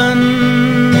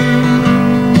done.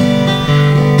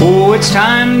 Oh, it's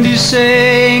time to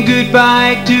say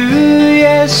goodbye to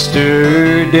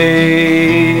yesterday.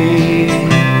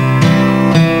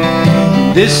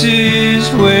 This is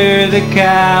where the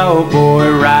cowboy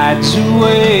rides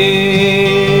away.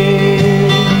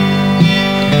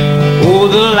 Oh,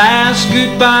 the last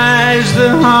goodbye's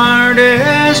the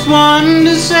hardest one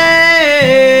to say.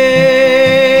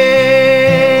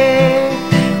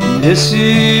 This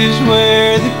is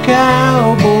where the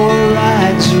cowboy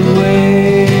rides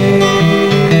away.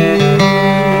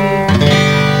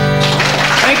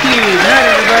 Thank you. Good night,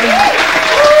 everybody.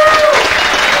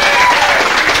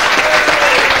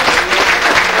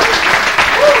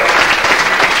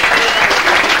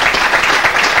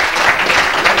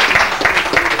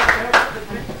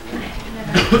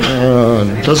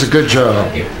 Does a good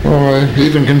job.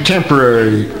 Even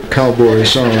contemporary cowboy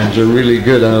songs are really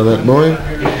good out of that boy.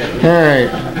 All right,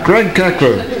 Greg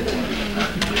Keckler.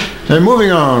 And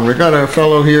moving on, we got a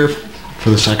fellow here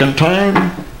for the second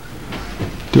time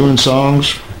doing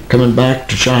songs, coming back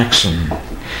to Jackson.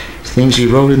 Things he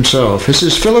wrote himself. This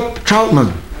is Philip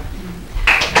Troutman.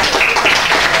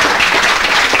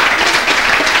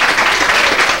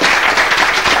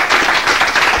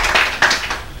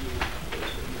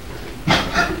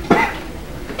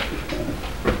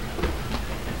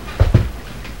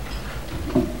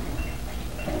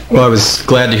 Well, I was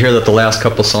glad to hear that the last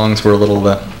couple songs were a little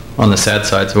on the sad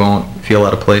side, so I won't feel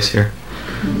out of place here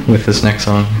with this next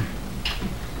song.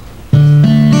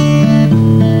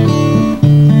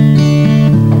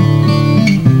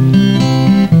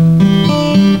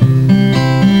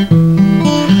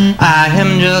 I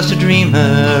am just a dreamer,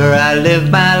 I live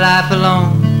my life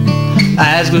alone.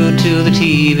 Eyes glued to the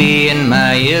TV and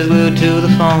my ears glued to the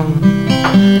phone.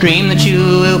 Dream that you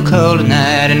will call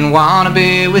tonight and wanna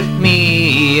be with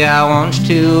me. I want you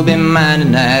to be mine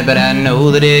tonight, but I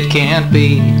know that it can't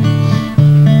be.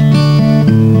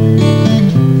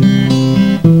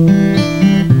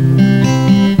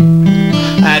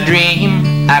 I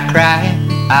dream, I cry,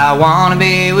 I wanna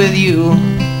be with you.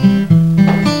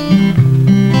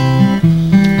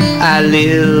 I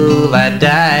live, I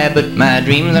die, but my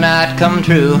dreams will not come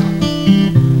true.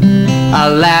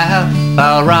 I'll laugh,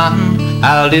 I'll run,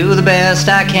 I'll do the best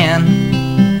I can.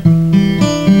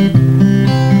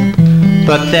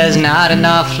 But there's not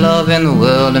enough love in the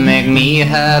world to make me a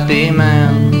happy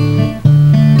man.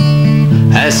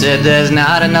 I said there's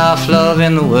not enough love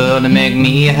in the world to make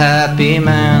me a happy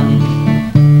man.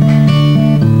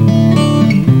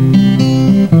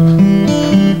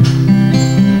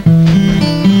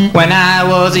 When I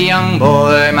was a young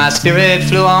boy, my spirit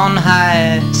flew on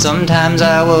high. Sometimes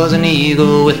I was an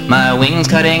eagle with my wings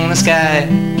cutting the sky.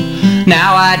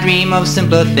 Now I dream of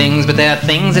simpler things, but there are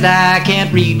things that I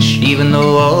can't reach, even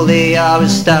though all they are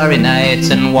is starry nights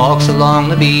and walks along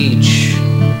the beach.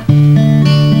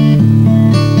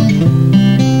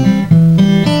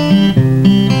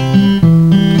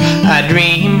 I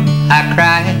dream, I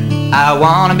cry, I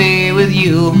wanna be with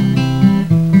you.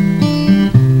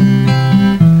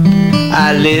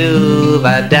 I live,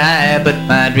 I die, but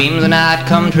my dreams will not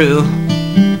come true.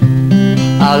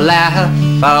 I'll laugh,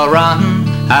 I'll run,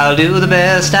 I'll do the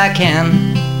best I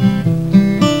can.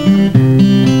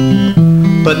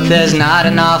 But there's not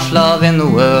enough love in the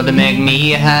world to make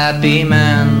me a happy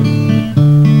man.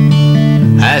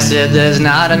 I said there's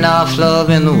not enough love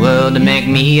in the world to make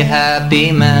me a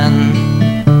happy man.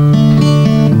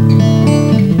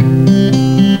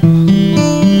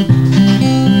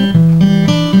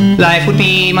 Life would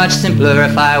be much simpler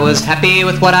if I was happy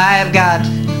with what I've got.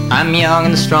 I'm young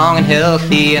and strong and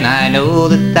healthy, and I know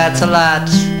that that's a lot.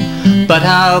 But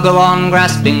I'll go on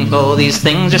grasping for these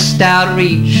things just out of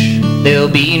reach. There'll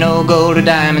be no gold or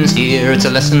diamonds here, it's a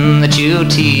lesson that you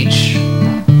teach.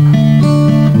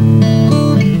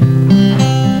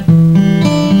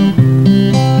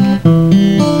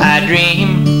 I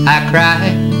dream, I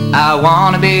cry, I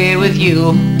wanna be with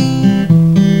you.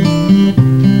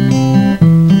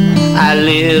 I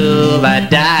live, hope I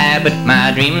die, but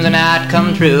my dreams are not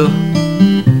come true.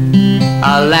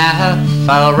 I'll laugh,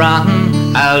 I'll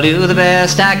run, I'll do the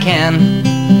best I can.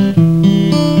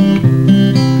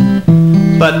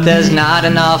 But there's not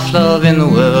enough love in the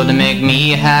world to make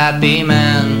me a happy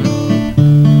man.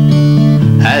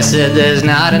 I said there's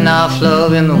not enough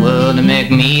love in the world to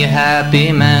make me a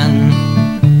happy man.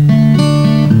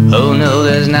 Oh no,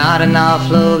 there's not enough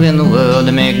love in the world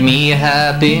to make me a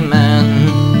happy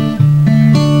man.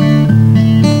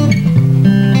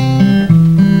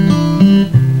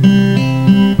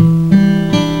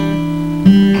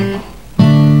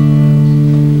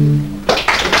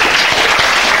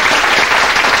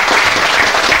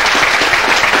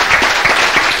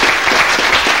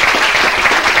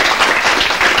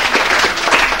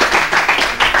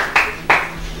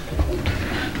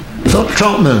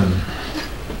 Troutman.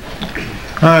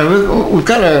 All right, we've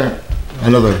got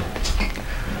another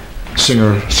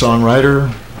singer,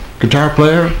 songwriter, guitar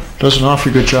player. Does an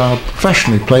awfully good job.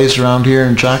 Professionally plays around here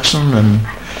in Jackson and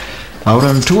out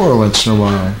on tour once in a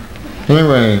while.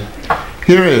 Anyway,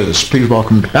 here is, please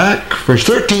welcome back for his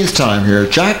 13th time here,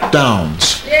 Jack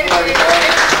Downs.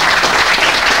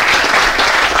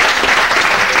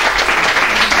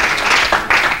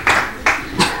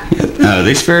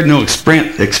 They spared no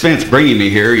expense bringing me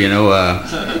here, you know.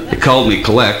 They called me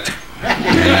Collect.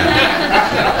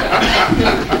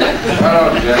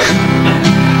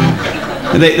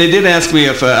 They did ask me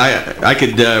if I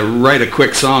could write a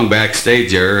quick song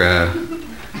backstage there,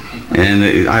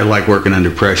 and I like working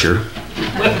under pressure.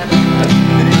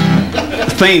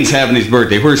 Thane's having his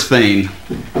birthday. Where's Thane?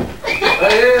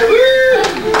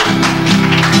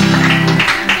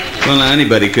 Well, now,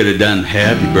 anybody could have done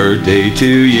happy birthday to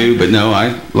you, but no,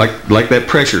 I like that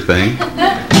pressure thing.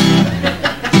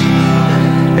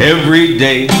 Every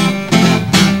day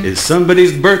is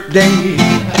somebody's birthday,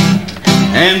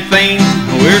 and Thane,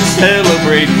 we're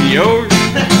celebrating yours.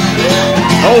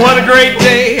 Oh, what a great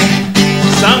day,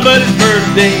 somebody's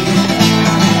birthday.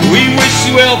 We wish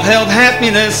you health,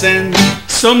 happiness, and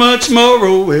so much more.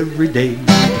 Oh, every day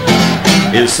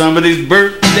is somebody's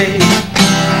birthday.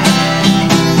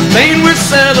 Thane, we're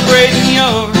celebrating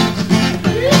yours.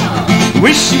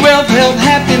 Wish you health,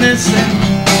 happiness, and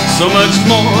so much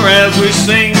more as we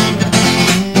sing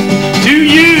to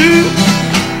you.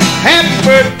 Happy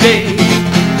birthday,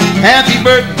 happy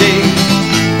birthday,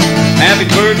 happy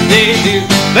birthday, dear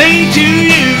Thane, to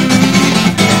you.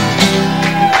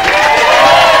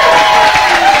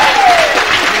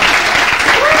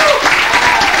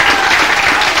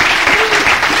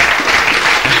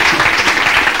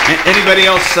 Anybody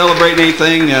else celebrating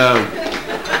anything?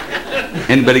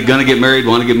 Anybody gonna get married,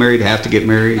 want to get married, have to get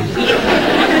married?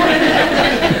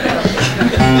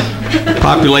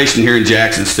 Population here in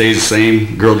Jackson stays the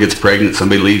same. Girl gets pregnant,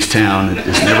 somebody leaves town.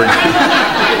 It's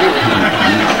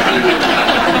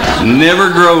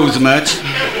never grows much.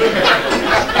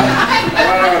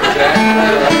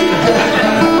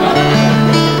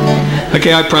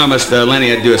 Okay, I promised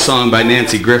Lenny I'd do a song by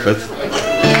Nancy Griffith.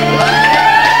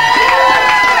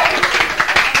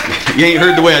 You ain't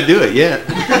heard the way I do it yet.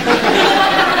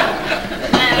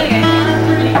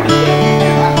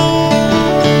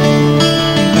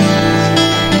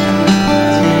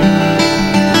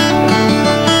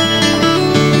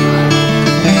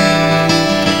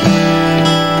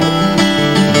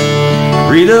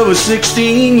 Rita was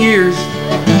 16 years,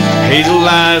 hazel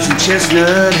eyes and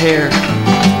chestnut hair.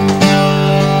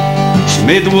 She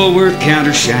made the Woolworth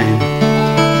counter shine.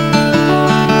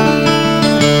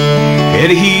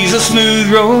 Eddie, he's a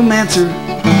smooth romancer,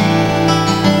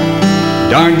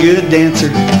 darn good dancer.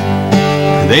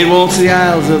 They'd waltz the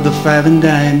aisles of the 5 and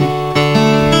dime.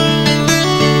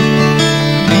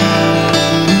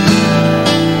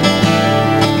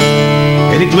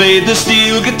 Eddie played the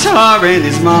steel guitar and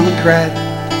his mama cried,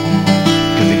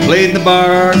 'cause he played in the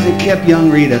bars and kept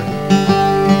young Rita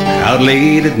out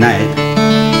late at night.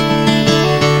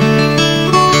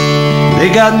 They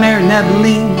got married in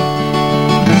Abilene,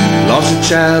 lost a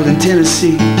child in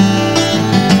Tennessee.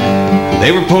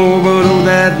 They were poor, but oh,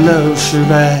 that love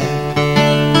survived.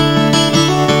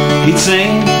 He'd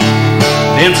sing,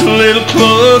 dance a little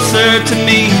closer to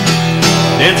me,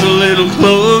 dance a little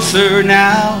closer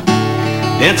now,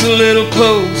 dance a little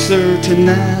closer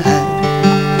tonight.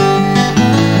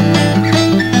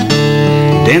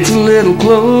 Dance a little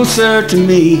closer to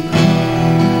me,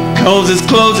 'cause it's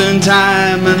closing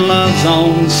time and love's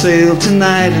on sale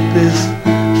tonight at this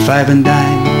 5 and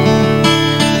dime.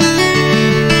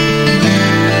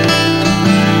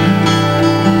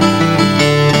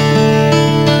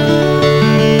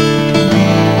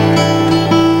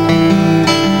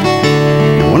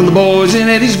 One of the boys in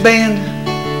Eddie's band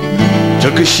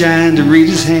took a shine to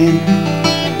Rita's hand.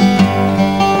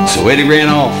 So Eddie ran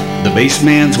off, the bass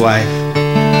man's wife.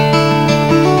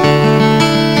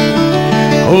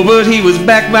 Oh, but he was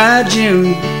back by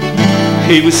June.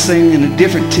 He was singing a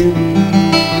different tune.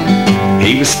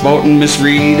 He was sporting Miss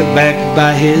Rita back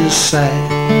by his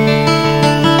side.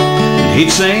 And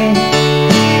he'd sing,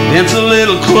 dance a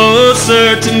little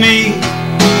closer to me,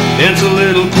 dance a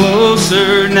little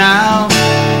closer now,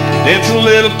 dance a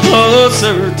little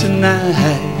closer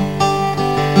tonight.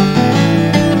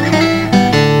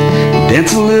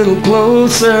 Dance a little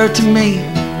closer to me,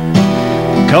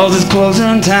 'cause it's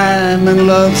closing time and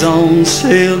love's on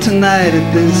sale tonight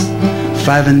at this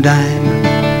 5 and dime.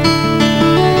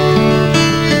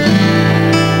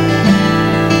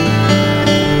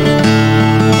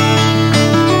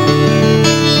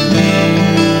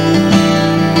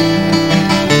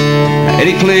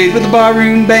 Eddie played with the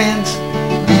barroom bands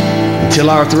until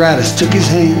arthritis took his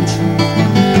hands.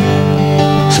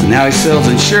 So now he sells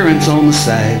insurance on the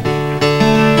side.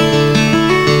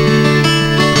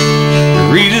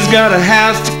 Rita's got a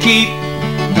house to keep,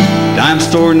 dime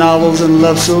store novels and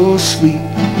love so sweet.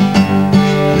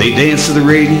 They dance to the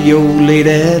radio late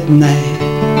at night.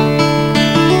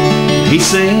 He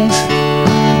sings,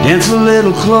 dance a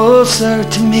little closer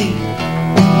to me,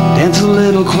 dance a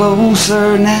little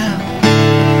closer now,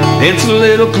 dance a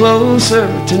little closer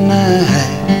tonight.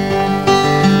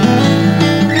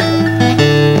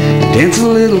 Dance a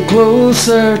little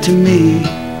closer to me,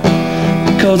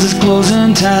 'cause it's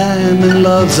closing time and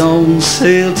love's on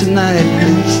sale tonight.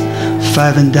 It's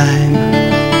 5 and dime.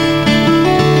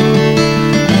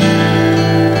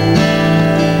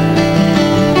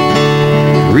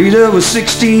 Rita was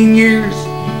 16 years,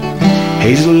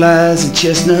 hazel eyes and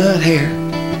chestnut hair.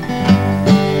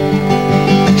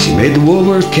 She made the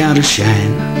Woolworth counter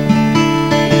shine.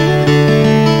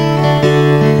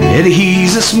 Eddie,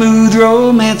 he's a smooth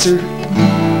romancer,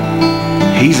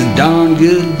 he's a darn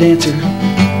good dancer.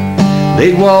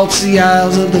 They'd waltz the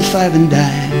aisles of the 5 and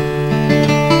dime.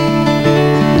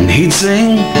 And he'd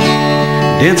sing,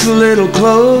 dance a little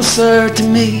closer to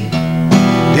me,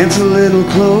 dance a little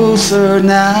closer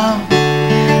now,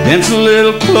 dance a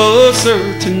little closer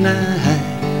tonight.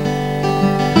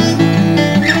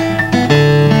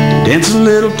 Dance a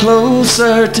little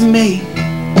closer to me,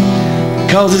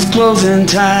 'cause it's closing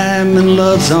time and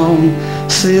love's on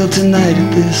sale tonight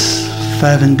at this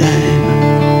 5 and dime.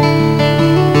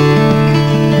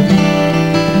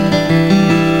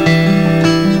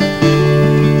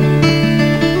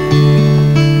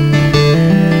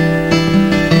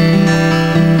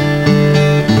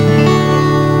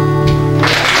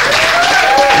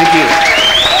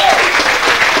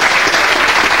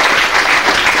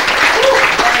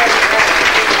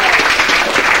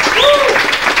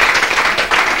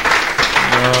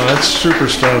 Super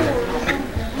stuff.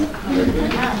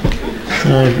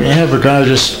 Have a guy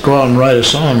just go out and write a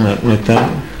song with that.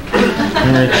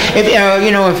 If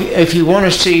if you want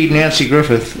to see Nancy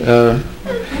Griffith,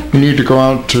 you need to go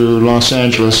out to Los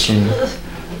Angeles and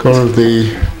go to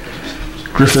the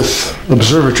Griffith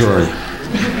Observatory.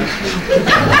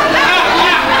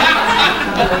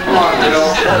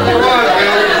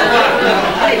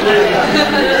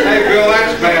 Hey, Bill,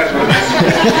 that's bad.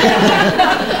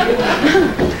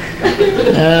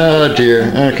 Oh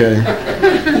dear. Okay.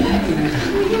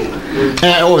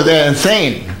 And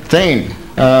Thane.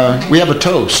 We have a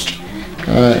toast.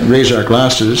 Raise our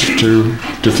glasses to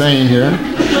Thane here.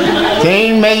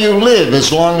 Thane, may you live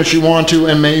as long as you want to,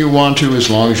 and may you want to as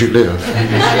long as you live.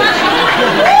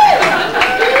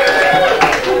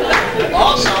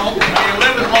 Also, may you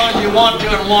live as long as you want to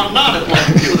and want not as long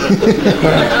as you live.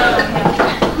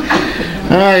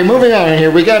 All right, moving on here.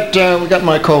 We got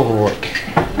my cohort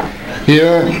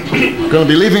here, going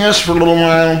to be leaving us for a little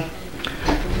while.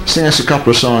 Sing us a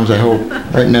couple of songs, I hope,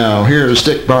 right now. Here is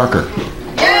Dick Barker.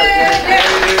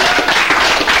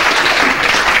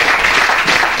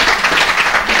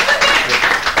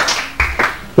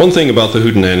 One thing about the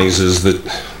Hootenannies is that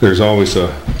there's always a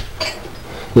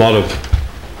lot of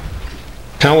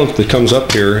talent that comes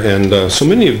up here, and so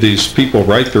many of these people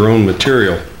write their own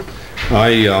material.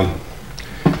 I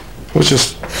was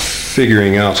just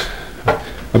figuring out,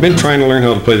 I've been trying to learn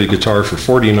how to play the guitar for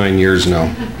 49 years now.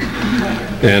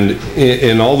 And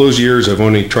in all those years, I've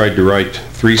only tried to write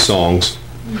 3 songs.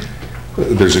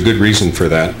 There's a good reason for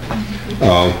that.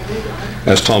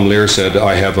 As Tom Lear said,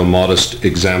 I have a modest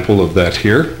example of that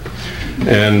here.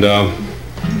 And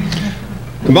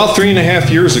about 3.5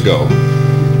 years ago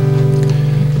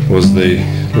was the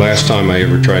last time I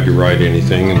ever tried to write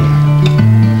anything. And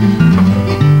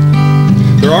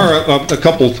there are a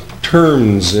couple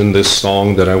terms in this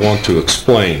song that I want to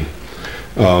explain.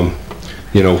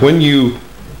 You know, when you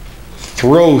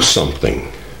throw something,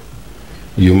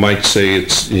 you might say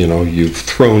it's, you know, you've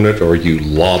thrown it or you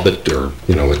lob it, or,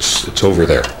 you know, it's over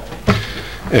there.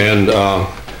 And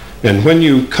when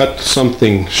you cut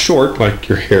something short, like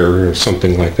your hair or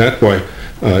something like that, why,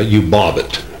 you bob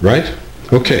it, right?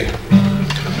 Okay.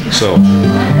 So.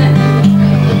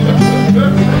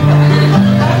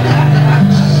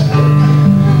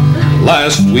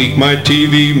 Last week my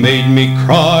TV made me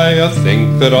cry. I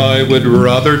think that I would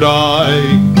rather die.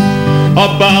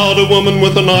 About a woman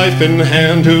with a knife in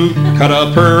hand who cut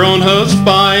up her own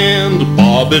husband.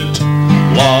 Bob it,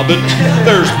 lob it,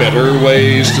 there's better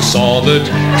ways to solve it.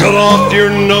 Cut off your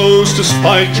nose to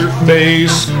spite your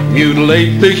face.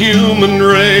 Mutilate the human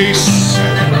race.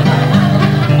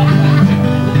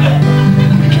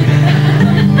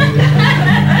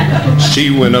 She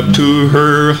went up to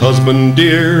her husband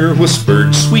dear,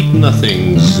 whispered sweet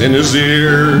nothings in his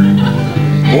ear.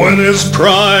 When his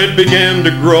pride began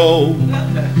to grow,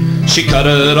 she cut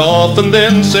it off and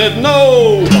then said,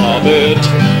 no, lob it,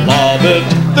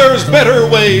 there's better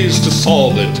ways to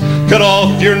solve it. Cut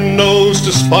off your nose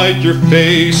to spite your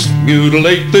face,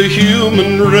 mutilate the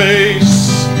human race.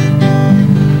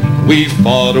 We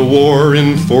fought a war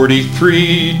in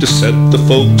 43 to set the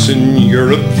folks in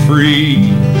Europe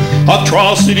free.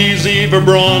 Atrocities Eva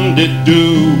Braun did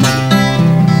do,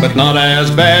 but not as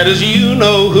bad as you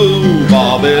know who.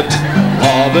 Bob it,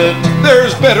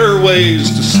 there's better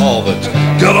ways to solve it.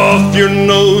 Cut off your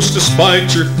nose to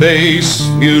spite your face,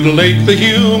 mutilate the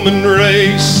human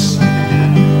race.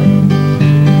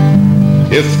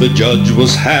 If the judge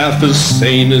was half as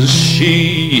sane as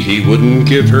she, he wouldn't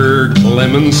give her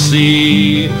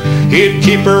clemency. He'd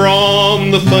keep her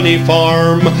on the funny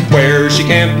farm where she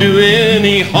can't do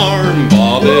any harm.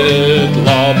 Bob it,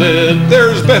 lob it,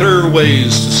 there's better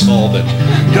ways to solve it.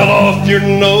 Cut off your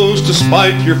nose to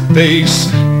spite your face,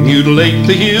 mutilate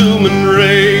the human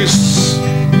race.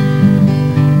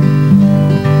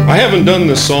 I haven't done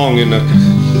this song in a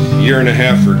year and a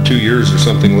half or 2 years or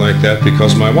something like that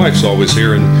because my wife's always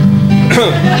here and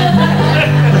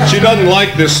she doesn't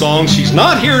like this song. She's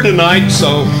not here tonight,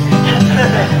 so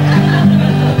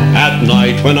at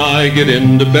night when I get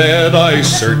into bed I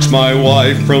search my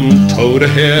wife from toe to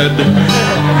head.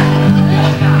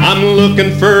 I'm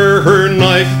looking for her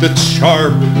knife that's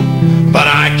sharp, but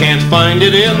I can't find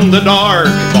it in the dark.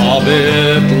 Bob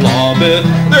it, lob it,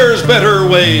 there's better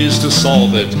ways to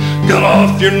solve it. Cut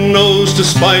off your nose to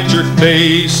spite your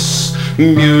face,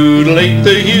 mutilate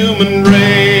the human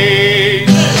race.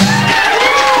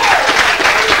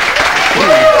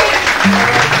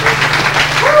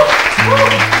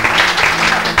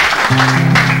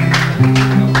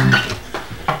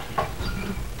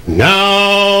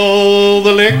 Now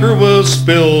the liquor was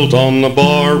spilled on the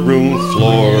barroom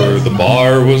floor. The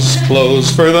bar was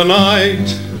closed for the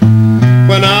night.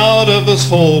 When out of his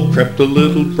hole crept a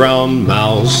little brown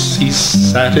mouse, he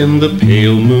sat in the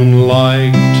pale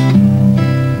moonlight.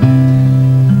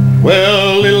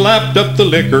 Well, he lapped up the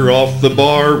liquor off the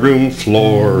barroom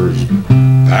floor.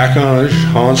 Back on his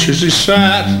haunches he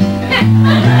sat,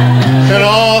 and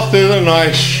all through the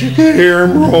night you could hear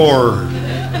him roar,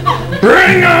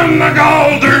 "Bring on the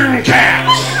golden cat!"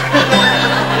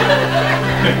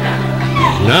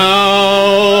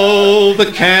 Now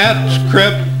the cat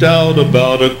crept out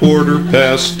about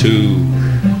 2:15,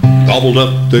 gobbled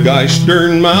up the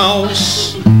Geistern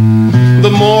mouse.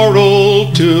 The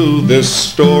moral to this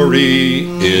story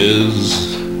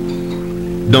is,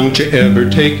 don't you ever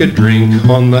take a drink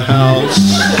on the house.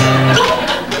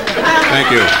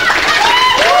 Thank you.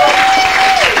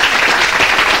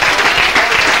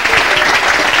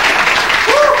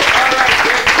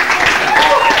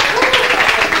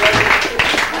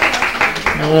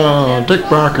 Dick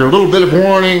Barker, a little bit of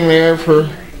warning there for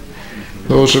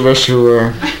those of us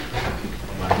who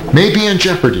may be in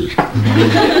jeopardy.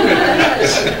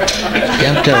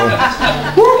 Can't tell.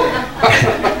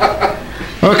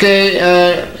 Okay,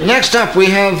 next up we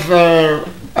have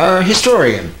our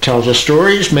historian. Tells us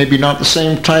stories, maybe not the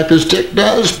same type as Dick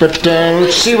does, but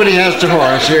let's see what he has to for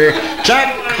us here.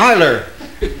 Jack Hyler.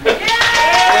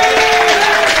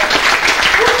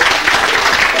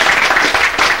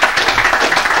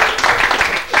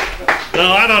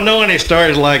 No, I don't know any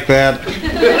stories like that.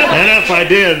 And if I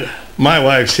did, my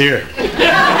wife's here.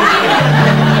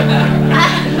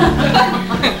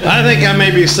 I think I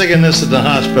may be singing this at the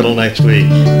hospital next week.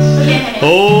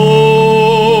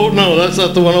 Oh, no, that's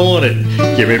not the one I wanted.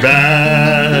 Give me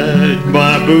back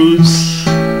my boots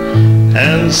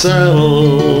and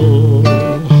saddle.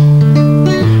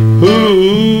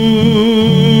 Ooh,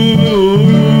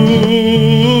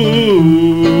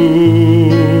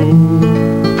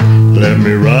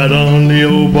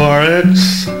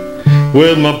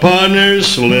 my partner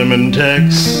Slim and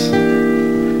Tex.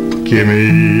 Give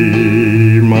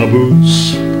me my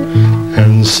boots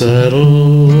and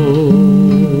saddle.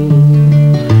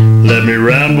 Let me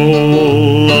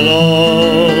ramble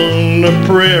along the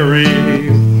prairie.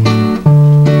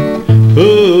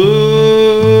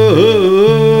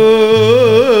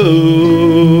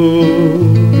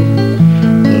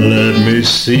 Let me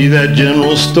see that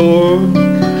general store.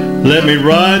 Let me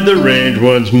ride the range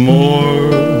once more.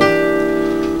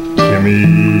 Give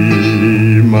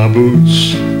me my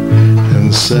boots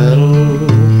and saddle.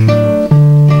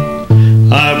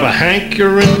 I've a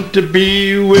hankering to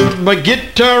be with my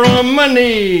guitar on my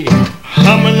knee,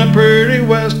 humming a pretty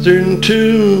western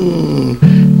tune.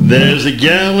 There's a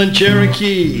gal in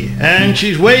Cherokee, and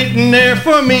she's waiting there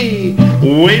for me,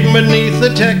 waiting beneath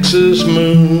the Texas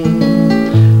moon.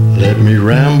 Let me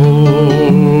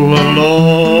ramble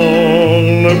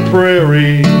along the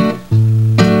prairie.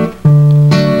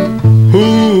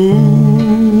 Ooh.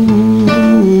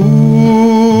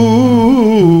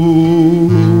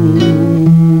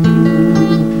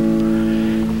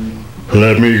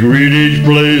 Let me greet each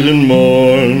blazing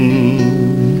morn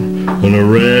on a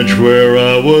ranch where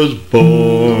I was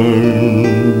born.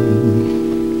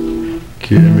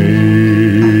 Give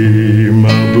me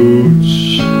my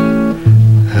boots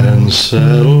and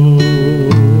saddle.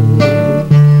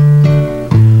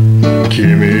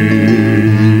 Give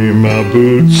me my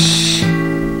boots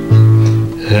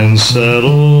and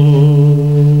saddle.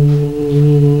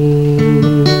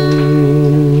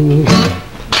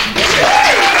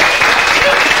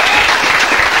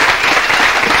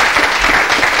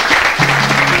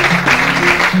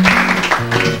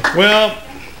 Well,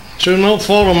 through no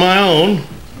fault of my own,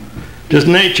 just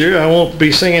nature, I won't be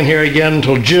singing here again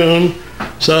until June,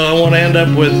 so I want to end up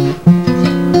with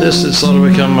this that's sort of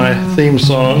become my theme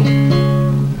song.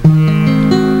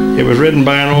 It was written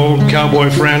by an old cowboy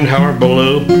friend, Howard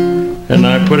Ballou, and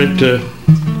I put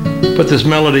this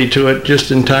melody to it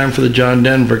just in time for the John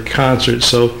Denver concert,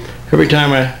 so every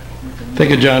time I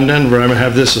think of John Denver, I'm going to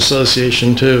have this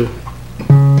association too.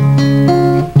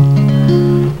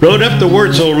 Rode up the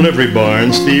Wirtz old livery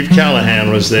barn, Steve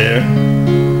Callahan was there.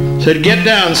 Said, get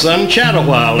down, son, chat a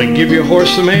while and give your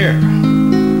horse some air.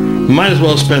 Might as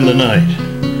well spend the night.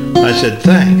 I said,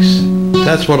 thanks,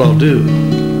 that's what I'll do.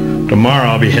 Tomorrow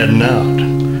I'll be heading out,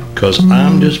 'cause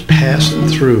I'm just passing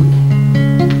through.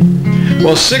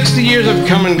 Well, 60 years have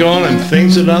come and gone and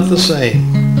things are not the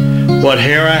same. What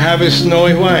hair I have is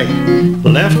snowy white,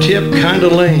 left hip kinda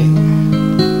lame.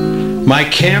 My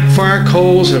campfire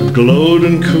coals have glowed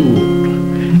and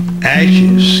cooled,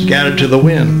 ashes scattered to the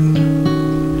wind.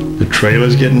 The trail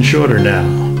is getting shorter now,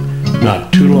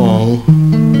 not too long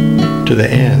to the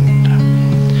end.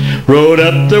 Rode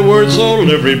up the Wirtz old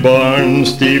livery barn,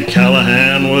 Steve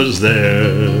Callahan was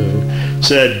there.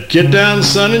 Said, get down,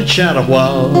 son, and chat a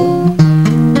while.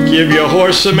 Give your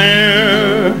horse some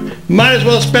air, might as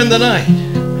well spend the night.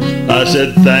 I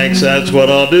said, thanks, that's what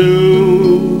I'll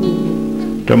do.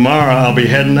 Tomorrow I'll be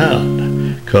heading out,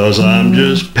 'cause I'm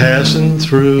just passing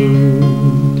through.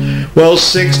 Well,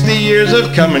 60 years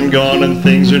have come and gone and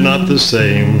things are not the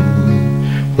same.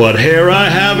 What hair I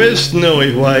have is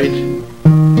snowy white,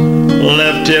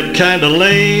 left hip kinda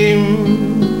lame.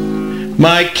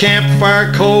 My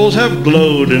campfire coals have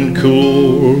glowed and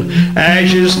cooled,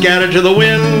 ashes scattered to the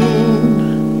wind.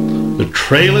 The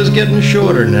trail is getting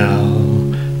shorter now,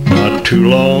 not too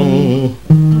long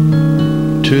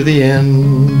to the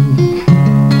end.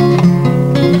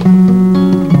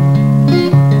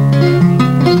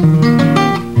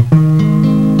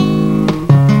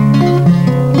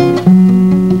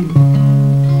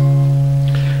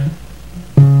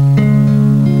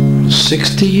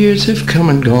 60 years have come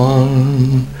and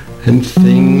gone, and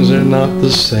things are not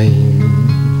the same.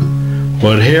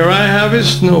 What hair I have is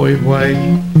snowy white,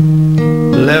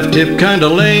 left hip kinda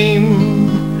lame.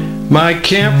 My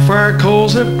campfire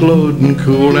coals have glowed and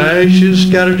cooled, ashes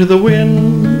scattered to the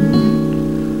wind.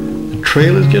 The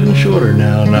trail is getting shorter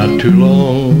now, not too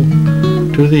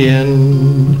long to the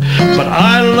end. But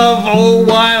I love old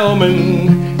Wyoming,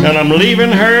 and I'm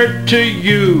leaving her to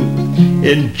you.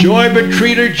 Enjoy but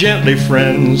treat her gently,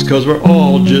 friends, 'cause we're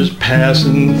all just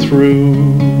passing through.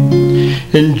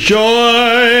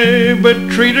 Enjoy but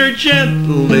treat her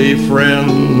gently,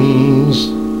 friends,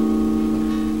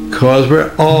 'cause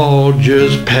we're all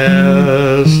just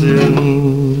passing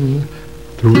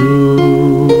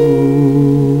through.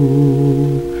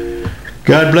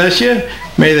 God bless you.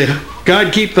 May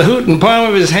God keep the hoot in the palm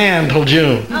of his hand till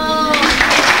June.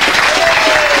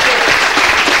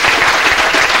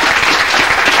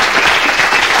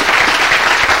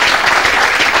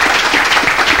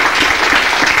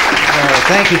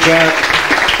 Thank you, Jack.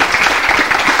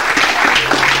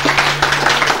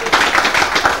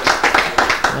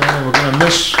 We're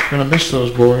gonna miss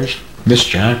those boys. Miss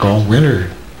Jack all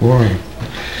winter, boy.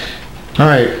 All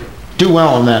right, do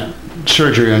well on that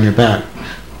surgery on your back.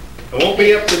 It won't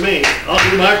be up to me. I'll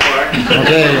do my part.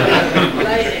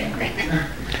 Okay.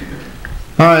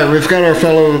 All right, we've got our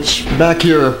fellow that's back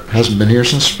here. Hasn't been here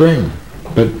since spring,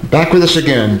 but back with us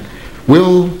again,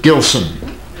 Will Gilson.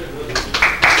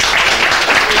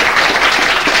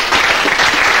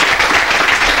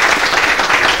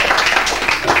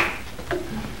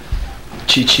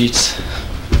 Cheat sheets.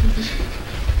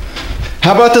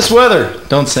 How about this weather?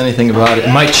 Don't say anything about it.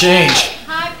 It might change.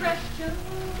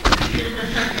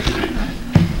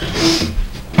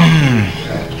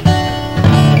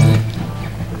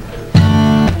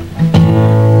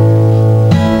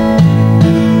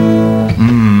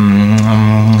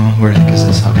 Where the heck is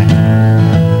this? Okay.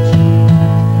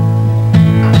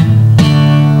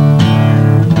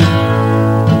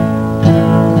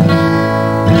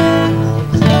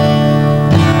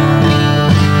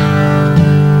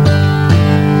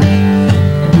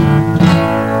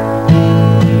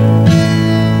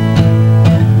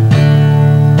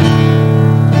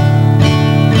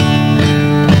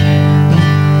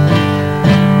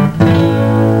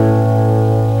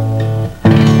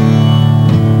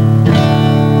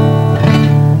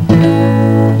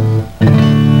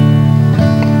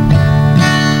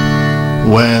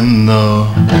 When the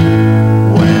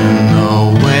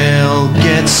whale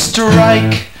gets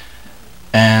strike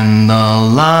and the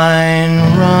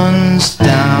line runs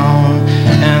down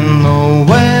and the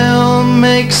whale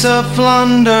makes a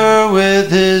flunder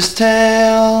with his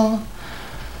tail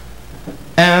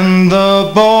and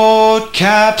the boat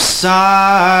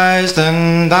capsized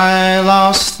and I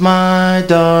lost my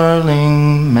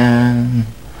darling man.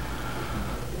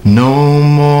 No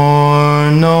more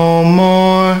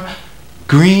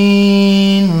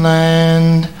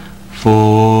Greenland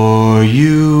for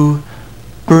you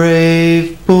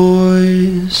brave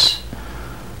boys.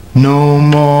 No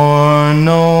more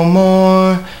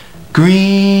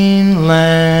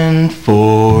Greenland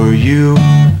for you.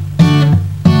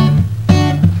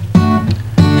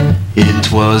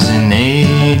 It was in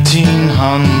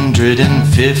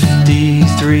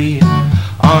 1853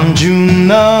 on June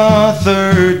the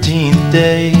 13th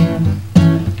day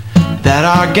that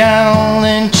our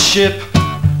gallant ship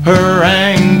her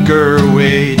anchor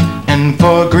weighed and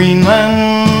for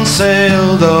Greenland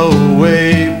sailed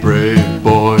away, brave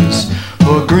boys,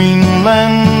 for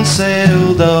Greenland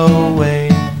sailed away.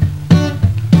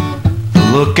 The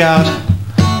lookout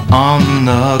on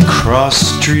the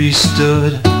cross tree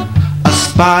stood, a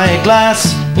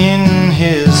spyglass in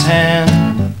his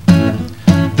hand.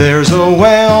 There's a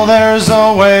whale, there's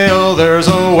a whale, there's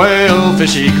a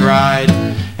whalefish, he cried,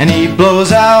 and he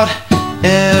blows out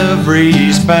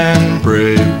every span,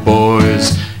 brave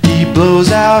boys, he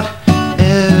blows out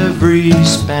every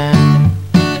span.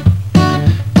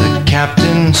 The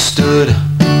captain stood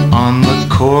on the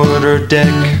quarter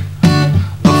deck,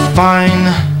 a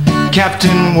fine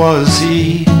captain was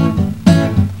he.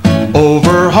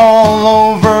 Overhaul,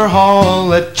 overhaul,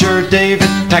 let your David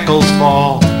tackles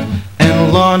fall,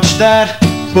 and launch that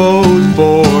boat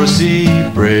for sea,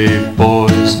 brave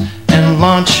boys, and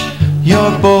launch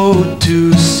your boat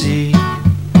to sea.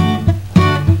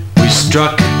 We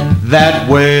struck that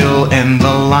whale and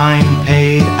the line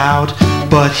paid out,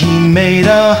 but he made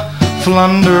a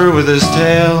flunder with his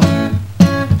tail,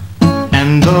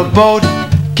 and the boat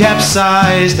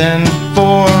capsized and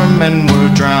 4 men were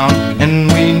drowned, and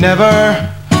we never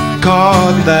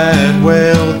caught that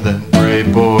whale, then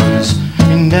brave boys,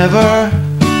 we never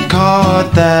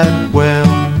caught that whale.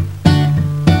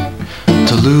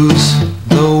 To lose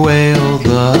the whale,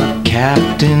 the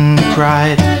captain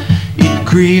cried, it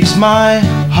grieves my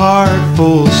heart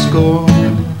full score,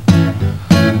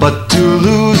 but to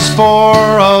lose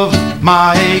 4 of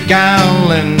my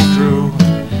gallant crew,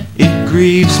 it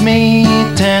grieves me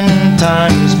 10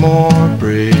 times more,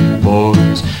 brave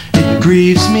boys, it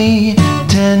grieves me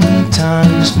 10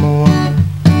 times more.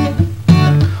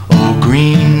 Oh,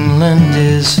 Greenland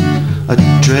is a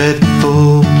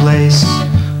dreadful place,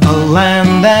 a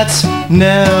land that's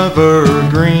never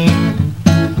green,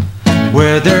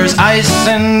 where there's ice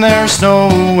and there's snow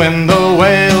and the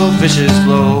whale fishes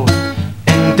blow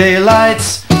and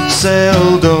daylight's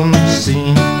seldom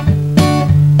seen.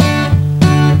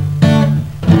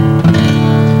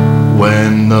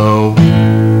 When the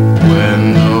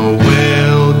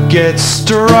whale gets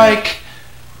strike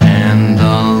and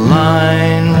the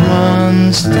line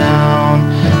runs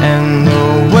down and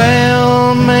the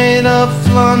whale made a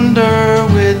flunder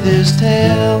with his his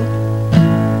tail,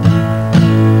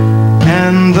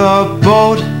 and the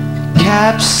boat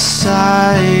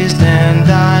capsized,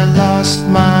 and I lost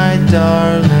my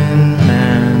darling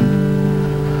man.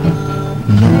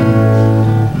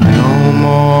 No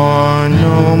more,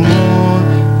 no more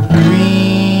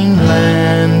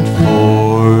Greenland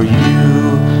for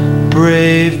you,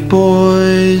 brave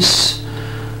boys.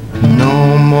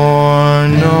 No more,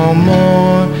 no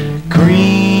more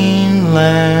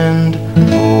Greenland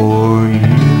for you.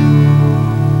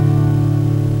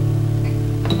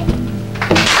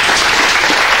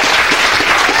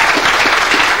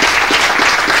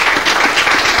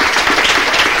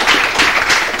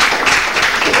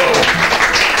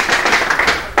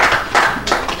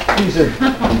 These are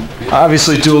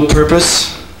obviously dual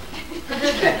purpose.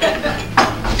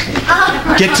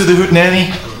 Get to the Hootenanny,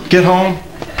 get home.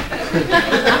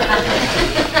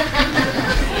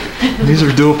 These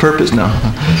are dual purpose now.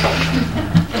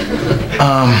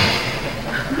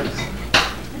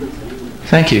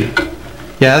 Thank you.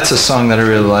 Yeah, that's a song that I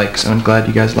really like, so I'm glad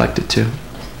you guys liked it too.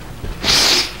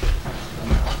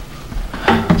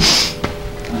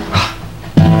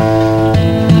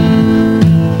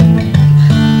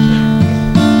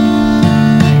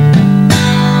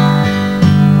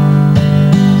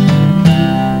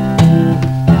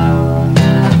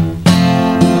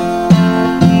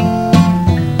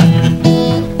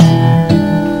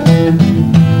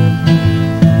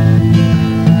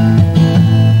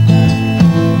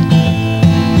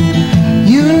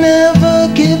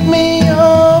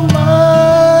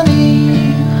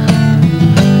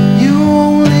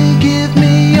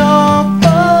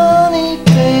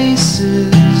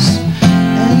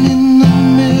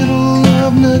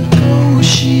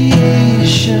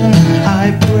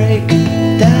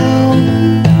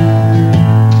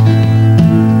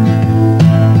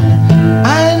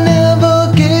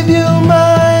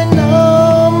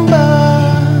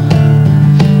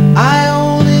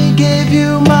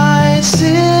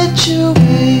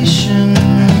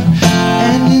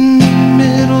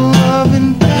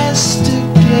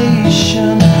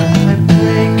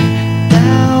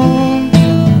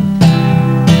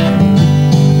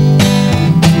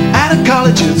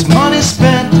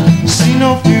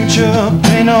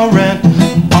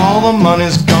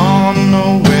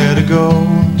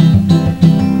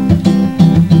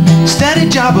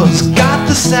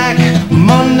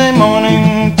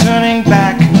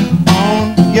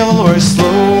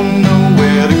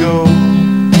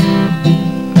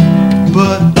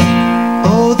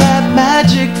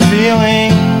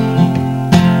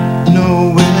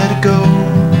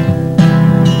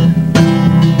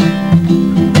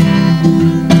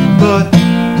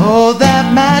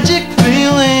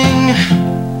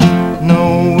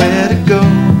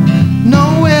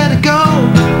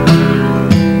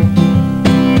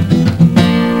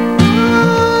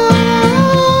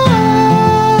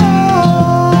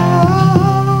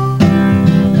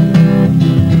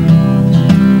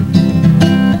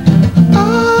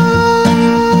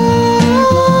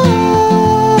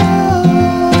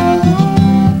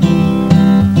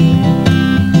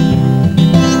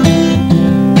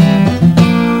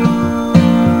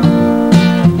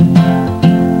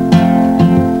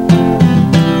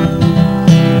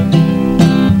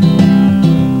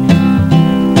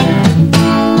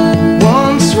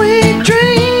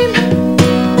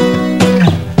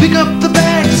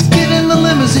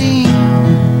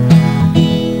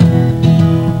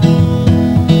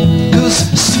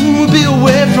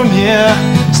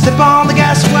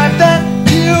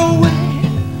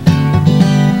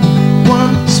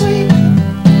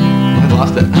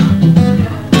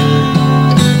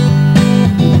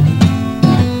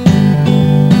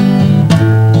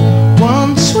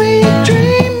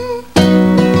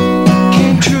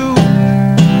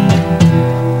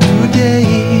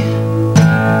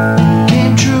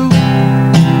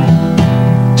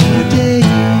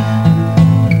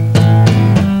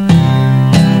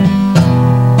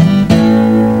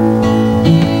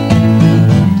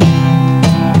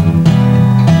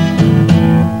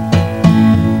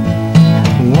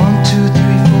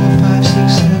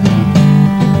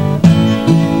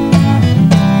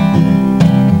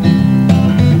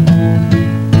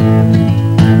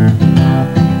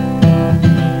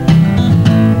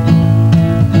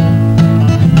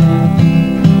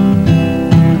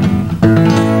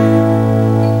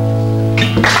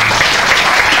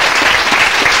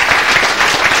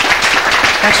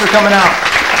 For coming out.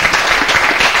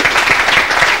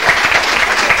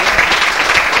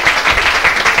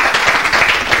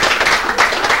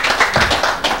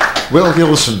 Will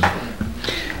Gilson.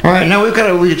 All right, now we've got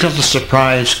a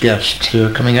surprise guest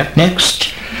coming up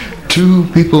next. two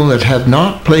people that have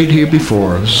not played here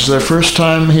before. This is their first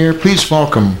time here. Please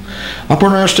welcome up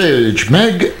on our stage,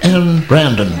 Meg and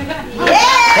Brandon.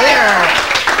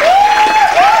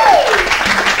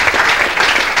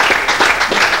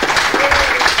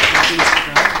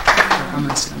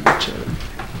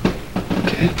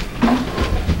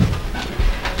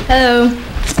 Hello.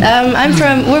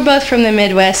 We're both from the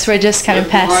Midwest. We're just kind of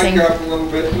passing.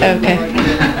 Okay.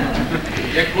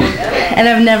 And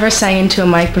I've never sang into a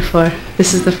mic before.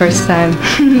 This is the first time.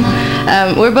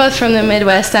 We're both from the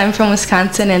Midwest. I'm from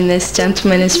Wisconsin, and this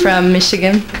gentleman is from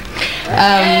Michigan.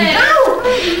 And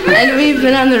we've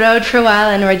been on the road for a while,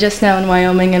 and we're just now in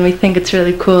Wyoming, and we think it's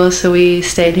really cool, so we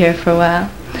stayed here for a while.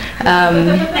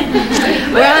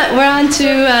 We're on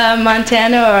to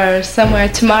Montana or somewhere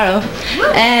tomorrow,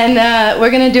 and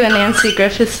we're going to do a Nancy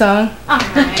Griffith song.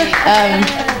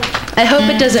 I hope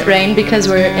it doesn't rain because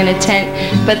we're in a tent,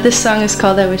 but this song is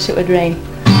called I Wish It Would Rain.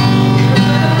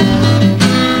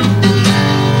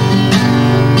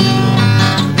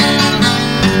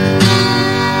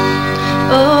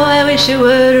 Oh, I wish it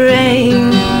would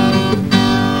rain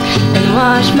and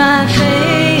wash my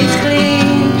face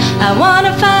clean. I want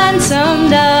to find some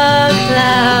dark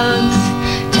clouds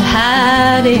to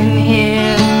hide in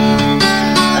here.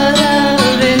 A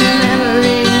love in a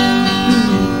memory,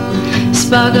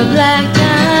 spark of black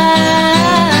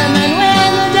diamond.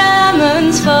 When the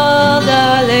diamonds fall,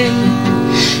 darling,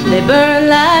 they burn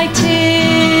like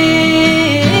tears.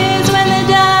 When the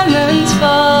diamonds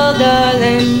fall,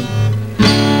 darling,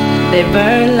 they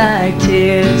burn like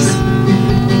tears.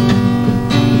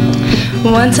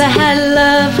 Once I had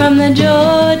love from the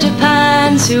Georgia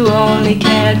pines who only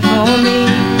cared for me.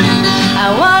 I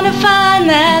want to find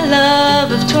that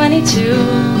love of 22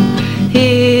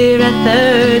 here at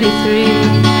 33.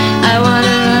 I want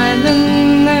to ride them.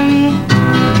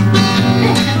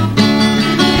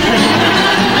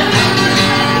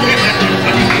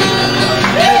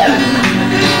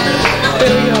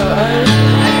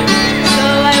 So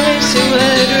I wish it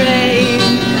would rain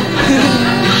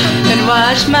and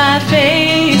wash my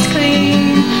face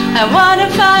clean. I want to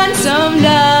find some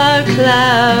dark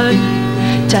cloud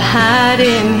to hide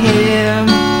in here.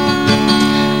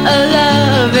 A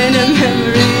love and a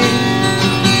memory,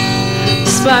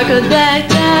 sparkled black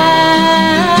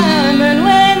diamond.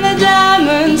 When the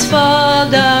diamonds fall,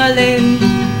 darling,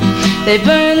 they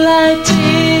burn like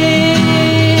tears.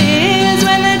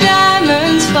 When the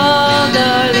diamonds fall,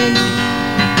 darling,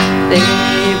 they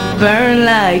burn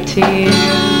like tears.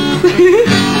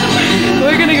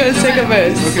 We're gonna go second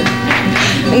verse. Okay.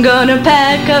 I'm gonna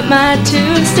pack up my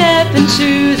two-step and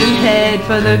shoes and head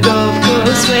for the Gulf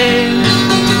Coast way.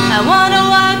 I wanna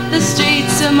walk the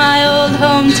streets of my old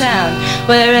hometown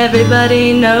where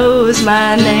everybody knows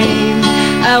my name.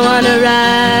 I wanna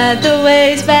ride the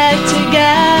waves back to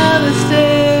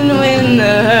Galveston when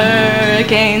the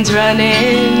hurricane's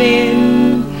running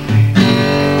in.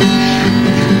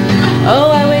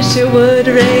 Oh, I wish it would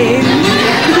rain.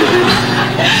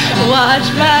 Wash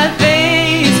my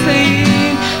face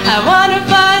clean. I want to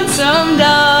find some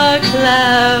dark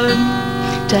cloud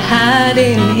to hide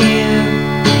in here.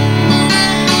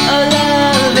 A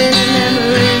love in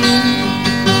memory,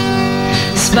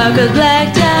 sparkled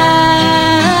black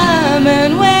diamond.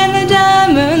 When the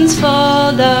diamonds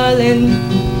fall, darling,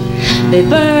 they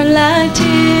burn like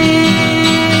tears.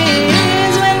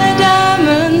 When the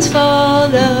diamonds fall,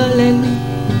 darling,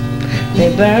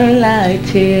 they burn like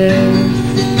tears.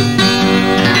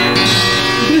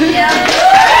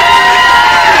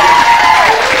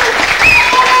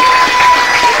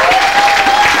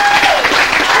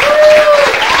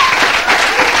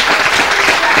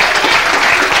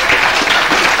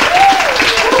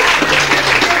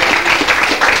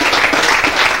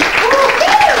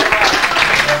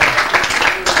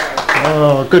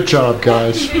 Oh, good job,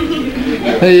 guys.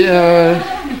 Hey,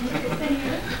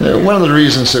 one of the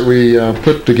reasons that we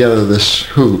put together this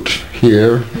hoot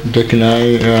here, Dick and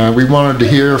I, we wanted to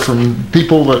hear from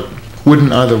people that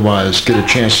wouldn't otherwise get a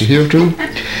chance to hear to.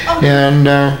 And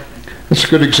it's a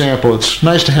good example. It's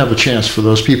nice to have a chance for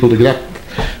those people to get up,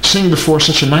 sing before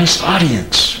such a nice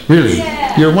audience. Really.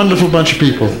 Yeah. You're a wonderful bunch of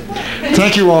people.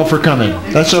 Thank you all for coming.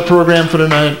 That's our program for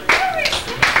tonight.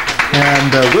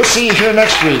 And we'll see you here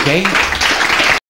next week, eh?